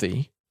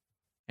healthy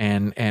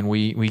and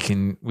we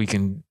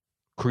can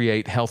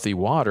create healthy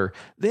water,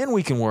 then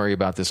we can worry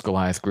about this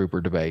Goliath grouper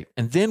debate.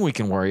 And then we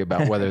can worry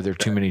about whether there are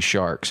too many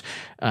sharks.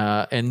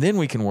 And then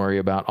we can worry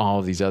about all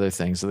of these other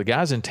things. So the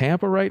guys in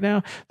Tampa right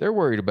now, they're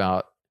worried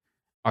about,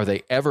 are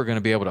they ever going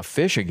to be able to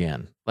fish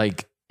again?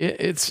 Like,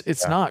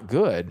 it's not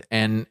good.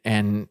 And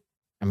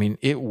I mean,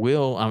 it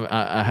will,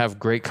 I have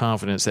great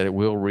confidence that it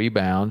will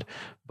rebound,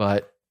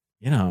 but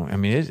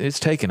it's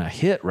taking a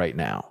hit right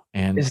now.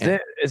 And is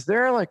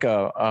there like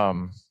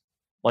a,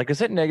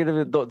 is it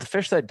negative? The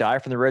fish that die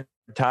from the red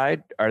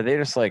tide, are they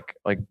just like,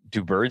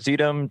 do birds eat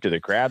them? Do the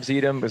crabs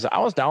eat them? Because I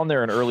was down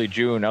there in early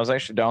June. I was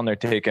actually down there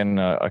taking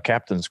a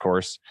captain's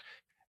course,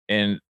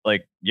 and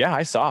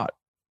I saw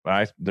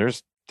it.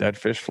 There's dead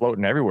fish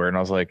floating everywhere. And I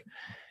was like,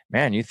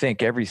 man, you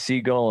think every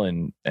seagull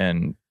and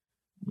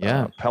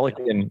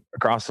pelican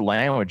across the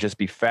land would just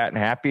be fat and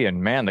happy,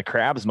 and man, the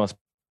crabs must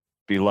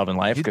be loving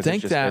life. You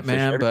think that,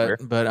 man,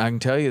 but I can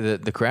tell you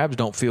that the crabs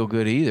don't feel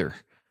good either.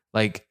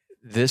 Like,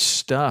 this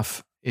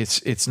stuff,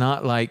 it's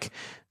not like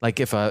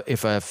if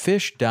a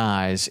fish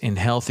dies in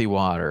healthy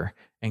water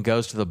and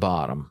goes to the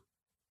bottom,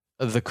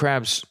 the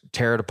crabs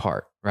tear it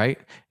apart, right?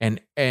 And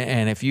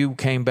if you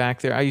came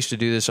back there, I used to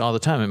do this all the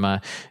time in my,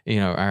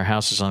 our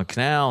house is on a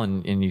canal,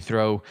 and you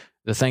throw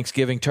the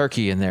Thanksgiving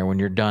turkey in there when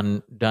you're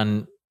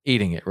done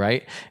eating it,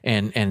 right?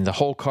 And the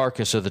whole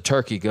carcass of the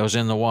turkey goes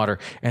in the water,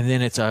 and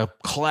then it's a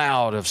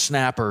cloud of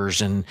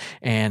snappers and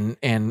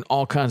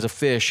all kinds of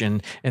fish,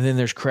 and then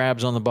there's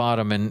crabs on the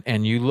bottom,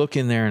 and you look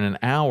in there in an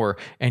hour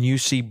and you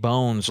see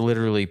bones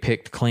literally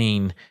picked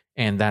clean,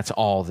 and that's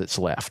all that's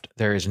left.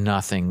 There is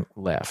nothing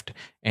left.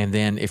 And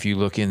then if you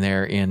look in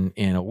there in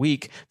a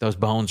week, those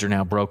bones are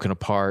now broken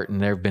apart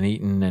and they've been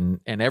eaten, and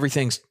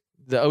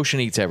the ocean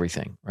eats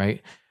everything,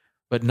 right?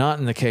 But not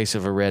in the case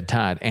of a red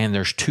tide. And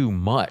there's too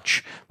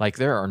much. Like,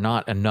 there are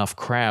not enough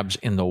crabs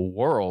in the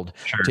world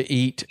to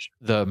eat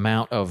the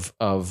amount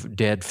of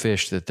dead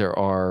fish that there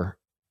are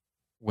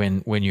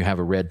when you have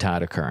a red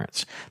tide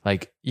occurrence.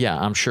 Like, yeah,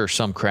 I'm sure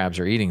some crabs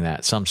are eating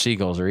that. Some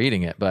seagulls are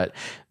eating it, but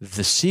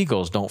the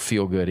seagulls don't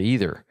feel good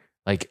either.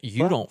 Like,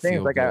 you don't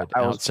feel good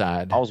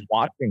outside. I was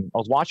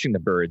watching the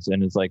birds,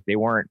 and it's like they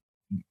weren't,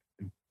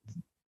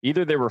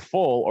 either they were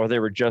full or they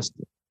were just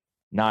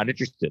not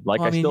interested. Like,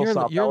 I still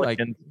saw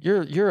pelicans.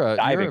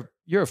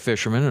 You're a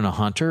fisherman and a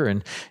hunter,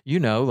 and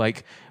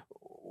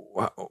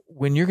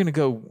when you're going to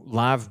go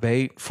live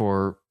bait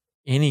for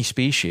any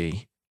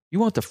species, you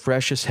want the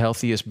freshest,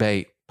 healthiest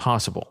bait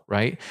possible,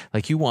 right?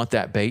 Like you want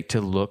that bait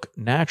to look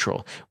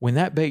natural. When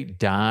that bait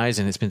dies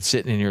and it's been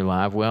sitting in your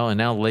live well, and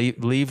now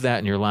leave that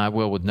in your live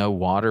well with no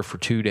water for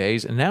 2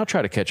 days, and now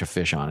try to catch a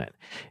fish on it.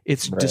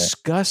 It's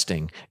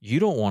disgusting.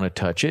 You don't want to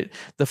touch it.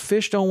 The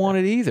fish don't want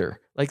it either.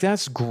 Like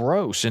that's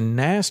gross and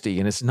nasty,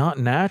 and it's not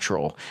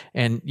natural.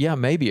 And yeah,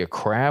 maybe a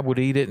crab would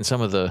eat it, and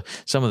some of the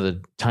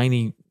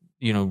tiny,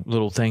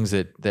 little things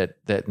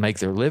that make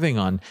their living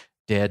on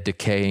dead,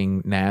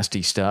 decaying,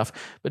 nasty stuff,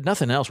 but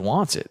nothing else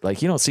wants it.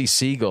 Like you don't see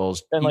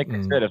seagulls. And like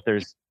I said,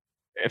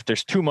 if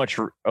there's too much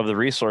of the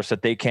resource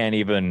that they can't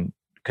even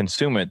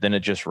consume it, then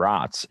it just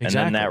rots. Exactly.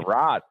 And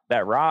then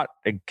that rot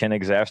it can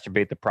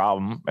exacerbate the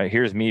problem.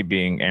 Here's me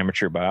being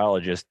amateur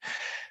biologist,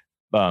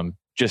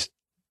 just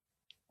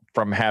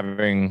from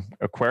having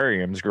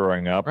aquariums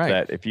growing up,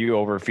 that if you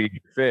overfeed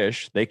your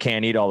fish, they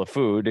can't eat all the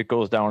food. It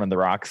goes down in the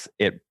rocks.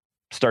 It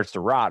starts to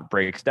rot,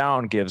 breaks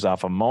down, gives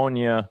off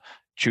ammonia,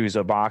 chews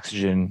up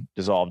oxygen,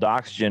 dissolved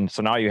oxygen.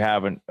 So now you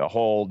have a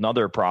whole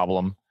nother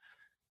problem,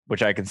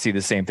 which I can see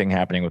the same thing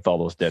happening with all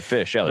those dead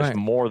fish. Yeah, there's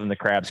more than the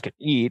crabs can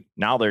eat.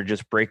 Now they're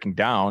just breaking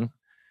down,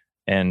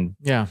 and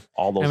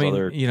all those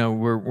other.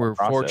 We're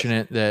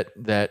fortunate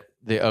that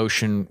the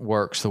ocean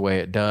works the way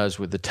it does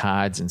with the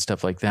tides and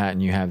stuff like that,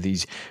 and you have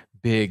these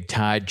big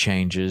tide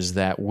changes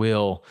that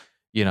will,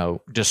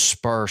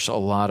 disperse a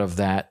lot of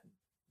that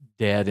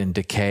dead and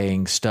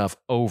decaying stuff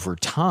over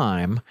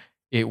time.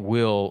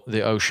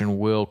 The ocean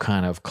will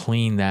kind of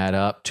clean that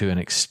up to an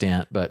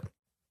extent, but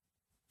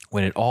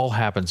when it all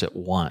happens at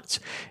once,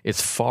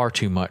 it's far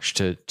too much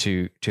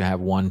to have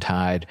one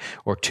tide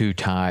or two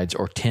tides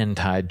or 10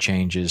 tide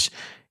changes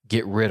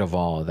get rid of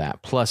all of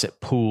that. Plus it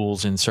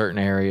pools in certain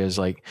areas,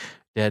 like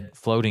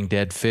floating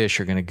dead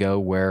fish are going to go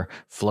where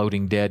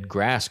floating dead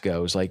grass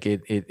goes, like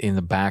it in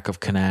the back of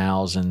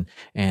canals and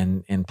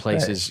in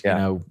places,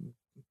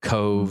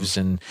 coves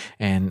and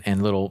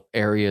little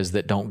areas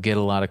that don't get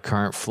a lot of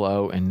current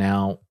flow, and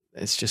now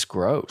it's just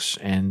gross.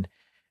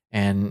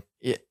 If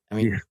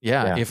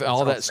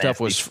all that stuff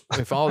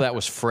if all that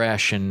was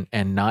fresh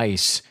and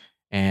nice,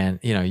 and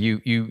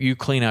you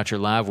clean out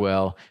your live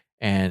well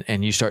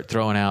and you start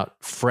throwing out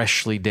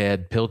freshly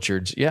dead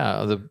pilchards,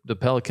 the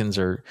pelicans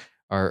are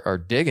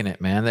digging it,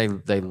 man.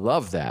 They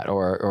love that.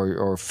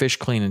 Or fish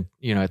cleaning,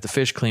 at the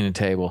fish cleaning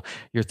table,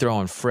 you're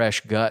throwing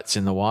fresh guts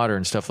in the water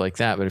and stuff like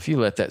that. But if you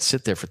let that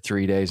sit there for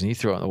 3 days and you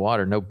throw it in the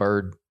water, no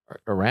bird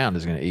around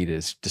is going to eat it.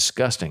 It's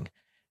disgusting.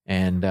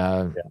 And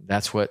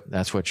that's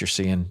what you're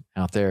seeing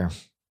out there.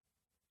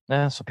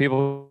 Yeah. So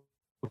people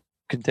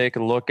can take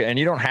a look, and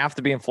you don't have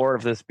to be in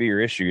Florida for this to be your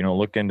issue.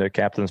 Look into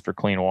Captains for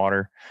Clean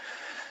Water.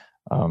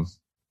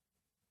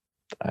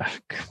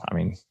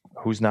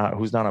 Who's not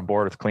on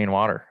board with clean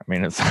water? I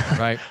mean, it's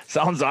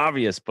sounds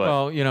obvious,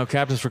 but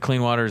Captains for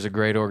Clean Water is a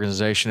great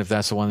organization if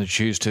that's the one that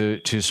you choose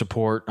to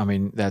support. I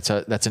mean, that's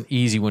an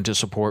easy one to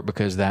support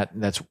because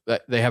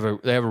they have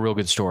a real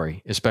good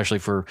story, especially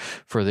for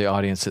the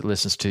audience that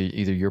listens to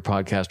either your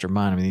podcast or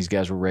mine. I mean, these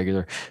guys were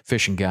regular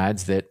fishing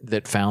guides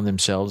that found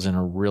themselves in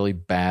a really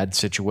bad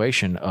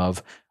situation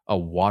of a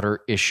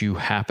water issue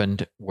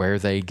happened where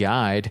they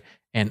guide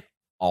and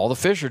all the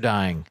fish are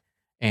dying.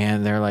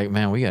 And they're like,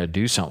 man, we got to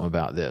do something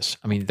about this.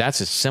 I mean,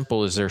 that's as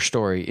simple as their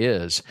story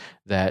is,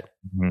 that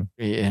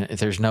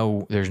there's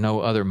no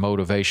other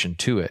motivation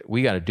to it.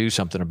 We got to do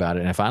something about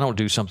it. And if I don't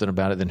do something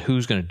about it, then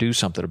who's going to do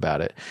something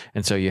about it?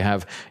 And so you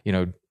have,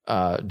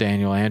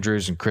 Daniel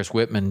Andrews and Chris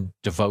Whitman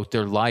devote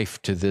their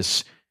life to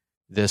this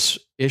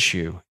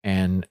issue,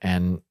 and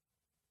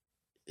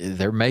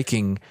they're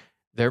making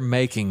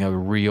a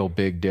real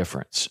big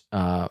difference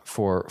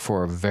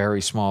for a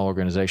very small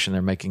organization.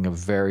 They're making a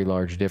very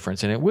large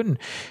difference, and it wouldn't,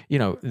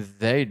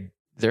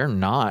 they're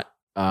not.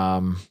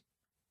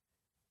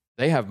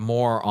 They have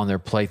more on their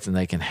plate than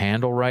they can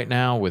handle right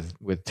now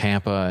with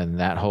Tampa and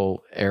that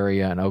whole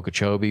area and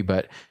Okeechobee.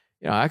 But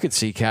I could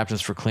see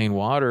Captains for Clean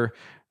Water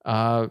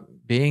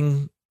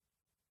being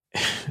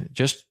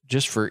just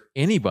for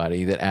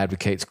anybody that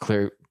advocates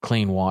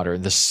clean water.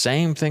 The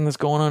same thing that's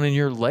going on in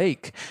your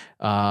lake.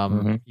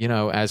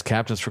 As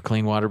Captains for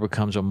Clean Water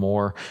becomes a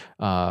more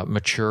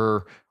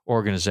mature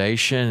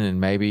organization,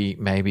 and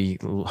maybe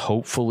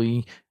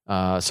hopefully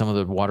some of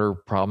the water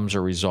problems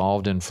are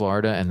resolved in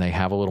Florida, and they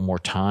have a little more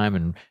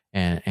time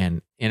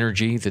and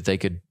energy that they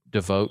could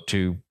devote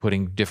to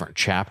putting different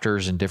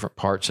chapters in different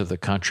parts of the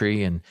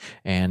country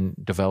and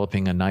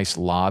developing a nice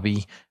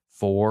lobby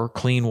for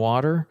clean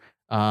water.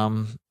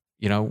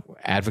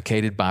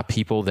 Advocated by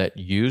people that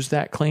use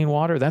that clean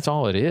water. That's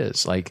all it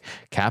is. Like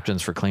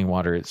Captains for Clean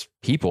Water, it's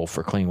people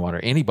for clean water,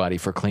 anybody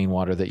for clean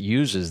water that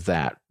uses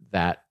that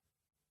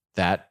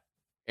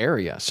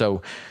area.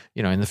 So,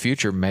 in the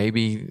future,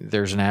 maybe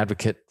there's an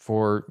advocate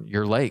for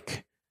your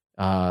lake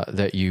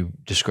that you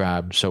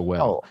described so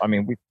well. Oh, I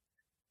mean,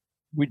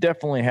 we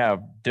definitely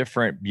have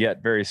different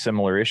yet very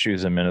similar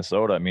issues in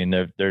Minnesota. I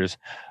mean, there's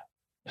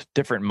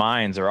different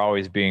mines are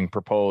always being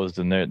proposed,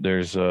 and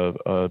there's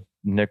a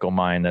nickel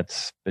mine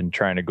that's been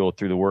trying to go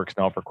through the works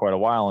now for quite a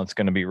while, and it's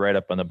going to be right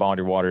up on the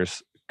Boundary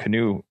Waters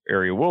Canoe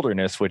Area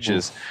Wilderness, which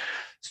is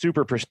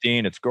super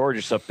pristine. It's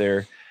gorgeous up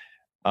there.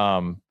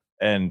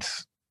 And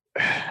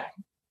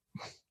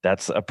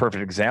that's a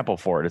perfect example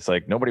for it. It's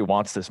like nobody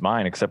wants this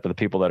mine except for the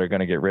people that are going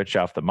to get rich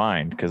off the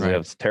mine because they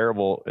have this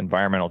terrible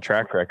environmental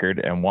track record.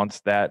 And once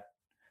that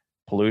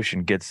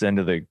pollution gets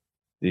into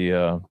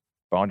the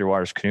Boundary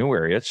Waters canoe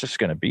area, it's just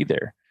going to be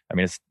there. I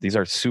mean, these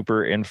are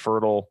super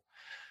infertile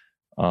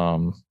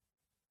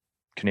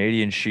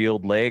Canadian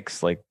Shield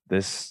lakes. Like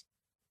this,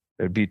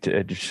 it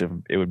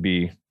would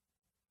be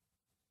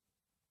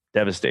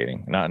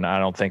devastating. I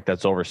don't think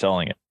that's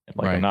overselling it.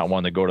 Like I'm not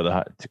one to go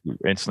to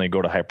instantly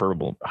go to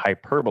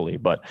hyperbole,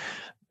 but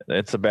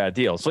it's a bad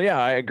deal. So yeah,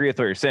 I agree with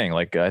what you're saying.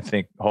 Like I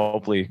think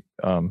hopefully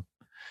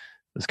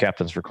this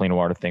Captains for Clean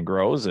Water thing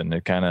grows, and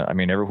it kind of, I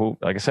mean,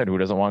 like I said, who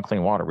doesn't want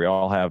clean water? We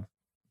all have,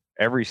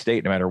 every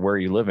state, no matter where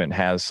you live in,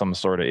 has some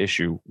sort of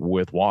issue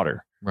with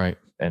water. Right.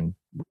 And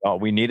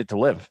we need it to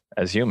live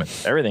as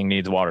humans. Everything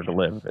needs water to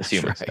live as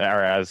humans,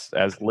 or as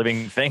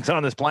living things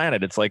on this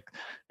planet. It's like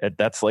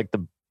that's like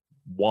the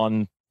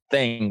one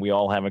thing we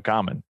all have in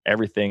common.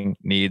 Everything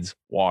needs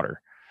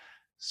water.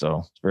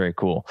 So it's very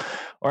cool.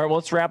 All right, well,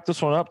 let's wrap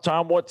this one up.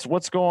 Tom,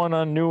 what's going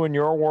on new in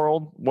your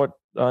world? What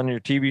on your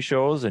TV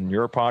shows and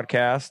your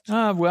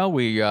podcast? Well,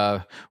 we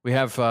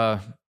have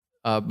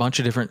a bunch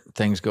of different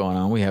things going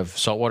on. We have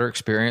Saltwater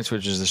Experience,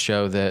 which is the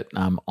show that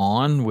I'm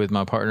on with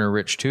my partner,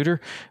 Rich Tudor.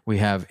 We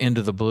have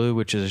Into the Blue,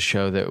 which is a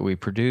show that we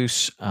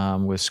produce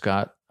with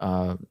Scott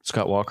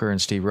Walker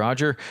and Steve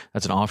Roger.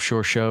 That's an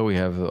offshore show. We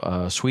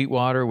have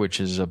Sweetwater, which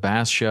is a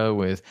bass show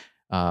with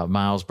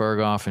Miles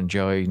Berghoff and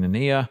Joey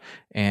Nania.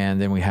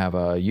 And then we have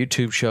a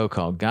YouTube show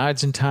called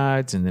Guides and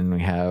Tides. And then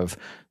we have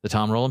the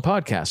Tom Rowland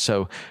podcast.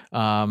 So,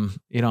 on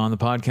the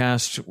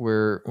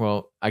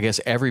podcast, I guess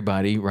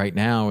everybody right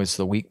now is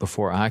the week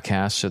before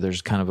ICAST. So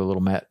there's kind of a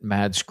little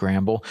mad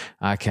scramble.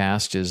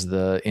 ICAST is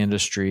the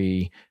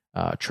industry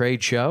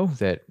trade show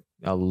that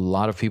a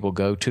lot of people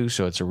go to.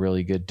 So it's a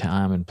really good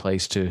time and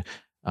place to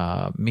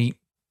meet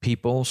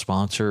people,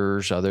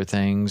 sponsors, other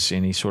things,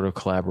 any sort of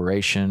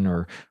collaboration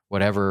or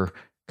whatever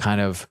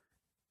kind of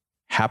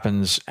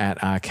happens at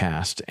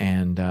ICAST.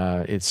 And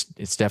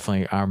it's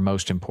definitely our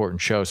most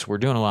important show. So we're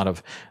doing a lot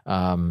of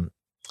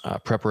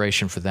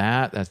preparation for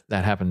that.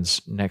 That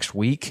happens next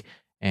week.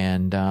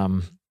 And,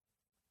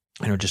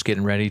 just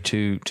getting ready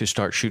to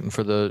start shooting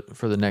for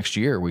the next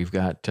year. We've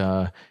got,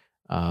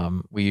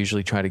 we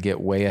usually try to get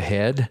way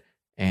ahead.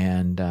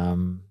 And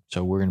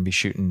so we're going to be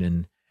shooting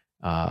in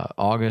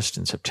August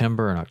and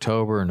September and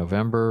October and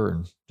November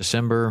and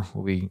December.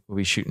 We'll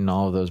be shooting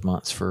all of those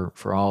months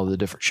for all of the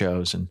different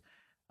shows, and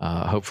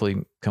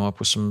hopefully come up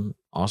with some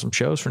awesome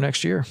shows for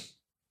next year.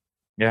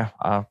 Yeah,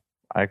 I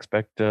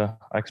expect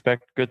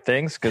good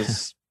things,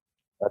 because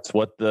that's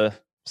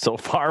so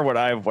far what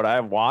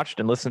I've watched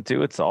and listened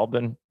to. It's all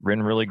been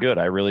really good.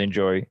 I really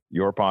enjoy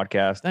your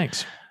podcast.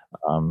 Thanks.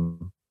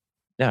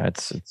 Yeah,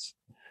 it's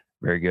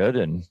very good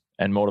and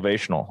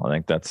motivational. I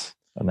think that's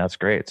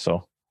great.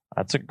 So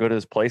that's as good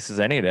as place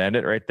as any to end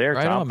it right there.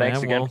 Right Tom, on,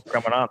 thanks again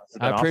for coming on.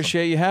 I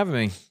appreciate you having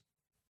me.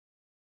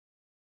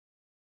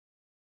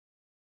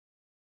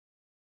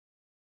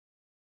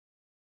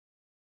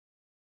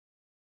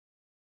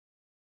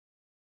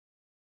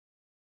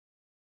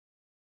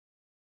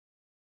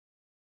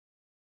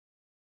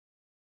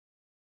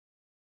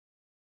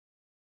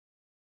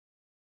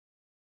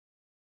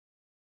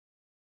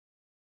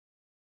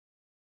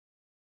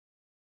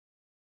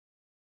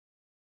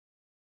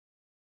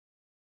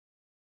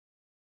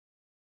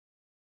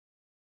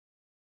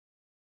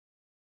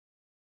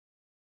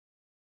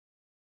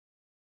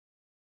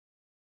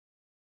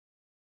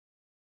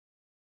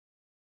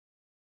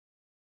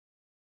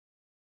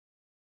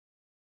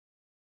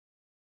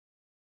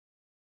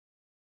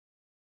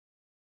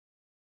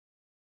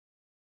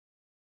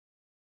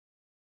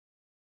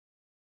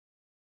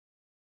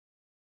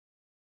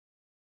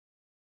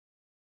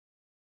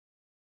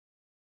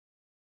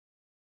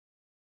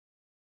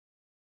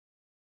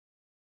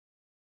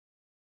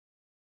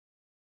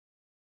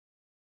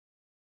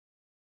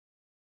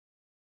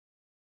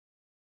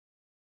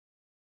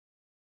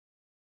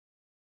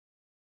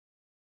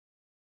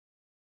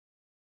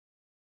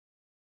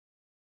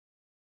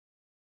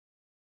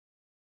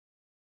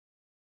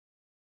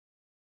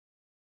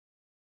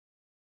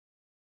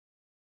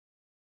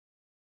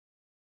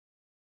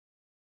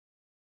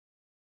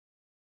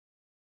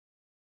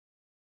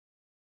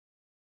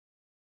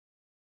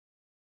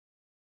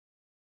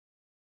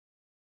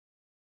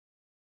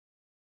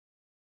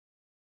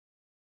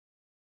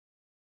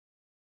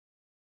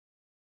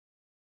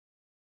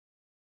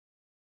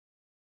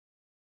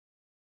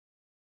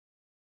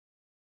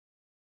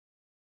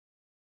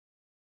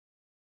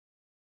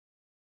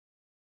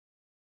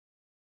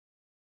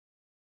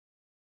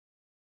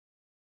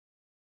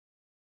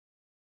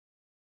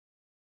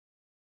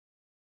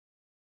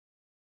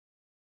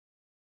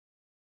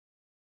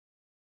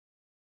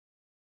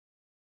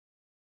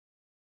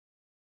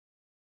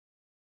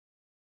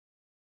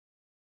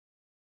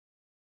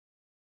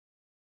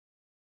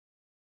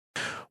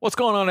 What's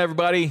going on,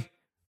 everybody?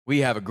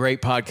 We have a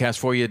great podcast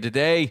for you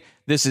today.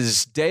 This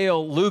is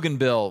Dale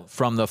Luganbill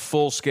from the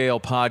Full Scale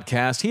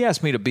Podcast. He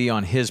asked me to be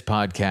on his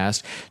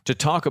podcast to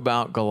talk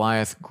about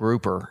Goliath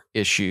grouper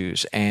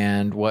issues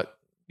and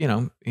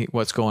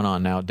what's going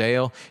on now.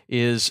 Dale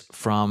is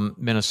from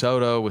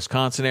Minnesota,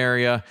 Wisconsin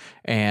area,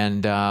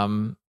 and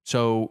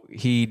so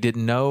he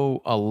didn't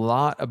know a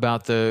lot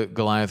about the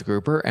Goliath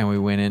grouper, and we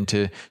went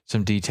into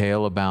some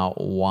detail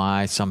about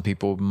why some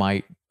people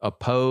might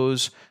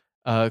oppose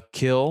a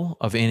kill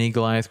of any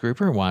Goliath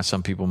grouper and why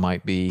some people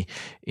might be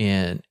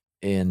in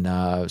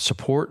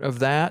support of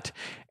that.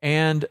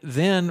 And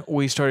then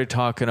we started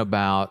talking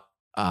about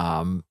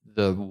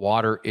the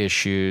water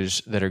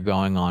issues that are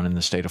going on in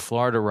the state of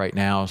Florida right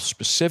now,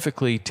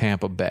 specifically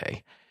Tampa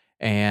Bay.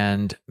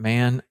 And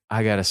man,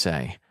 I got to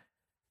say,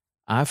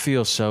 I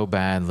feel so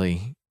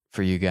badly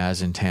for you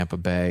guys in Tampa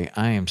Bay.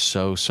 I am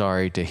so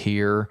sorry to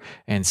hear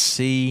and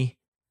see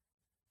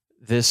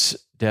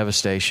this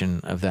devastation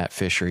of that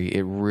fishery.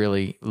 It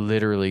really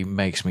literally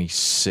makes me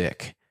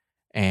sick.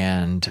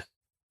 And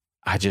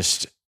I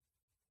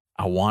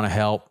want to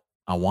help.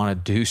 I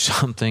want to do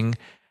something.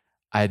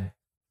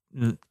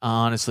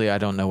 Honestly, I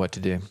don't know what to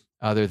do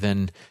other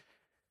than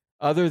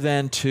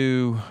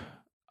to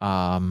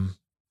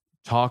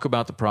talk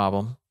about the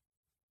problem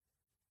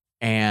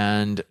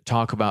and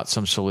talk about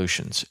some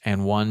solutions.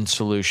 And one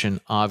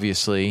solution,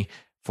 obviously,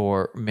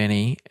 for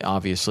many,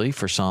 obviously,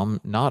 for some,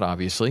 not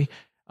obviously,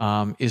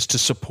 is to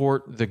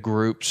support the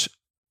groups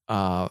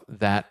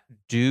that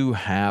do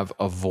have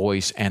a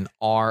voice and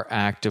are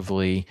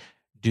actively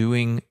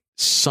doing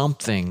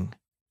something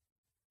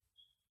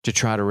to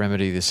try to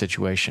remedy the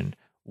situation.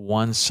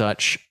 One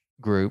such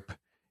group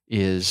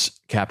is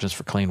Captains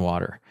for Clean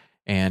Water.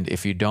 And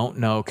if you don't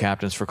know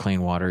Captains for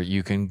Clean Water,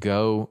 you can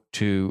go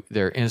to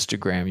their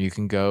Instagram, you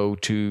can go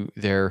to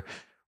their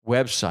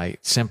website,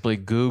 simply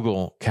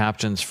Google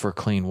Captains for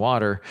Clean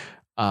Water,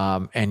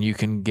 and you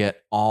can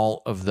get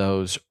all of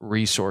those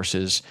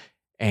resources.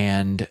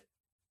 And,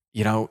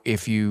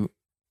 if you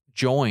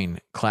join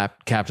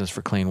Captains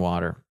for Clean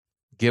Water,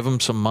 give them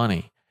some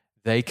money,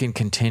 they can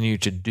continue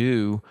to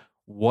do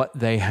what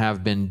they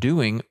have been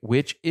doing,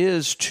 which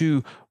is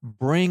to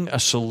bring a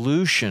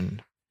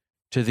solution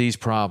to these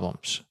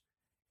problems,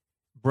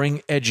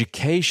 bring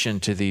education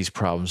to these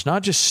problems,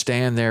 not just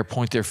stand there,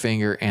 point their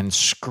finger, and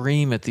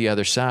scream at the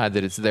other side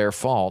that it's their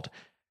fault.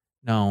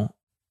 No,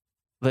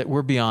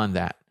 we're beyond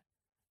that.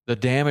 The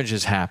damage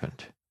has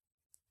happened.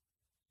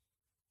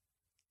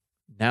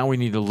 Now we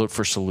need to look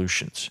for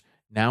solutions.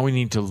 Now we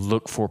need to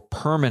look for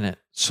permanent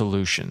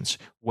solutions,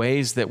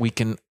 ways that we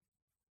can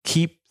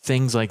keep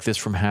things like this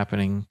from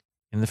happening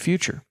in the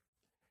future.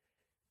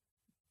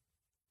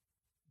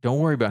 Don't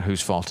worry about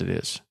whose fault it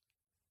is.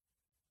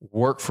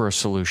 Work for a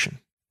solution.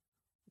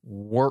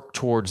 Work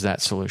towards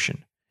that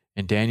solution.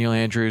 And Daniel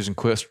Andrews and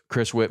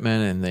Chris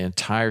Whitman and the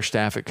entire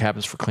staff at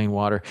Captains for Clean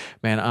Water,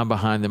 man, I'm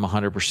behind them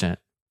 100%.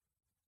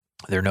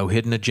 There are no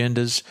hidden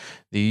agendas.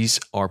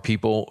 These are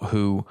people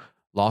who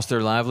lost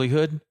their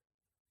livelihood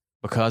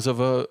because of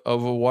a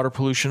water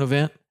pollution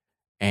event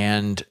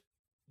and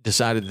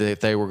decided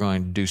that they were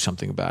going to do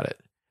something about it.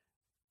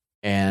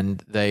 And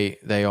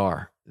they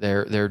are.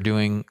 They're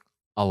doing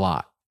a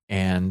lot.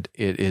 And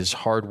it is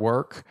hard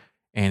work,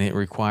 and it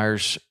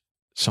requires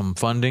some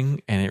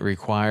funding, and it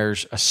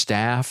requires a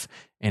staff,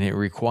 and it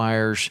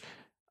requires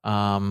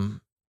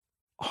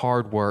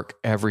hard work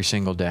every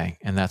single day.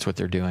 And that's what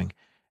they're doing.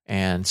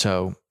 And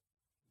so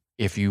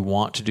if you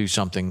want to do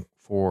something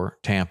for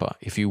Tampa,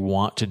 if you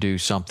want to do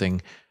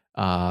something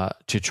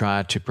to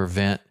try to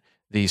prevent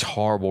these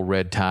horrible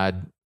red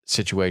tide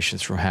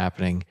situations from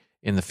happening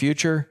in the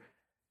future,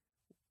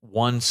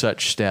 one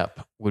such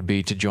step would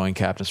be to join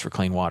Captains for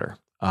Clean Water.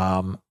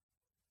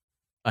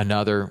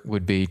 Another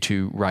would be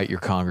to write your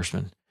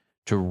congressman,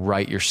 to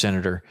write your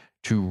senator,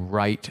 to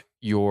write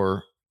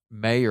your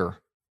mayor,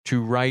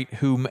 to write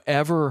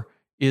whomever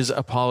is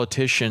a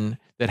politician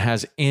that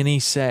has any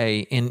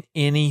say in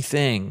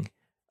anything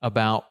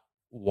about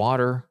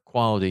water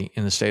quality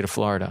in the state of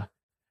Florida.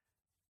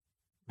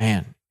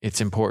 Man,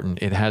 it's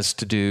important. It has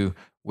to do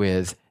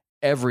with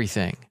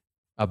everything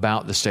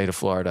about the state of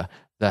Florida.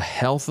 The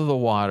health of the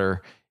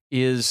water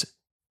is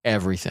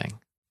everything.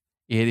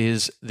 It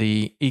is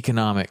the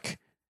economic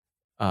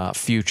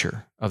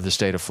future of the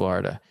state of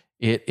Florida.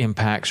 It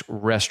impacts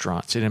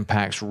restaurants. It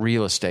impacts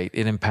real estate.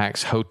 It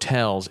impacts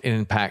hotels. It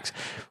impacts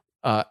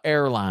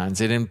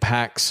airlines. It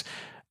impacts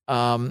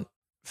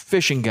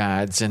fishing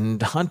guides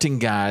and hunting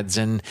guides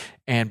and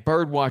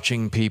bird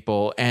watching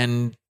people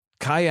and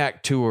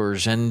kayak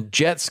tours and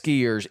jet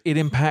skiers. It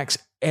impacts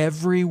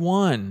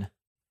everyone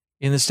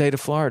in the state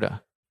of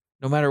Florida.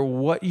 No matter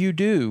what you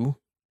do,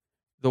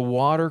 the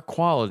water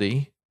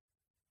quality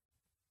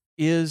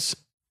is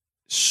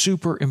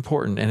super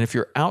important. And if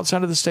you're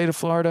outside of the state of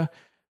Florida,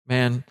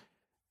 man,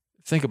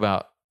 think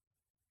about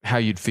how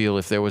you'd feel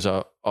if there was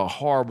a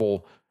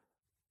horrible,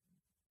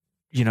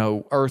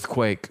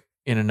 earthquake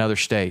in another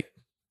state.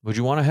 Would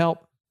you want to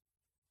help?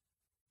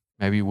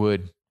 Maybe you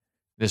would.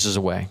 This is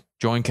a way.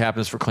 Join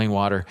Captains for Clean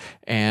Water,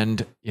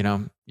 and you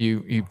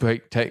you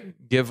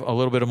give a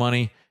little bit of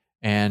money,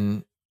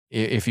 and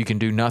if you can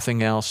do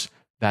nothing else,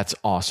 that's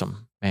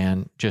awesome,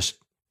 man. Just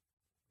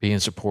be in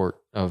support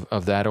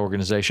of that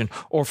organization,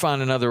 or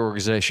find another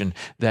organization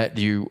that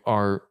you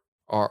are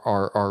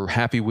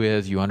happy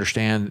with. You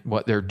understand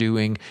what they're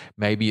doing.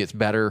 Maybe it's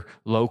better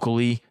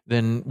locally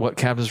than what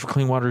Captains for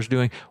Clean Water is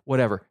doing.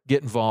 Whatever.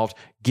 Get involved,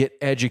 get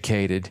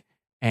educated,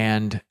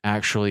 and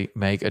actually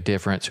make a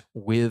difference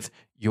with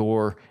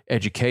your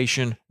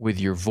education, with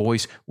your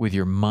voice, with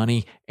your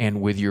money,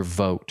 and with your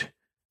vote.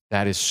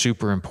 That is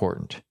super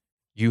important.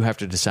 You have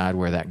to decide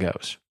where that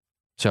goes.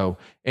 So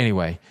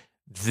anyway,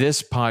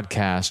 this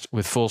podcast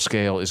with Full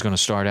Scale is going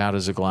to start out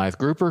as a Goliath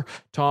Grouper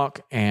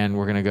talk, and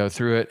we're going to go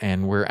through it,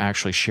 and we're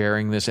actually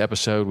sharing this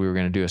episode. We were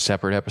going to do a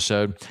separate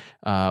episode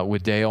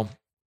with Dale.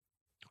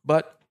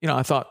 But,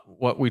 I thought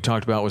what we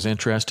talked about was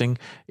interesting.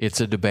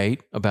 It's a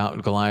debate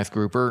about Goliath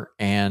Grouper,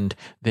 and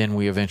then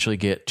we eventually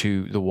get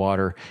to the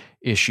water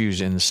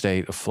issues in the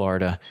state of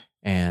Florida,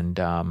 and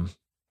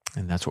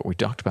that's what we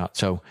talked about.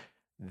 So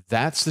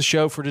that's the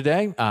show for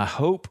today. I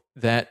hope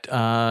that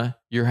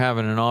you're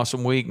having an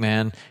awesome week,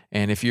 man.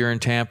 And if you're in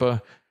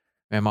Tampa,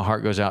 man, my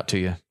heart goes out to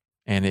you.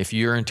 And if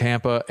you're in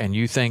Tampa and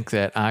you think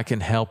that I can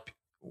help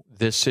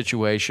this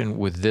situation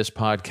with this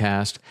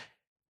podcast,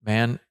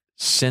 man,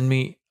 send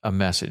me a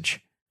message.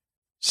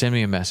 Send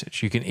me a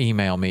message. You can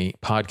email me,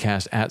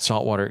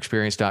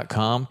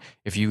 podcast@saltwaterexperience.com.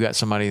 If you got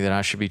somebody that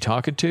I should be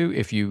talking to,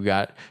 if you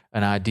got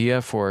an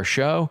idea for a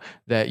show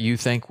that you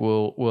think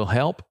will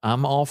help,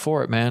 I'm all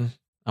for it, man.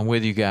 I'm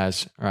with you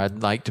guys, or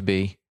I'd like to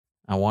be.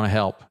 I want to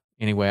help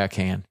any way I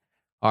can.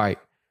 All right,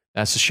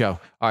 that's the show.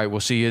 All right,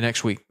 we'll see you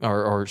next week,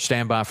 or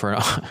stand by for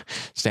an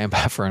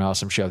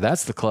awesome show.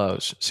 That's the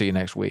close. See you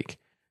next week.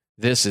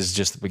 This is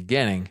just the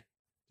beginning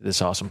of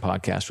this awesome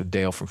podcast with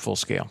Dale from Full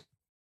Scale.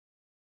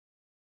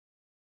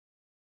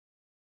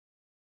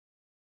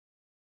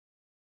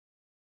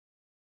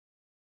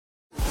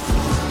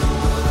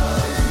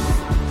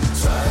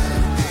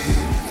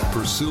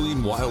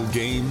 Pursuing wild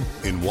game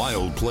in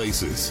wild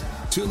places.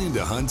 Tune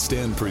into Hunt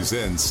Stand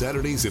Presents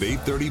Saturdays at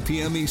 8:30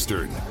 p.m.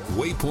 Eastern.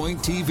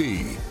 Waypoint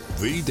TV,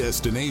 the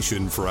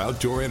destination for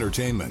outdoor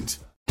entertainment.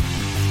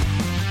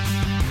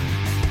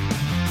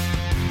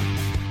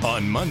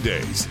 On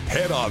Mondays,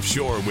 head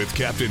offshore with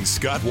Captain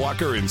Scott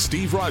Walker and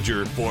Steve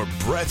Roger for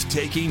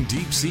breathtaking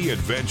deep-sea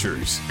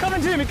adventures.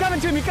 Coming to me.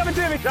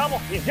 Double.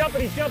 He's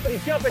jumping.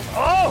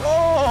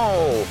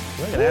 Oh!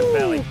 Look at that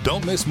belly.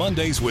 Don't miss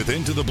Mondays with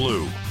Into the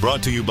Blue.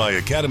 Brought to you by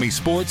Academy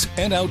Sports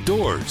and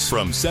Outdoors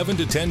from 7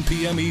 to 10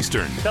 p.m.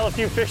 Eastern. Tell a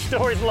few fish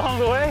stories along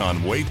the way. On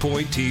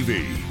Waypoint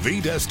TV, the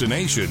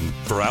destination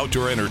for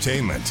outdoor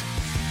entertainment.